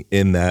sitting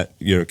in that,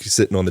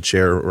 sitting on the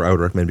chair, or I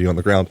would recommend being on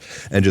the ground,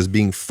 and just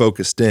being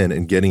focused in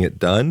and getting it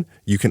done,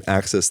 you can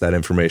access that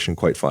information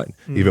quite fine,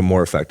 even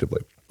more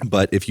effectively.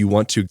 But if you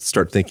want to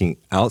start thinking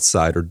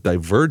outside or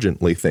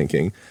divergently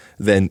thinking,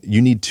 then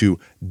you need to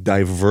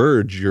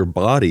diverge your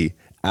body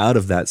out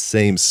of that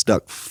same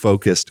stuck,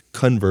 focused,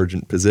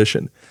 convergent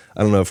position.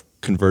 I don't know if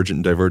convergent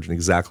and divergent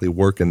exactly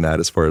work in that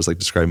as far as like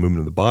describe movement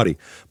of the body,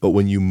 but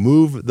when you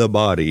move the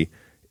body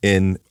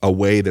in a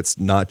way that's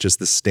not just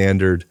the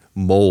standard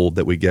mold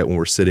that we get when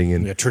we're sitting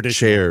in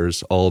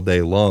chairs all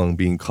day long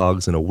being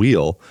cogs in a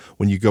wheel,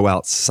 when you go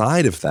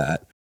outside of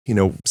that,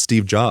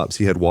 Steve Jobs,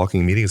 he had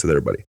walking meetings with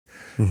everybody.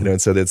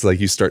 And so it's like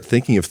you start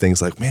thinking of things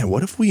like, man,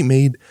 what if we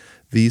made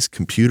these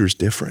computers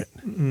different?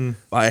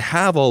 I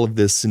have all of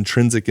this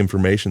intrinsic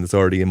information that's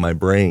already in my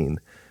brain,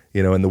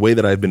 and the way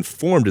that I've been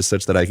formed is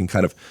such that I can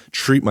kind of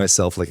treat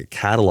myself like a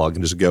catalog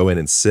and just go in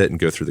and sit and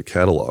go through the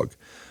catalog.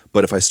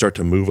 But if I start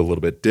to move a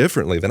little bit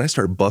differently, then I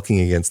start bucking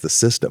against the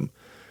system.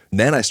 And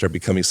then I start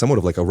becoming somewhat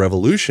of like a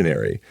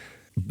revolutionary.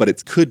 But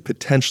it could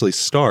potentially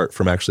start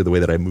from actually the way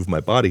that I move my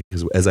body,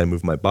 because as I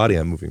move my body,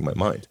 I'm moving my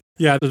mind.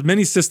 Yeah, there's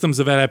many systems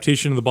of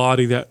adaptation of the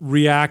body that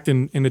react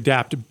and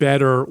adapt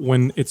better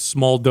when it's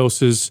small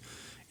doses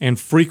and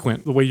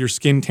frequent. The way your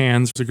skin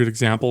tans is a good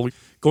example.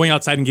 Going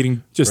outside and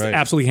getting just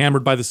absolutely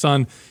hammered by the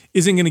sun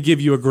isn't going to give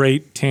you a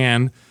great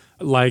tan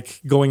like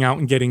going out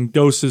and getting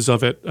doses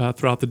of it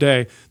throughout the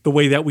day. The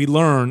way that we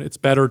learn, it's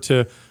better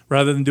to,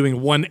 rather than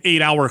doing 1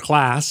 8-hour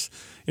class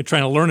and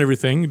trying to learn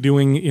everything,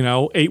 doing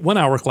 8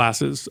 1-hour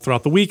classes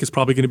throughout the week is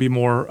probably going to be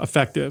more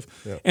effective.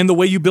 Yeah. And the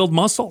way you build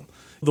muscle.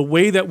 The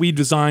way that we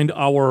designed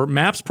our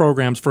MAPS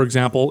programs, for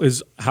example,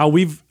 is how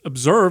we've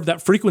observed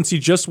that frequency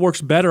just works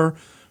better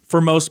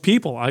for most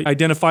people. I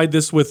identified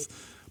this with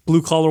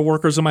blue-collar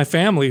workers in my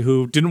family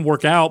who didn't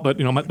work out, but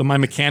my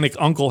mechanic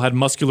uncle had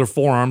muscular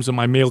forearms and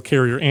my mail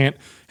carrier aunt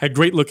had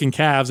great-looking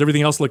calves.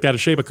 Everything else looked out of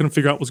shape. I couldn't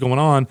figure out what was going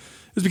on.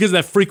 It was because of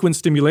that frequent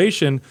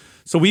stimulation.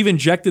 So we've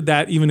injected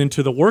that even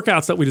into the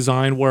workouts that we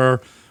design,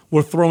 where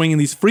we're throwing in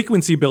these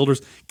frequency builders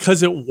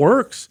because it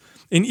works.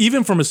 And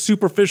even from a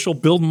superficial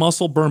build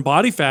muscle, burn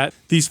body fat,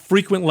 these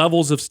frequent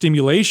levels of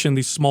stimulation,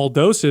 these small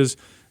doses,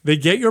 they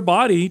get your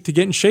body to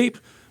get in shape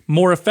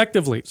more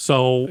effectively.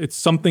 So it's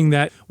something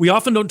that we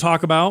often don't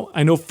talk about.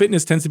 I know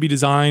fitness tends to be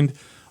designed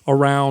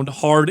around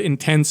hard,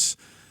 intense,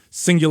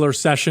 singular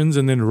sessions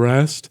and then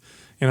rest.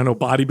 And I know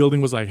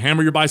bodybuilding was like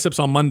hammer your biceps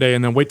on Monday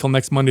and then wait till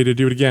next Monday to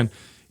do it again.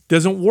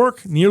 Doesn't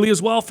work nearly as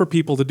well for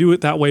people to do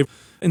it that way.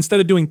 Instead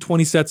of doing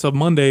 20 sets of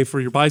Monday for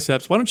your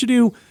biceps, why don't you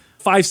do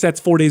 5 sets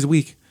 4 days a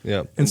week?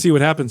 Yeah. And see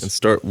what happens. And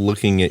start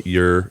looking at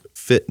your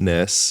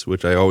fitness,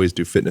 which I always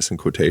do fitness in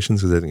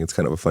quotations because I think it's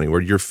kind of a funny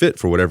word. You're fit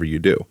for whatever you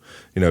do.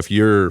 If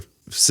you're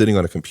sitting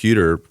on a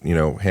computer,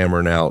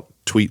 hammering out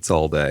tweets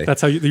all day,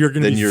 that's how you're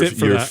going to be fit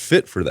for that. You're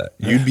fit for that.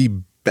 You'd be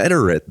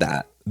better at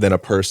that than a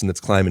person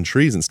that's climbing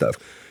trees and stuff.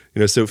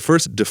 So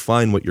first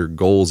define what your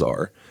goals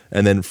are.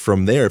 And then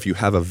from there, if you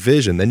have a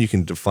vision, then you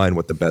can define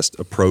what the best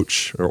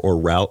approach or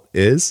route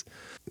is.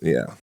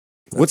 Yeah.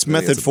 What's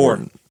method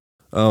 4?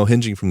 Oh,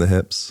 hinging from the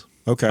hips.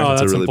 Okay.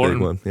 That's a really important.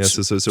 big one. Yeah,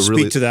 so Speak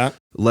really to that.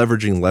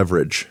 Leveraging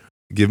leverage.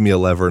 Give me a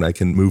lever and I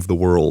can move the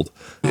world.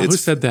 Who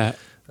said that?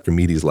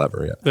 Archimedes'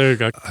 lever, yeah. There you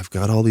go. I've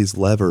got all these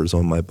levers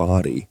on my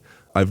body.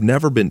 I've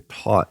never been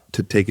taught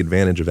to take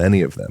advantage of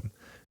any of them.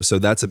 So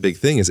that's a big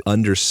thing, is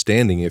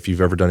understanding. If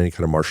you've ever done any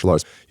kind of martial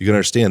arts, you can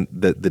understand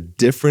that the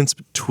difference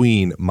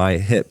between my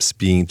hips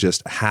being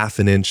just half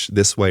an inch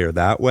this way or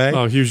that way.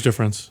 Oh, huge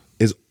difference.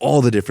 Is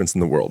all the difference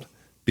in the world.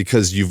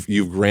 Because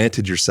you've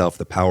granted yourself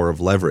the power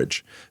of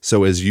leverage.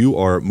 So as you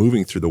are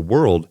moving through the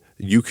world,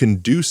 you can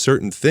do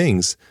certain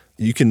things.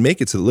 You can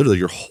make it so literally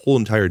your whole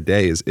entire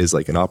day is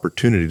like an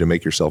opportunity to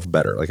make yourself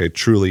better. Like I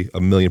truly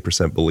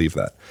 1,000,000% believe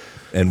that.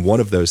 And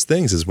one of those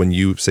things is when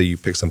you say you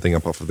pick something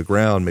up off of the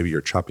ground, maybe you're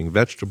chopping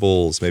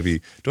vegetables,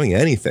 maybe doing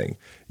anything,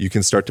 you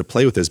can start to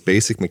play with those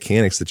basic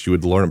mechanics that you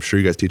would learn. I'm sure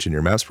you guys teach in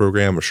your MAPS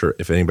program. I'm sure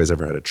if anybody's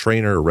ever had a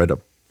trainer or read a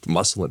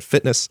Muscle and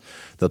Fitness,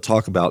 they'll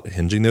talk about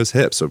hinging those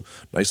hips. So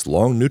nice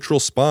long neutral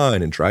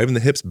spine and driving the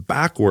hips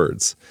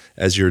backwards.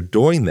 As you're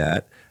doing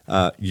that,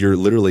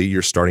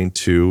 you're starting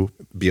to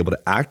be able to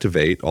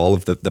activate all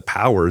of the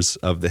powers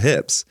of the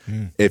hips.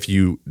 If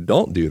you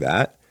don't do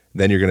that,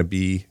 then you're going to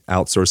be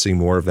outsourcing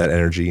more of that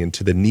energy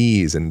into the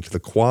knees and into the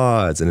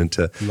quads and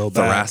into Low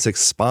back. thoracic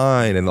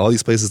spine and all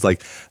these places.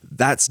 Like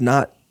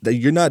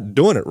you're not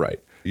doing it right.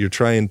 You're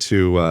trying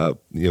to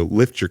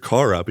lift your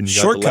car up and you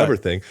got Shortcut. the lever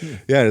thing.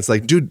 Yeah, and it's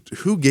like, dude,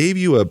 who gave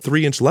you a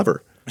 3-inch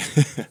lever?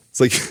 It's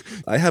like,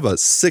 I have a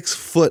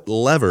 6-foot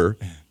lever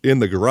in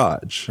the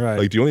garage. Right.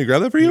 Like, do you want me to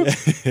grab that for you?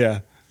 Yeah.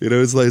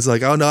 It's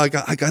like, oh no, I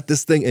got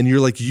this thing, and you're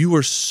like, you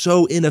are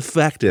so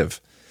ineffective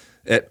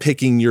at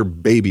picking your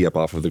baby up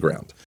off of the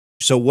ground.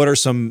 So what are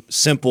some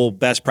simple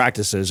best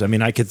practices? I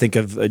mean, I could think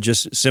of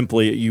just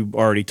simply, you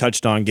already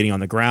touched on getting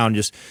on the ground,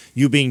 just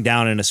you being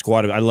down in a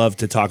squat. I love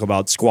to talk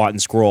about squat and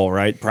scroll,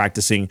 right?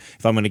 Practicing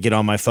if I'm going to get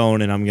on my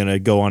phone and I'm going to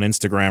go on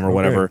Instagram or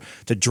whatever,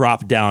 to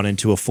drop down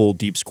into a full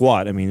deep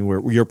squat. I mean,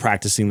 you're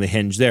practicing the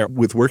hinge there.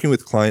 With working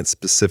with clients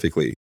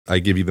specifically, I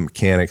give you the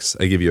mechanics.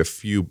 I give you a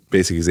few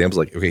basic examples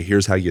like, okay,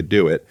 here's how you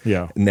do it.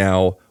 Yeah.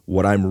 Now,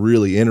 what I'm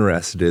really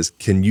interested is,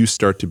 can you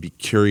start to be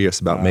curious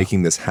about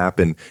making this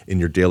happen in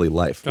your daily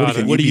life? Got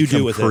it. What do you do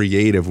become with it?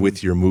 creative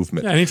with your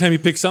movement? Yeah, anytime you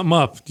pick something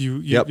up,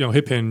 you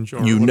hip hinge or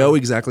You whatever. know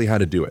exactly how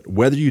to do it.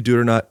 Whether you do it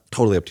or not,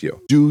 totally up to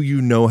you. Do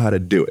you know how to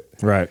do it?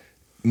 Right.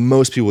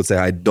 Most people would say,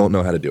 I don't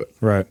know how to do it.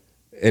 Right.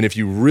 And if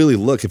you really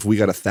look, if we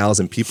got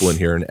 1,000 people in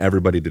here and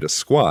everybody did a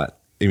squat,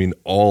 I mean,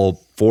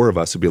 all 4 of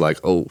us would be like,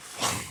 oh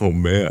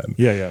man.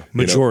 Yeah.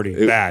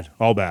 Majority. Bad.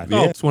 All bad.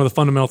 Oh, it's one of the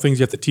fundamental things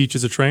you have to teach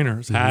as a trainer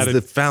is how It's to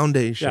the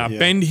foundation.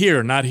 bend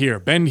here, not here.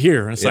 Bend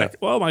here. And it's like,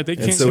 well, they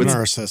can't so see in me.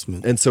 our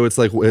assessment. And so it's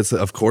like,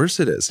 of course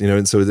it is,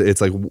 and so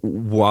it's like,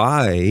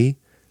 why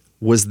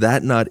was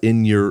that not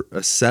in your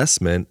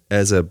assessment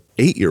as a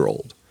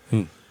 8-year-old?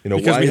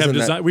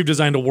 Because we've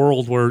designed a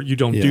world where you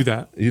don't do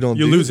that. You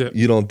lose it.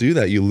 You don't do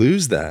that. You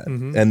lose that.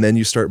 And then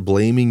you start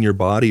blaming your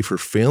body for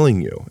failing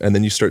you. And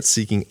then you start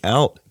seeking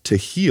out to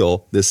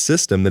heal this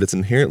system that it's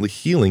inherently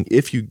healing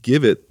if you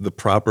give it the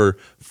proper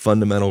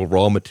fundamental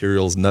raw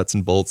materials, nuts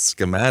and bolts,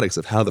 schematics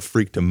of how the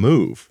freak to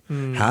move,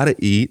 how to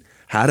eat,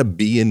 how to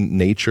be in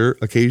nature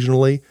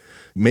occasionally.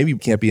 Maybe you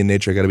can't be in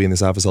nature. I got to be in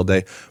this office all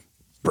day.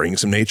 Bring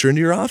some nature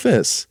into your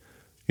office.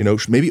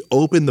 Maybe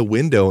open the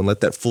window and let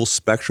that full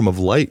spectrum of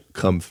light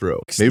come through.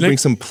 Maybe bring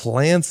some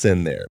plants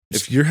in there.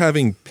 If you're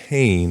having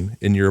pain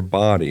in your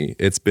body,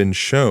 it's been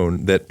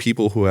shown that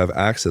people who have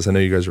access, I know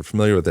you guys are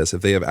familiar with this,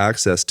 if they have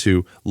access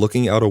to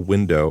looking out a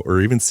window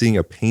or even seeing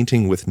a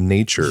painting with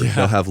nature,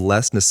 they'll have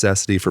less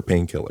necessity for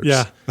painkillers.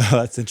 Yeah.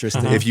 That's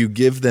interesting. If you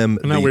give them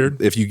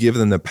if you give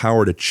them the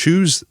power to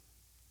choose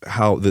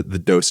how the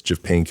dosage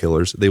of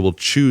painkillers, they will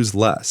choose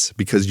less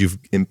because you've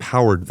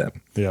empowered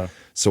them. Yeah.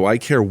 So I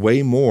care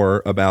way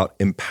more about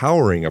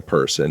empowering a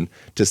person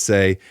to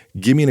say,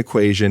 give me an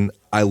equation.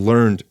 I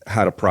learned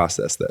how to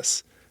process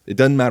this. It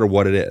doesn't matter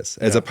what it is,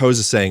 as opposed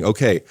to saying,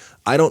 okay,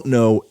 I don't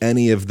know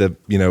any of the,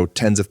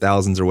 tens of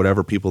thousands or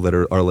whatever people that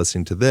are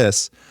listening to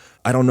this.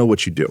 I don't know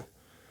what you do,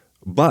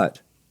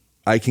 but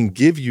I can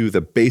give you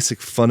the basic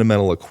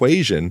fundamental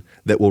equation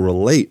that will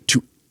relate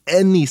to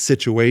any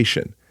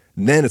situation.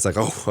 And then it's like,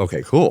 oh,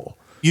 okay, cool.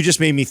 You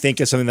just made me think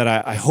of something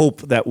that I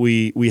hope that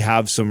we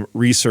have some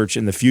research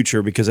in the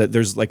future, because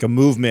there's like a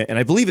movement, and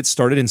I believe it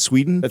started in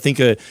Sweden. I think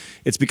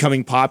it's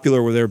becoming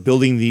popular where they're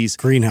building these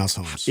Greenhouse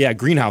homes. Yeah,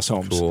 greenhouse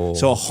homes. Cool.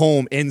 So a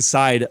home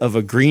inside of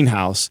a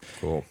greenhouse.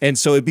 Cool. And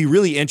so it'd be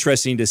really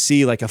interesting to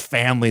see like a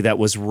family that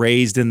was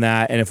raised in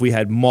that, and if we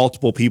had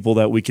multiple people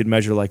that we could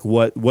measure like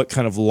what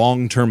kind of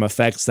long-term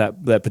effects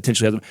that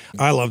potentially has.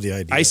 I love the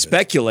idea. I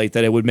speculate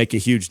that it would make a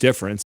huge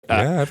difference.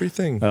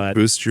 Everything.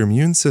 Boost your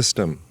immune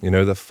system. The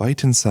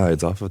phytoncides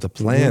off of the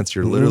plants.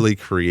 You're literally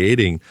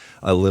creating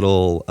a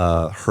little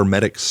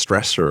hermetic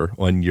stressor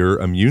on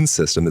your immune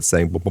system that's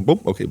saying, boom, boom,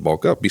 boom, okay,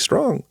 bulk up, be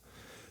strong.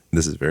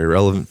 This is very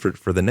relevant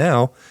for the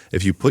now.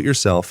 If you put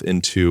yourself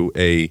into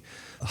a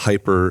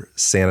hyper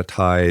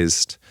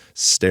sanitized,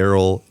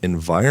 sterile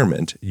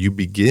environment, you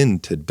begin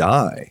to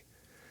die.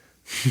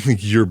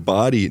 Your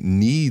body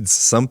needs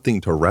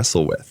something to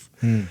wrestle with.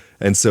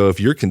 And so if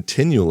you're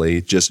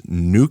continually just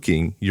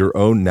nuking your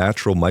own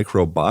natural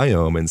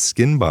microbiome and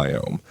skin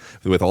biome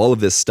with all of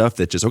this stuff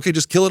that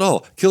just kill it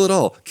all, kill it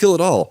all, kill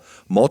it all,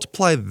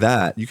 multiply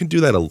that. You can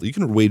do that. You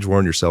can wage war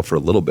on yourself for a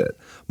little bit.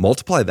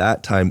 Multiply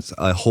that times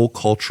a whole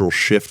cultural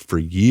shift for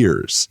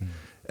years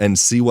and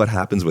see what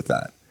happens with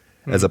that.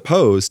 As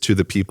opposed to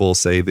the people,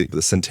 say the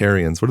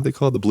centarians, what do they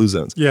call it? The blue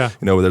zones. Yeah.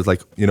 Where there's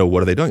like,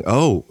 what are they doing?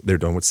 Oh, they're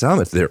doing what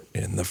Salmon. They're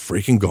in the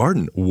freaking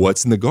garden.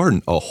 What's in the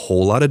garden? A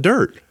whole lot of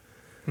dirt.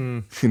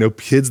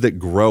 Kids that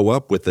grow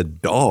up with a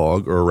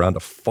dog or around a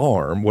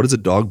farm, what does a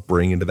dog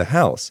bring into the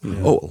house?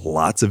 Oh,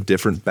 lots of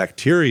different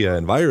bacteria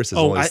and viruses.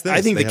 Oh, and all these things.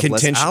 I think They the have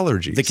less contention,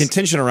 allergies. the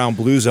contention around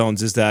blue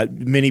zones is that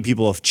many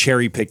people have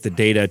cherry picked the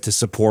data to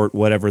support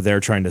whatever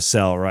they're trying to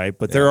sell, right?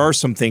 But there are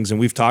some things, and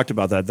we've talked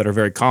about that are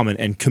very common.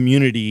 And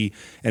community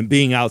and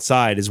being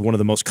outside is one of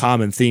the most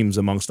common themes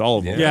amongst all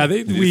of them. Yeah,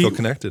 You we feel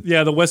connected.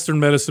 Yeah, the Western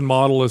medicine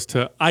model is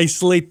to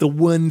isolate the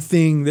one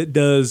thing that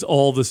does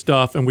all the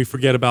stuff, and we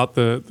forget about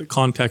the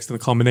context and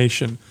the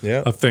combination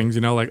Yeah. of things.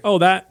 Like, oh,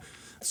 that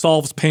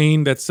solves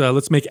pain. That's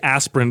let's make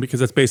aspirin because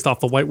that's based off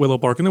the white willow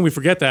bark. And then we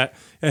forget that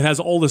it has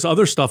all this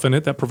other stuff in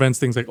it that prevents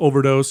things like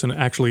overdose and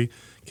actually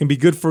can be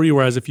good for you.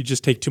 Whereas if you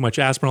just take too much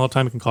aspirin all the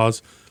time, it can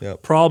cause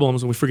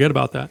problems. And we forget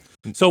about that.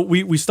 So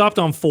we stopped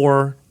on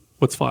 4.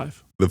 What's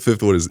 5? The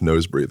 5th one is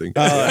nose breathing.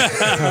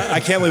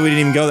 I can't believe we didn't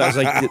even go there. I was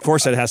like, of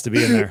course that has to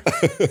be in there.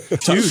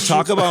 Dude,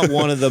 talk about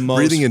one of the most...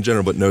 Breathing in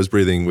general, but nose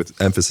breathing with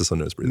emphasis on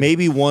nose breathing.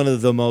 Maybe one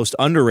of the most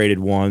underrated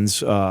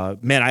ones.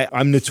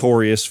 I'm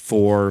notorious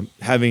for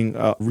having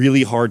a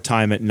really hard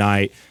time at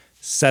night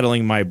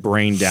settling my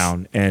brain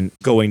down and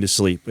going to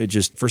sleep. It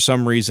just, for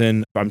some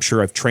reason, I'm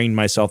sure I've trained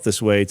myself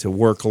this way to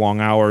work long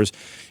hours.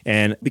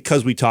 And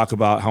because we talk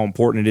about how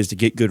important it is to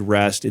get good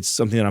rest, it's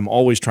something that I'm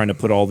always trying to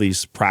put all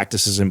these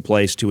practices in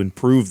place to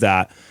improve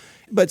that.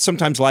 But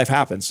sometimes life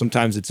happens.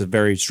 Sometimes it's a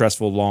very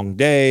stressful, long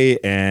day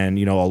and,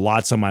 a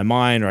lot's on my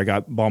mind, or I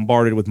got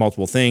bombarded with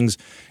multiple things.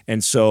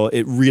 And so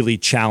it really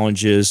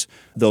challenges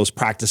those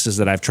practices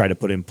that I've tried to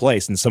put in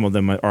place. And some of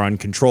them are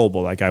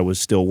uncontrollable. Like I was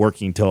still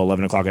working till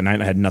 11 o'clock at night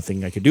and I had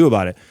nothing I could do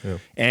about it. Yeah.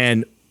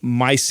 And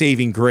my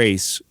saving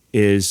grace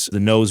is the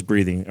nose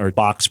breathing, or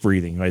box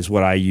breathing is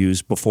what I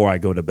use before I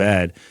go to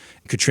bed.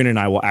 Katrina and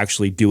I will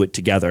actually do it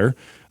together.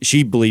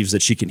 She believes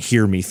that she can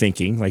hear me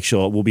thinking. Like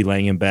we'll be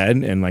laying in bed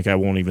and like I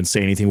won't even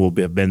say anything. We'll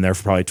have been there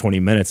for probably 20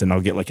 minutes and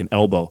I'll get like an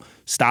elbow.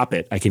 Stop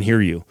it. I can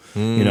hear you.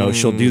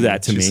 She'll do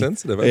that to me. She's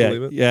sensitive. I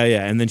believe it.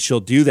 Yeah. And then she'll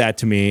do that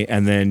to me.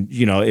 And then,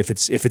 if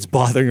it's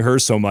bothering her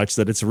so much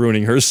that it's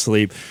ruining her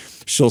sleep,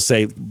 she'll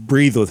say,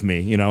 breathe with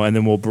me, and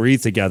then we'll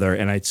breathe together.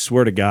 And I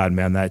swear to God,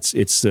 man,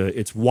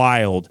 it's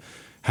wild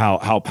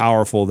how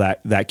powerful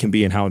that can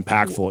be and how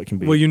impactful it can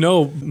be.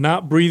 Well,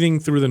 not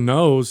breathing through the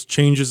nose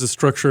changes the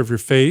structure of your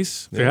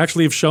face. They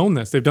actually have shown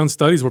this. They've done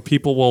studies where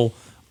people will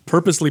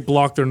purposely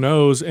block their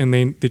nose and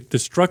the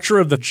structure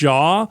of the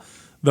jaw,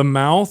 the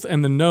mouth,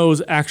 and the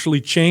nose actually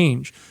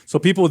change. So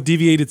people with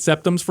deviated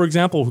septums, for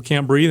example, who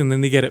can't breathe and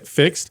then they get it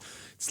fixed,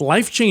 it's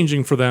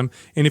life-changing for them.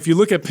 And if you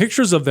look at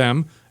pictures of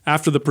them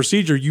after the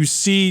procedure, you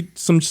see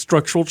some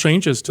structural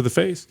changes to the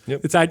face.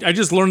 Yep. I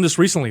just learned this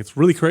recently. It's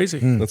really crazy.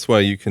 That's why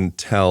you can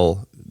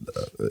tell,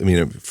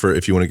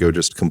 if you want to go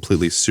just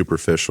completely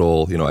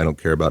superficial, I don't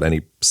care about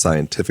any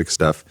scientific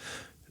stuff,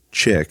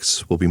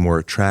 chicks will be more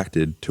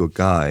attracted to a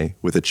guy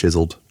with a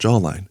chiseled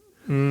jawline.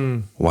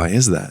 Why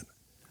is that?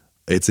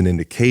 It's an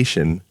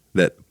indication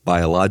that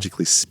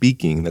biologically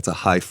speaking, that's a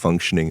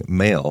high-functioning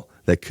male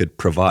that could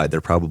provide. They're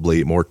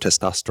probably more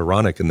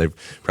testosteronic and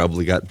they've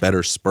probably got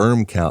better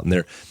sperm count.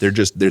 And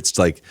it's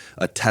like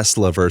a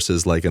Tesla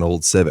versus like an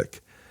old Civic.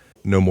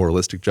 No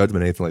moralistic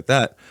judgment, anything like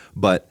that.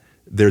 But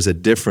there's a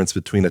difference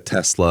between a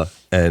Tesla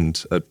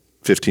and a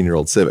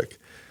 15-year-old Civic.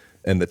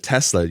 And the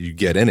Tesla, you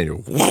get in and you're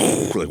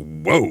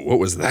whoa, what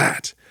was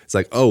that? It's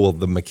like, oh, well,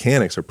 the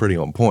mechanics are pretty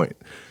on point.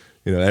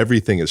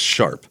 Everything is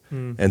sharp.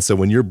 And so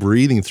when you're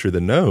breathing through the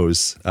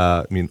nose,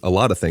 a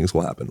lot of things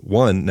will happen.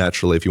 One,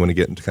 naturally, if you want to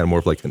get into kind of more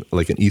of like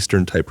an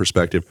Eastern type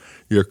perspective,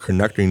 you're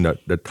connecting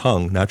the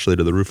tongue naturally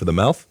to the roof of the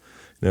mouth.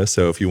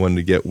 So if you wanted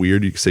to get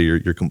weird, you could say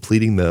you're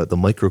completing the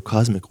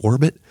microcosmic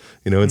orbit,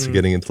 and so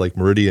getting into like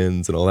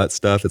meridians and all that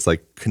stuff. It's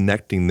like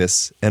connecting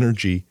this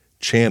energy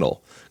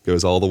channel.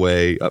 Goes all the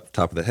way up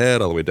top of the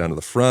head, all the way down to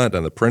the front,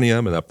 down the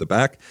perineum, and up the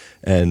back.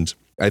 And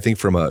I think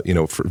from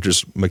for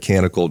just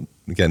mechanical,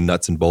 again,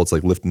 nuts and bolts,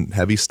 like lifting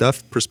heavy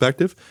stuff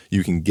perspective,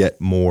 you can get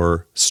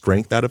more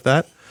strength out of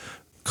that.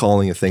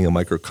 Calling a thing a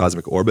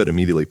microcosmic orbit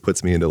immediately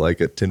puts me into like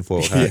a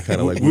tinfoil hat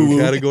kind of like woo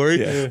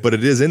category. Yeah. But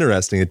it is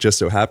interesting. It just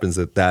so happens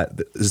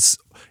that is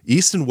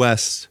East and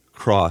West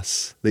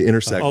cross, they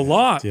intersect a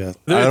lot. Yeah.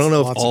 I don't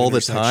know if all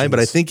the time,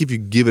 but I think if you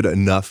give it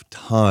enough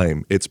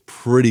time, it's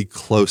pretty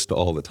close to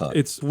all the time.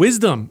 It's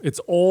wisdom. It's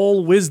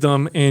all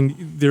wisdom, and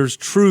there's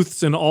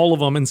truths in all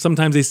of them, and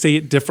sometimes they say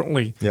it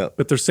differently,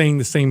 but they're saying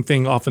the same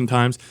thing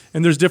oftentimes,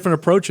 and there's different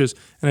approaches,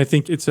 and I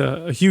think it's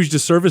a huge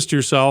disservice to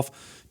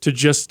yourself to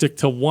just stick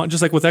to one,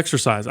 just like with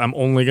exercise. I'm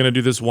only going to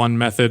do this one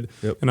method,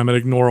 and I'm going to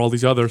ignore all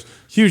these others.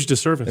 Huge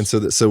disservice.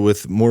 And so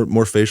with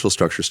more facial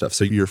structure stuff,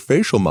 so your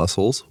facial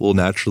muscles will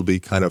naturally be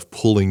kind of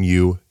pulling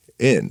you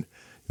in.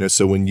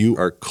 So when you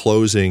are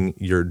closing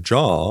your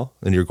jaw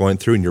and you're going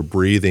through and you're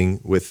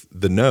breathing with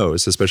the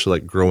nose, especially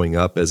like growing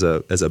up as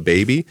a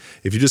baby,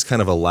 if you just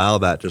kind of allow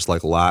that just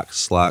like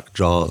slack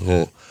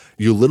jaw,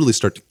 you literally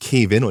start to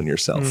cave in on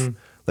yourself.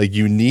 Like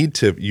you need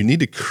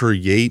to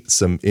create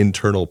some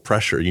internal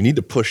pressure. You need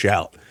to push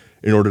out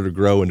in order to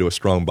grow into a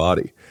strong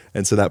body.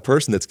 And so that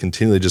person that's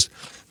continually just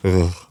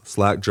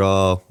slack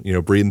jaw,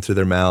 breathing through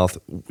their mouth,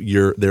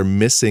 they're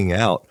missing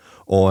out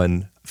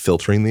on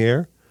filtering the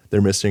air.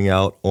 They're missing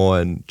out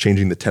on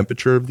changing the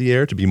temperature of the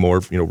air to be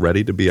more,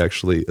 ready to be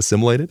actually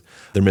assimilated.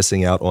 They're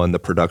missing out on the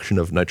production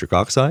of nitric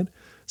oxide.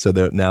 So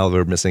now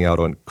they're missing out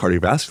on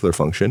cardiovascular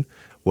function.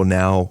 Well,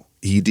 now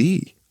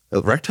ED,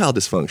 erectile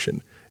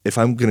dysfunction. If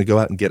I'm going to go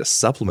out and get a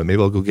supplement,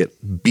 maybe I'll go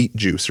get beet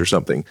juice or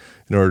something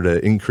in order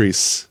to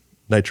increase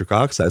nitric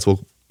oxides.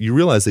 Well, you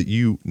realize that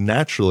you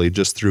naturally,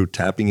 just through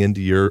tapping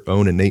into your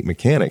own innate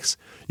mechanics,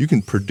 you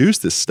can produce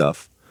this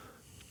stuff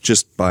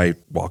just by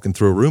walking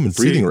through a room and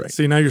breathing right.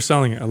 See, now you're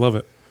selling it. I love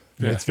it.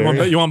 Yeah.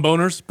 You want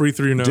boners? Breathe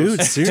through your nose.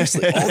 Dude,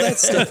 seriously, all that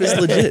stuff is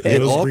legit.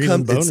 It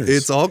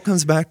all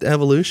comes back to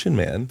evolution,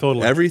 man.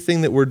 Totally.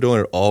 Everything that we're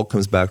doing, it all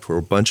comes back to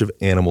a bunch of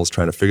animals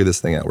trying to figure this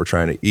thing out. We're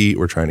trying to eat.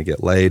 We're trying to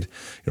get laid.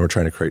 We're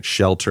trying to create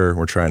shelter.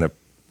 We're trying to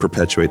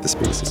perpetuate the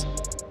species.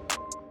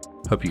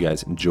 Hope you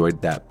guys enjoyed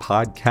that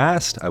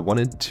podcast. I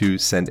wanted to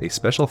send a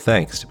special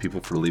thanks to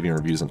people for leaving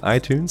reviews on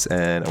iTunes,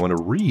 and I want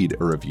to read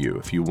a review.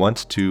 If you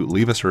want to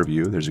leave us a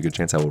review, there's a good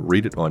chance I will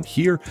read it on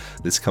here.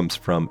 This comes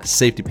from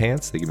Safety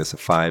Pants. They give us a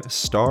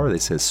 5-star. They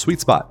say, "Sweet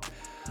spot.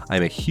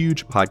 I'm a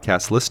huge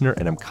podcast listener,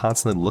 and I'm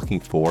constantly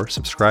looking for,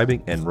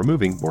 subscribing, and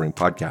removing boring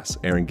podcasts.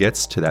 Aaron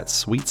gets to that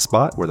sweet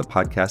spot where the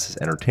podcast is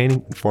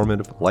entertaining,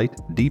 informative, light,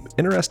 deep,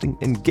 interesting,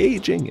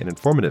 engaging, and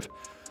informative.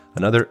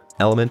 Another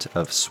element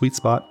of sweet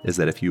spot is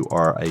that if you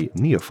are a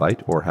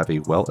neophyte or have a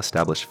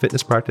well-established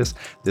fitness practice,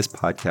 this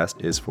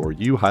podcast is for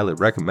you. Highly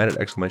recommended! !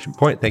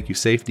 Thank you,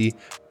 Safety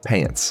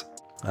Pants."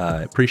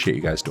 I appreciate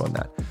you guys doing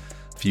that.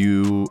 If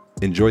you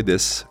enjoyed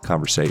this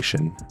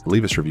conversation,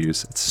 leave us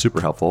reviews. It's super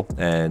helpful.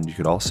 And you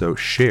could also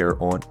share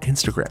on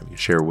Instagram. You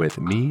share with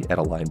me at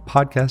Align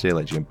Podcast,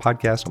 ALIGM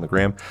Podcast on the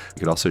gram. You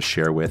could also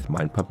share with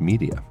Mind Pump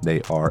Media.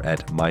 They are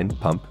at Mind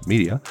Pump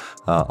Media.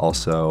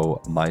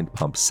 Also, Mind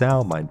Pump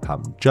Sal, Mind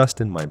Pump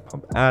Justin, Mind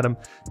Pump Adam.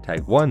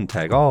 Tag one,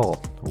 tag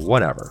all,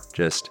 whatever.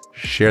 Just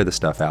share the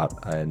stuff out.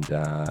 And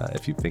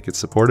if you think it's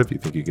supportive, you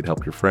think you could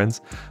help your friends,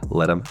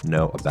 let them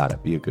know about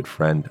it. Be a good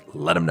friend.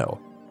 Let them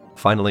know.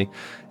 Finally,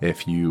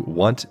 if you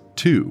want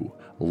to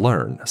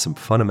learn some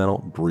fundamental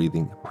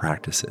breathing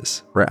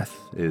practices, breath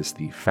is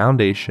the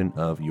foundation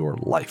of your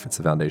life. It's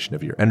the foundation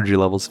of your energy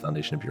levels,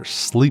 foundation of your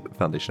sleep,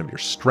 foundation of your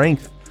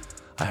strength.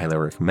 I highly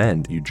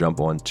recommend you jump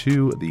on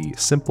to the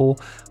simple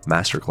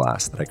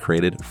masterclass that I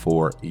created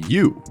for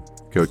you.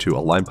 Go to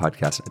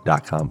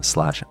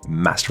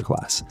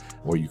alignpodcast.com/masterclass.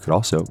 Or you could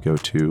also go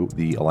to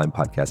the Align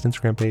Podcast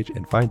Instagram page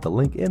and find the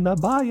link in the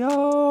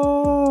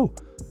bio.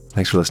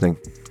 Thanks for listening.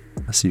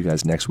 I'll see you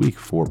guys next week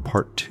for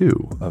part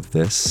 2 of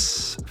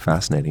this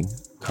fascinating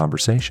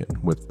conversation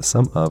with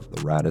some of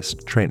the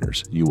raddest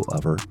trainers you will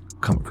ever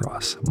come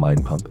across.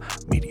 Mind Pump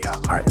Media.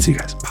 All right, see you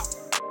guys. Bye.